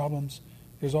health problems.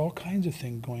 There's all kinds of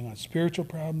things going on. Spiritual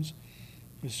problems.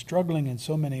 We're struggling in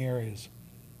so many areas.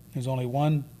 There's only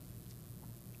one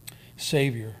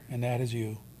Savior, and that is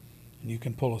you. And you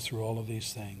can pull us through all of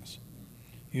these things.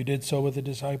 You did so with the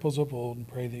disciples of old, and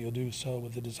pray that you'll do so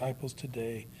with the disciples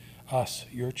today. Us,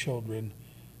 your children,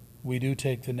 we do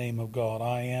take the name of God,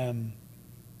 I am,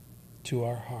 to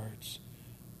our hearts.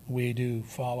 We do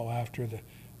follow after the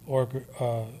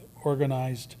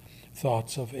organized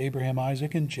thoughts of Abraham,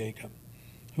 Isaac, and Jacob,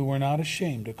 who were not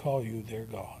ashamed to call you their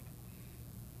God.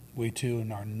 We too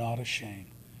are not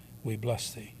ashamed. We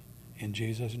bless thee. In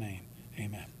Jesus' name,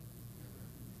 amen.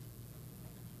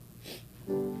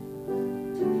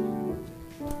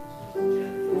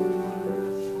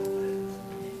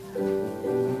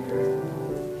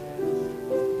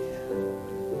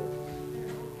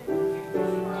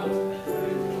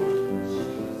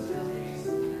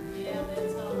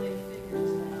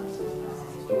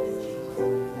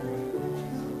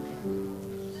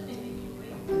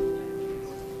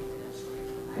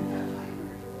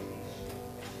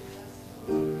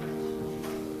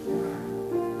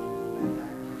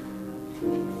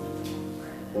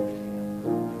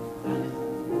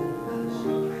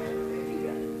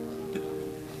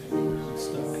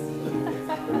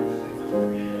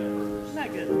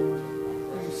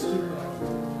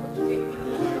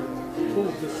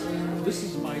 This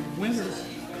is my winter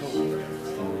coat. You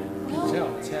can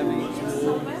tell it's heavy. It's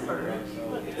November.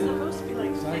 It's supposed to be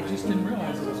like I just didn't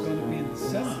realize it was going to be in the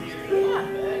 70s.